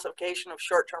reclassification of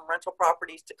short-term rental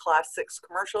properties to Class 6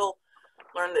 commercial.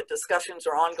 Learned that discussions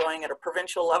are ongoing at a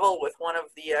provincial level with one of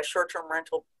the short-term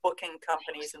rental booking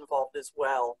companies involved as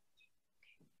well.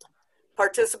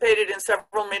 Participated in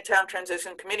several Midtown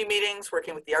Transition Committee meetings,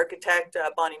 working with the architect,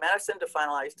 Bonnie Madison, to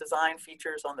finalize design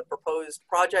features on the proposed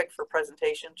project for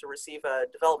presentation to receive a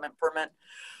development permit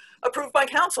approved by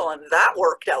council, and that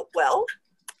worked out well.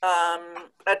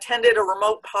 Attended a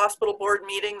remote hospital board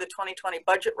meeting. The 2020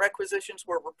 budget requisitions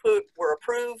were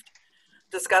approved.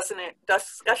 Discussion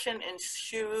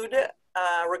ensued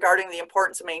regarding the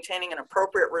importance of maintaining an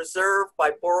appropriate reserve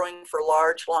by borrowing for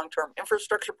large long-term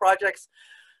infrastructure projects,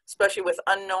 especially with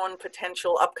unknown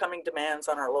potential upcoming demands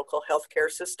on our local healthcare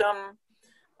system.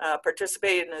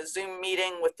 Participated in a Zoom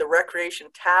meeting with the Recreation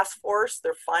Task Force.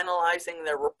 They're finalizing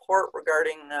their report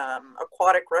regarding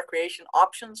aquatic recreation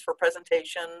options for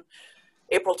presentation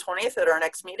April 20th at our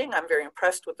next meeting. I'm very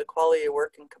impressed with the quality of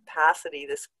work and capacity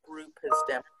this group has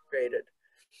demonstrated.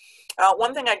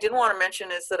 One thing I did want to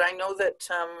mention is that I know that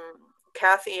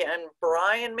Kathy and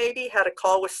Brian maybe had a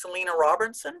call with Selena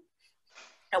Robinson.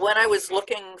 And when I was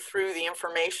looking through the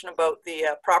information about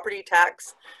the property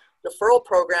tax deferral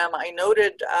program, I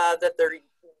noted that there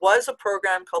was a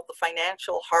program called the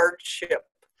Financial Hardship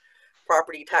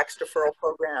Property Tax Deferral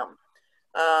Program.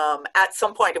 At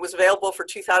some point, it was available for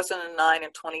 2009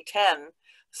 and 2010.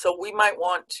 So we might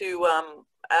want to,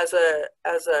 as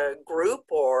a group,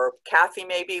 or Kathy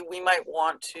maybe, we might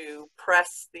want to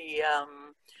press the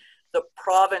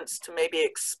province to maybe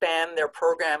expand their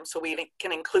program so we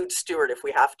can include Stuart if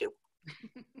we have to.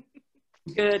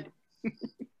 Good.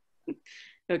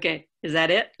 Okay, is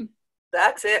that it?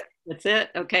 That's it. That's it.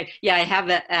 Okay. Yeah, I have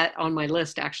that on my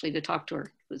list actually to talk to her. It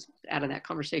was out of that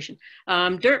conversation.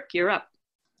 Dirk, you're up.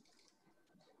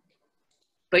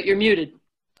 But you're muted.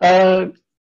 Am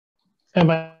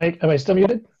I still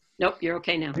muted? Nope, you're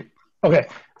okay now. Okay.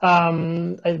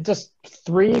 Just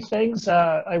three things.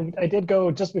 I did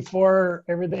go just before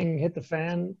everything hit the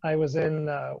fan. I was in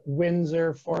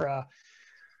Windsor for a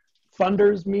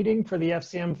funders meeting for the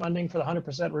FCM funding for the 100%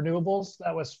 renewables.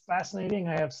 That was fascinating.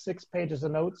 I have 6 pages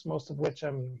of notes, most of which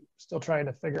I'm still trying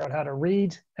to figure out how to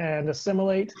read and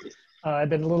assimilate. I've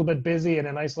been a little bit busy and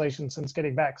in isolation since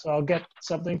getting back, so I'll get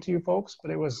something to you folks,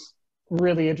 but it was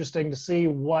really interesting to see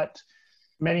what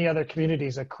many other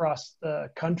communities across the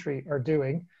country are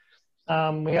doing.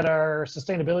 We had our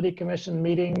Sustainability Commission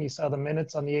meeting. You saw the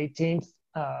minutes on the 18th.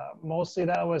 Mostly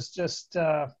that was just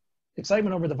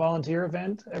excitement over the volunteer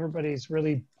event. Everybody's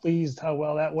really pleased how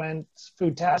well that went.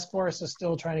 Food Task Force is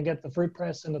still trying to get the fruit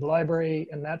press into the library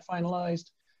and that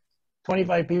finalized.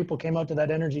 25 people came out to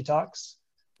that energy talks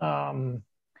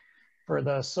for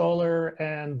the solar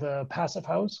and the passive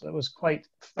house. It was quite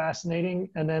fascinating.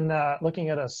 And then looking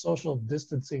at a social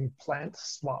distancing plant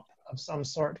swap of some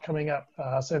sort coming up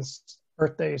since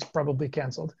Earth Day is probably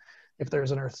canceled, if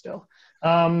there's an Earth still.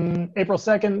 April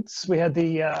 2nd, we had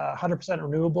the 100%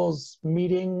 renewables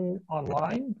meeting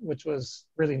online, which was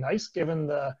really nice given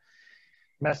the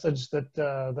message that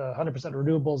the 100%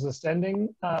 renewables is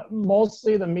sending.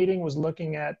 Mostly the meeting was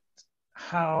looking at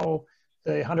how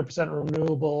the 100%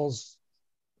 renewables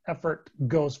effort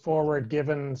goes forward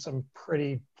given some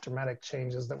pretty dramatic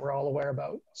changes that we're all aware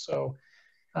about. So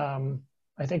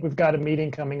I think we've got a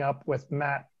meeting coming up with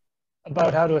Matt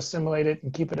about how to assimilate it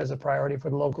and keep it as a priority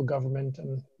for the local government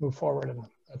and move forward. And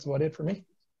that's about it for me.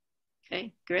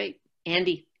 Okay, great.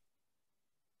 Andy,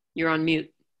 you're on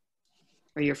mute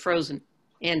or you're frozen.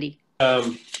 Andy.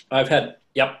 I've had,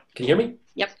 yep, can you hear me?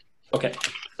 Yep. Okay.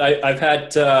 I've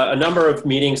had a number of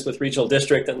meetings with Regional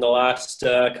District in the last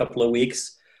couple of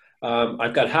weeks.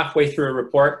 I've got halfway through a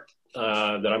report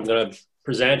that I'm going to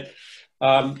present.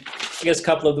 I guess a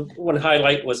couple of one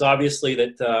highlight was obviously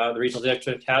that the Regional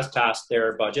District has passed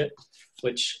their budget,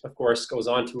 which of course goes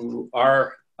on to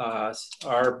our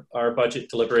budget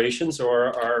deliberations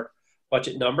or our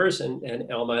budget numbers,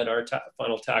 and Elma at our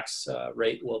final tax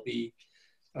rate will be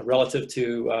relative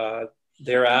to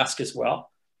their ask as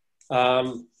well.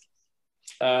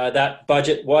 That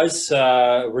budget was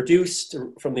reduced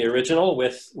from the original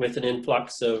with an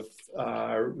influx of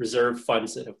reserve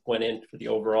funds that have went in for the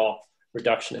overall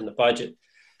reduction in the budget.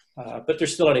 But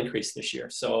there's still an increase this year.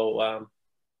 So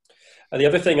the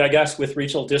other thing, I guess, with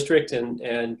Regional District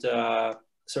and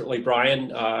certainly Brian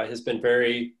has been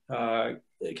very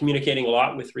communicating a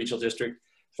lot with Regional District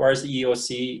as far as the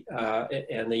EOC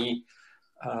and the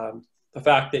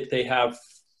fact that they have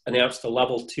announced a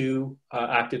level 2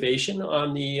 activation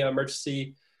on the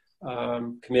emergency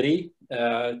committee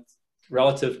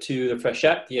relative to the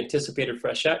freshet, the anticipated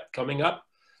freshet coming up.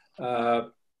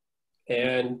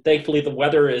 And thankfully the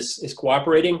weather is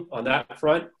cooperating on that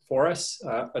front for us.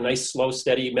 A nice slow,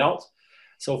 steady melt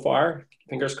so far,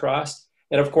 fingers crossed.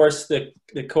 And of course the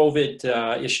COVID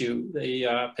issue,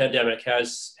 the pandemic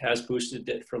has boosted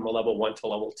it from a level 1 to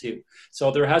level 2.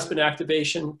 So there has been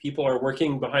activation. People are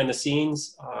working behind the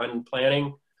scenes on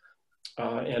planning.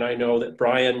 And I know that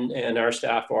Brian and our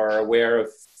staff are aware of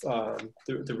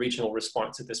the regional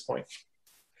response at this point.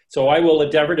 So I will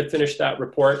endeavor to finish that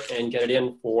report and get it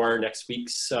in for next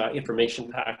week's information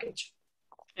package.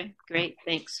 Okay, great,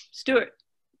 thanks. Stuart.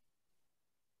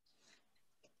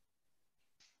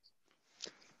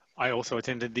 I also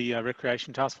attended the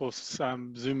Recreation Task Force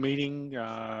Zoom meeting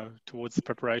towards the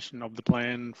preparation of the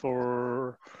plan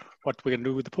for what we're going to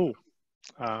do with the pool.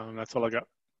 That's all I got.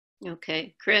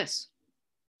 Okay, Chris.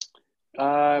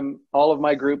 All of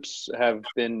my groups have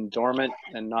been dormant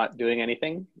and not doing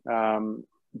anything.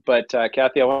 But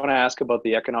Kathy, I want to ask about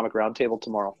the Economic Roundtable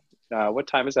tomorrow. What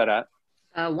time is that at?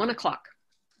 1 o'clock.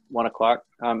 1 o'clock.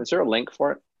 Is there a link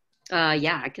for it?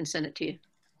 Yeah, I can send it to you.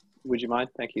 Would you mind?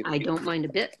 Thank you. I don't mind a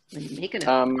bit. I'm making it.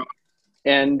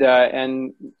 And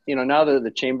you know, now that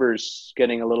the chamber's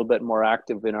getting a little bit more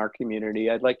active in our community,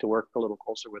 I'd like to work a little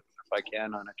closer with them if I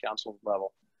can on a council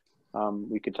level.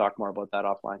 We could talk more about that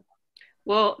offline.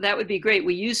 Well, that would be great.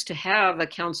 We used to have a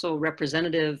council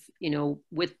representative, you know,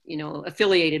 with, you know,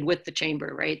 affiliated with the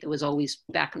chamber, right? There was always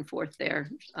back and forth there.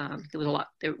 There was a lot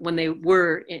there when they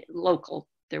were local.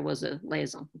 There was a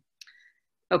liaison.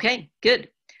 Okay, good.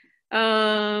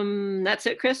 That's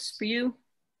it, Chris, for you?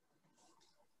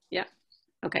 Yeah,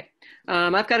 okay.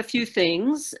 I've got a few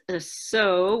things.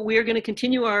 So we're going to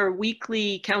continue our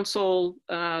weekly council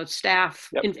staff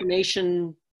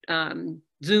information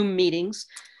Zoom meetings.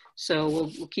 So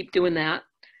we'll keep doing that.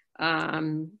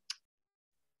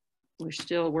 We're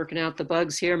still working out the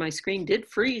bugs here. My screen did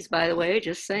freeze, by the way,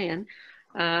 just saying.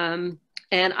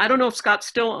 And I don't know if Scott's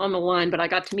still on the line, but I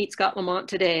got to meet Scott Lamont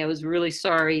today. I was really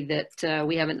sorry that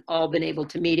we haven't all been able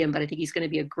to meet him, but I think he's going to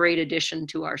be a great addition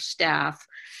to our staff.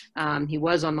 He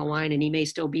was on the line and he may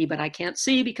still be, but I can't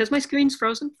see because my screen's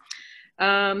frozen.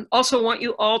 Also want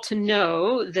you all to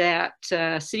know that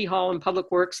City Hall and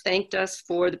Public Works thanked us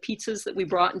for the pizzas that we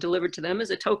brought and delivered to them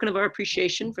as a token of our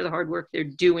appreciation for the hard work they're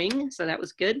doing. So that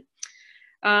was good.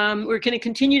 We're going to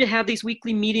continue to have these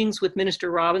weekly meetings with Minister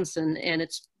Robinson, and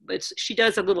she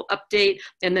does a little update,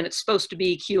 and then it's supposed to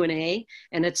be Q&A,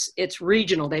 and it's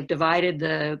regional. They've divided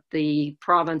the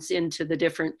province into the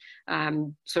different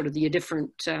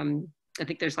I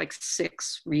think there's like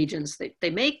 6 regions. They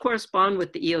may correspond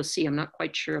with the EOC. I'm not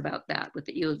quite sure about that, with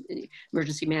the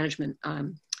emergency management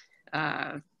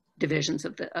divisions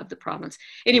of the province.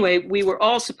 Anyway, we were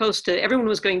all supposed to, everyone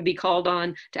was going to be called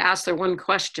on to ask their one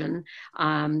question,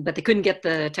 but they couldn't get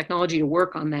the technology to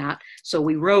work on that. So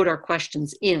we wrote our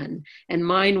questions in, and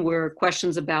mine were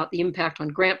questions about the impact on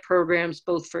grant programs,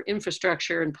 both for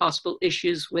infrastructure and possible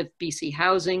issues with BC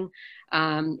Housing.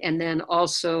 And then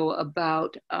also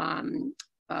about,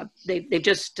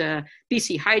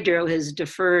 BC Hydro has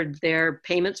deferred their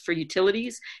payments for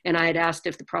utilities. And I had asked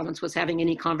if the province was having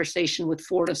any conversation with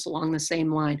Fortis along the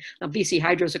same line. Now, BC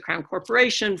Hydro is a Crown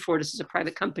corporation, Fortis is a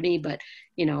private company, but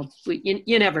you know,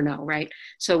 you never know, right?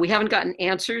 So we haven't gotten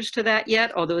answers to that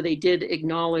yet, although they did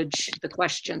acknowledge the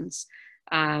questions.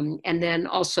 And then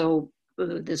also,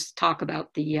 this talk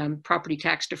about the property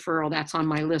tax deferral, that's on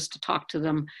my list to talk to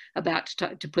them about,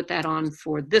 to put that on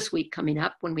for this week coming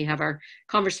up when we have our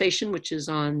conversation, which is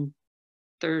on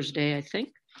Thursday, I think.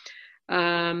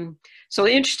 So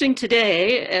interesting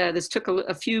today, this took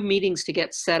a few meetings to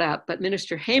get set up, but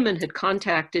Minister Heyman had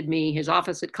contacted me, his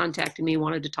office had contacted me,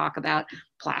 wanted to talk about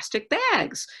plastic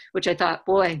bags, which I thought,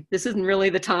 boy, this isn't really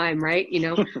the time, right? You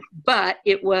know, but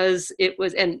it was,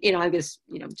 and you know, I guess,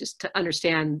 you know, just to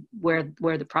understand where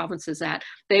the province is at,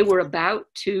 they were about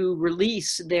to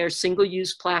release their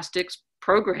single-use plastics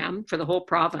program for the whole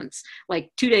province, like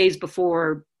 2 days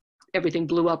before everything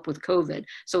blew up with COVID.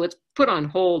 So it's put on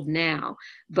hold now.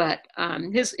 But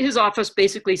his office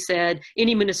basically said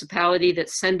any municipality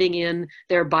that's sending in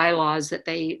their bylaws that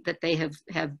they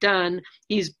have done,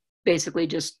 he's basically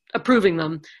just approving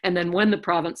them. And then when the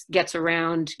province gets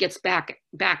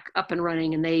back up and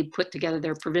running and they put together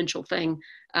their provincial thing,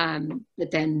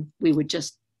 that then we would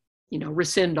just, you know,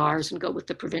 rescind ours and go with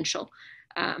the provincial.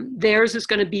 Theirs is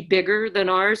going to be bigger than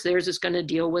ours. Theirs is going to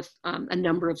deal with a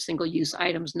number of single-use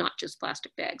items, not just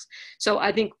plastic bags. So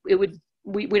I think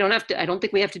we don't have to, I don't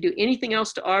think we have to do anything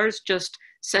else to ours, just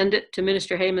send it to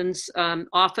Minister Heyman's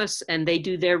office and they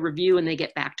do their review and they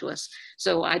get back to us.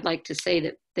 So I'd like to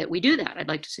say that we do that. I'd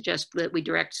like to suggest that we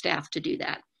direct staff to do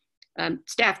that.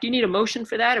 Staff, do you need a motion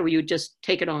for that or will you just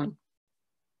take it on?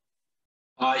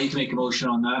 You can make a motion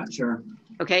on that, sure.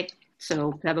 Okay,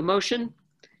 so have a motion.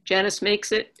 Janice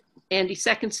makes it, Andy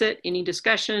seconds it. Any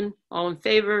discussion? All in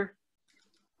favor?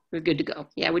 We're good to go.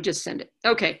 Yeah, we just send it.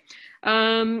 Okay.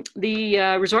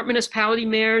 The resort municipality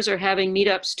mayors are having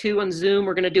meetups too on Zoom.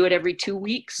 We're going to do it every 2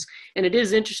 weeks. And it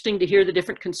is interesting to hear the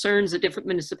different concerns that different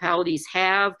municipalities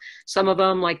have. Some of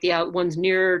them, like the ones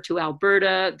nearer to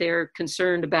Alberta, they're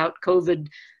concerned about COVID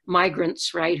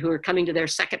migrants, right, who are coming to their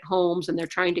second homes and they're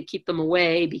trying to keep them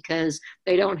away because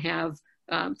they don't have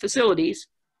facilities.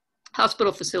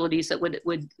 hospital facilities that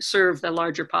would serve the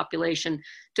larger population.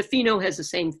 Tofino has the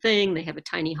same thing. They have a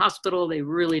tiny hospital. They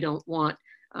really don't want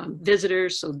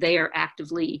visitors, so they are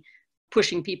actively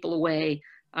pushing people away.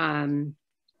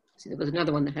 See, there was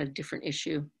another one that had a different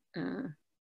issue.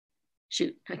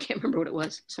 Shoot, I can't remember what it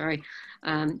was, sorry.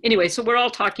 Anyway, so we're all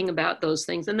talking about those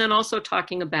things, and then also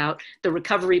talking about the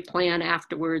recovery plan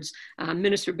afterwards.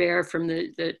 Minister Bear from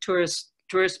the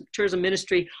Tourism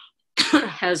Ministry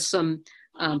has some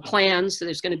plans. So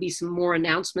there's going to be some more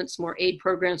announcements, more aid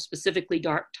programs specifically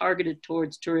targeted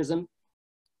towards tourism.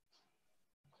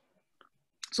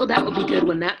 So that will be good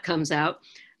when that comes out.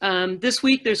 This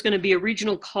week, there's going to be a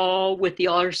regional call with the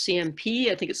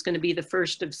RCMP. I think it's going to be the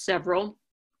first of several.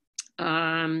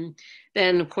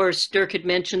 Then, of course, Dirk had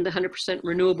mentioned the 100%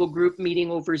 renewable group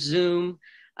meeting over Zoom.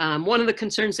 One of the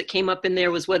concerns that came up in there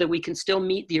was whether we can still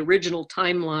meet the original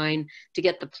timeline to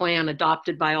get the plan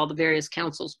adopted by all the various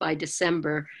councils by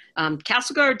December.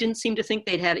 Castlegar didn't seem to think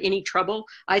they'd had any trouble.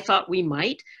 I thought we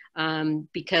might,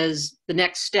 because the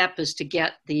next step is to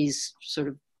get these sort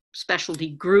of specialty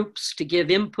groups to give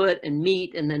input and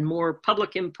meet, and then more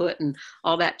public input, and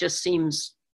all that just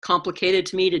seems complicated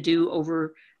to me to do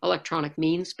over electronic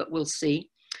means, but we'll see.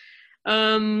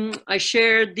 I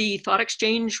shared the Thought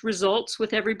Exchange results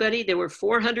with everybody. There were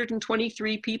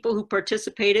 423 people who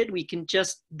participated. We can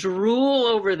just drool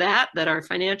over that our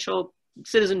financial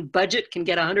citizen budget can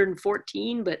get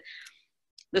 114, but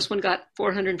this one got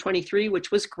 423, which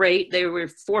was great. There were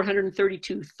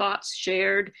 432 thoughts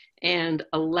shared and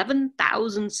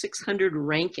 11,600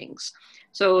 rankings.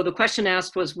 So the question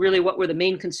asked was really, what were the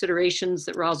main considerations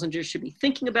that Roslinders should be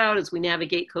thinking about as we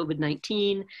navigate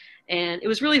COVID-19? And it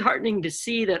was really heartening to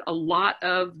see that a lot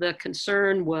of the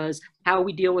concern was how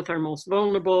we deal with our most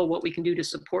vulnerable, what we can do to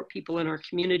support people in our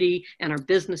community and our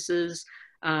businesses.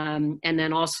 And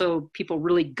then also people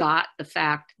really got the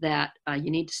fact that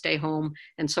you need to stay home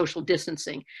and social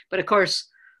distancing. But of course,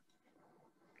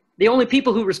 the only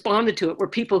people who responded to it were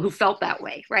people who felt that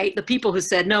way, right? The people who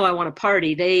said, no, I want to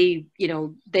party, they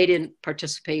didn't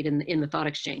participate in the Thought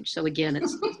Exchange. So again,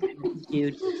 it's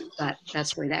viewed, but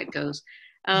that's where that goes.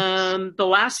 The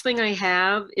last thing I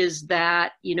have is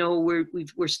that,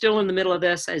 we're still in the middle of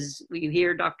this, as we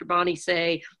hear Dr. Bonnie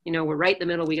say, we're right in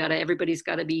the middle. Everybody's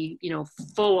got to be,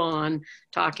 full on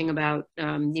talking about,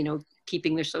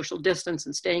 keeping their social distance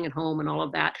and staying at home and all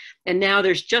of that. And now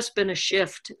there's just been a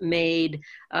shift made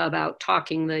about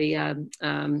talking. The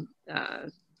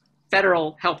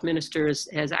federal health minister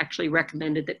has actually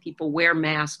recommended that people wear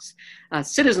masks,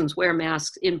 citizens wear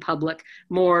masks in public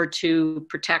more to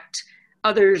protect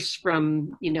others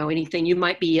from, anything. You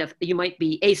might be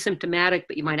asymptomatic,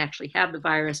 but you might actually have the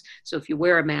virus. So if you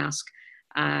wear a mask,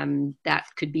 that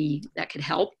could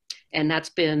help. And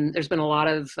there's been a lot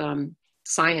of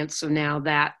science so now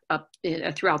that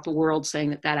throughout the world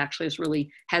saying that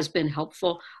actually has been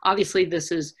helpful. Obviously,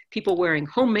 this is people wearing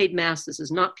homemade masks. This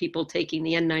is not people taking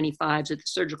the N95s or the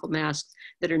surgical masks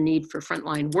that are needed for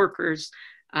frontline workers.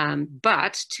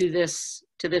 But to this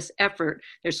effort,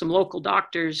 there's some local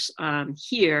doctors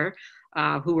here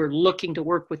who are looking to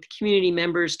work with the community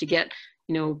members to get,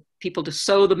 people to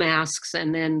sew the masks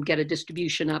and then get a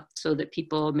distribution up so that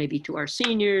people, maybe to our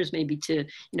seniors, maybe to,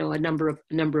 a number of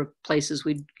places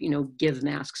we'd, give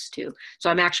masks to. So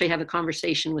I'm actually having a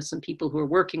conversation with some people who are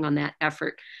working on that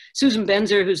effort. Susan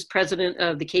Benzer, who's president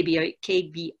of the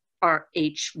KBRH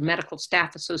Medical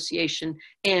Staff Association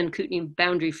and Kootenai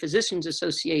Boundary Physicians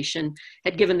Association,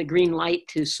 had given the green light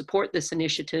to support this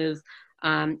initiative.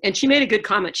 And she made a good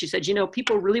comment. She said,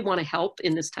 people really want to help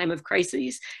in this time of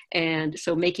crises. And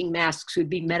so making masks would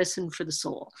be medicine for the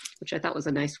soul, which I thought was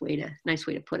a nice way to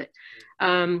put it.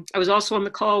 I was also on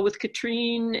the call with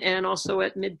Katrine and also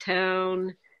at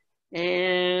Midtown.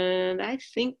 And I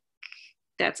think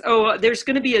there's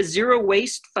going to be a zero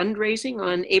waste fundraising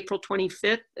on April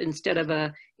 25th instead of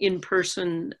a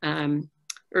in-person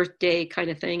Earth Day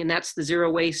kind of thing. And that's the zero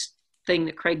waste thing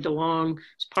that Craig DeLong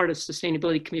is part of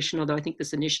Sustainability Commission, although I think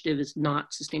this initiative is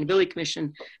not Sustainability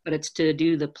Commission, but it's to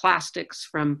do the plastics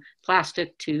from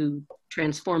plastic to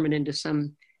transform it into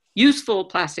some useful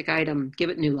plastic item,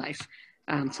 give it new life.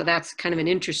 So that's kind of an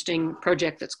interesting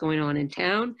project that's going on in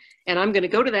town. And I'm going to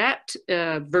go to that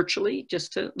virtually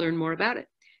just to learn more about it.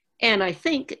 And I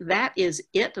think that is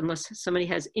it, unless somebody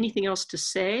has anything else to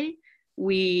say.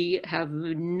 We have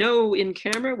no in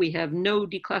camera, we have no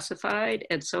declassified,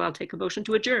 and so I'll take a motion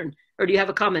to adjourn. Or do you have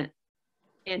a comment?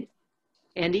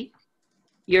 Andy?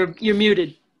 You're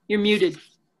muted. You're muted.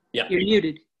 Yeah. You're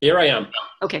muted. Here I am.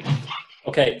 Okay.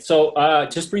 Okay, so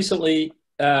just recently,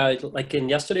 like in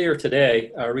yesterday or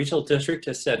today, our regional district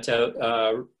has sent out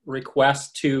a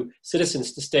request to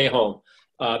citizens to stay home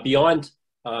beyond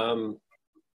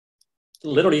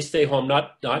literally stay home,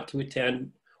 not to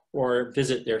attend or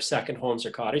visit their second homes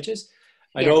or cottages.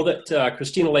 I know that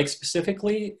Christina Lake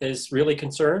specifically is really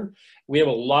concerned. We have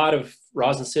a lot of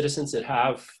Roslyn citizens that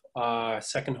have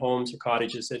second homes or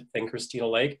cottages in Christina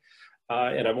Lake.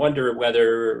 And I wonder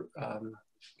whether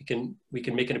we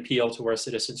can make an appeal to our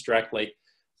citizens directly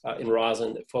in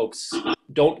Roslyn that folks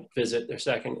don't visit their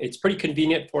second. It's pretty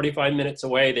convenient, 45 minutes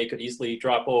away. They could easily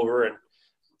drop over, and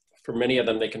for many of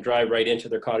them, they can drive right into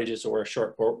their cottages or a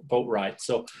short boat ride.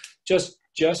 So just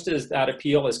as that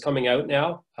appeal is coming out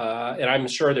now, and I'm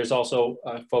sure there's also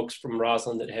folks from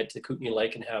Roslyn that head to Kootenay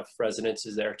Lake and have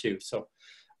residences there too. So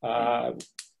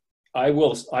I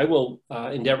will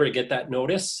endeavor to get that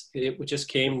notice. It just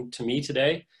came to me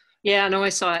today. Yeah, no, I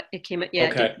saw it. It came. Yeah.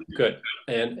 Okay, good.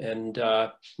 And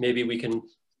maybe we can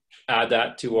add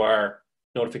that to our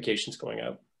notifications going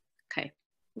out. Okay.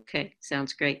 Okay.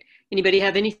 Sounds great. Anybody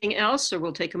have anything else, or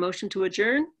we'll take a motion to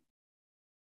adjourn?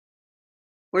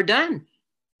 We're done.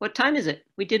 What time is it?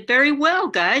 We did very well,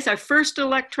 guys. Our first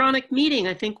electronic meeting,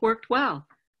 I think, worked well.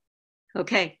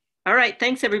 Okay. All right.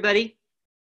 Thanks, everybody.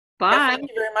 Bye. Yeah, thank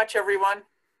you very much, everyone.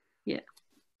 Yeah.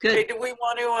 Good. Okay, do we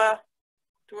want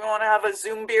to have a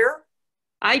Zoom beer?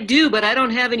 I do, but I don't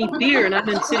have any beer, and I'm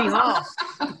in City Hall.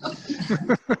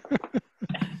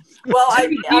 Well,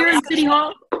 beer in City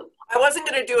Hall. I wasn't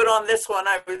going to do it on this one.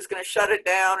 I was going to shut it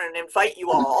down and invite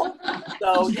you all.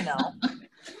 So, you know.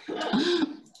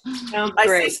 Sounds I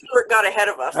great. see Stuart got ahead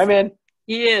of us. I'm in.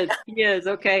 He is. He is.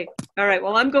 Okay. All right.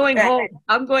 Well, I'm going home.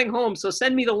 I'm going home. So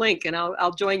send me the link, and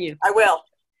I'll join you. I will.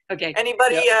 Okay.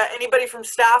 Anybody anybody from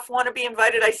staff want to be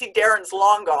invited? I see Darren's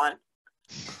long gone.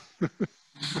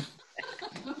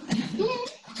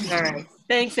 All right.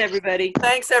 Thanks, everybody.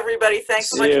 Thanks, everybody. Thanks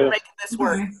so much for making this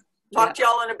work. Talk to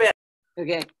y'all in a bit.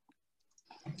 Okay.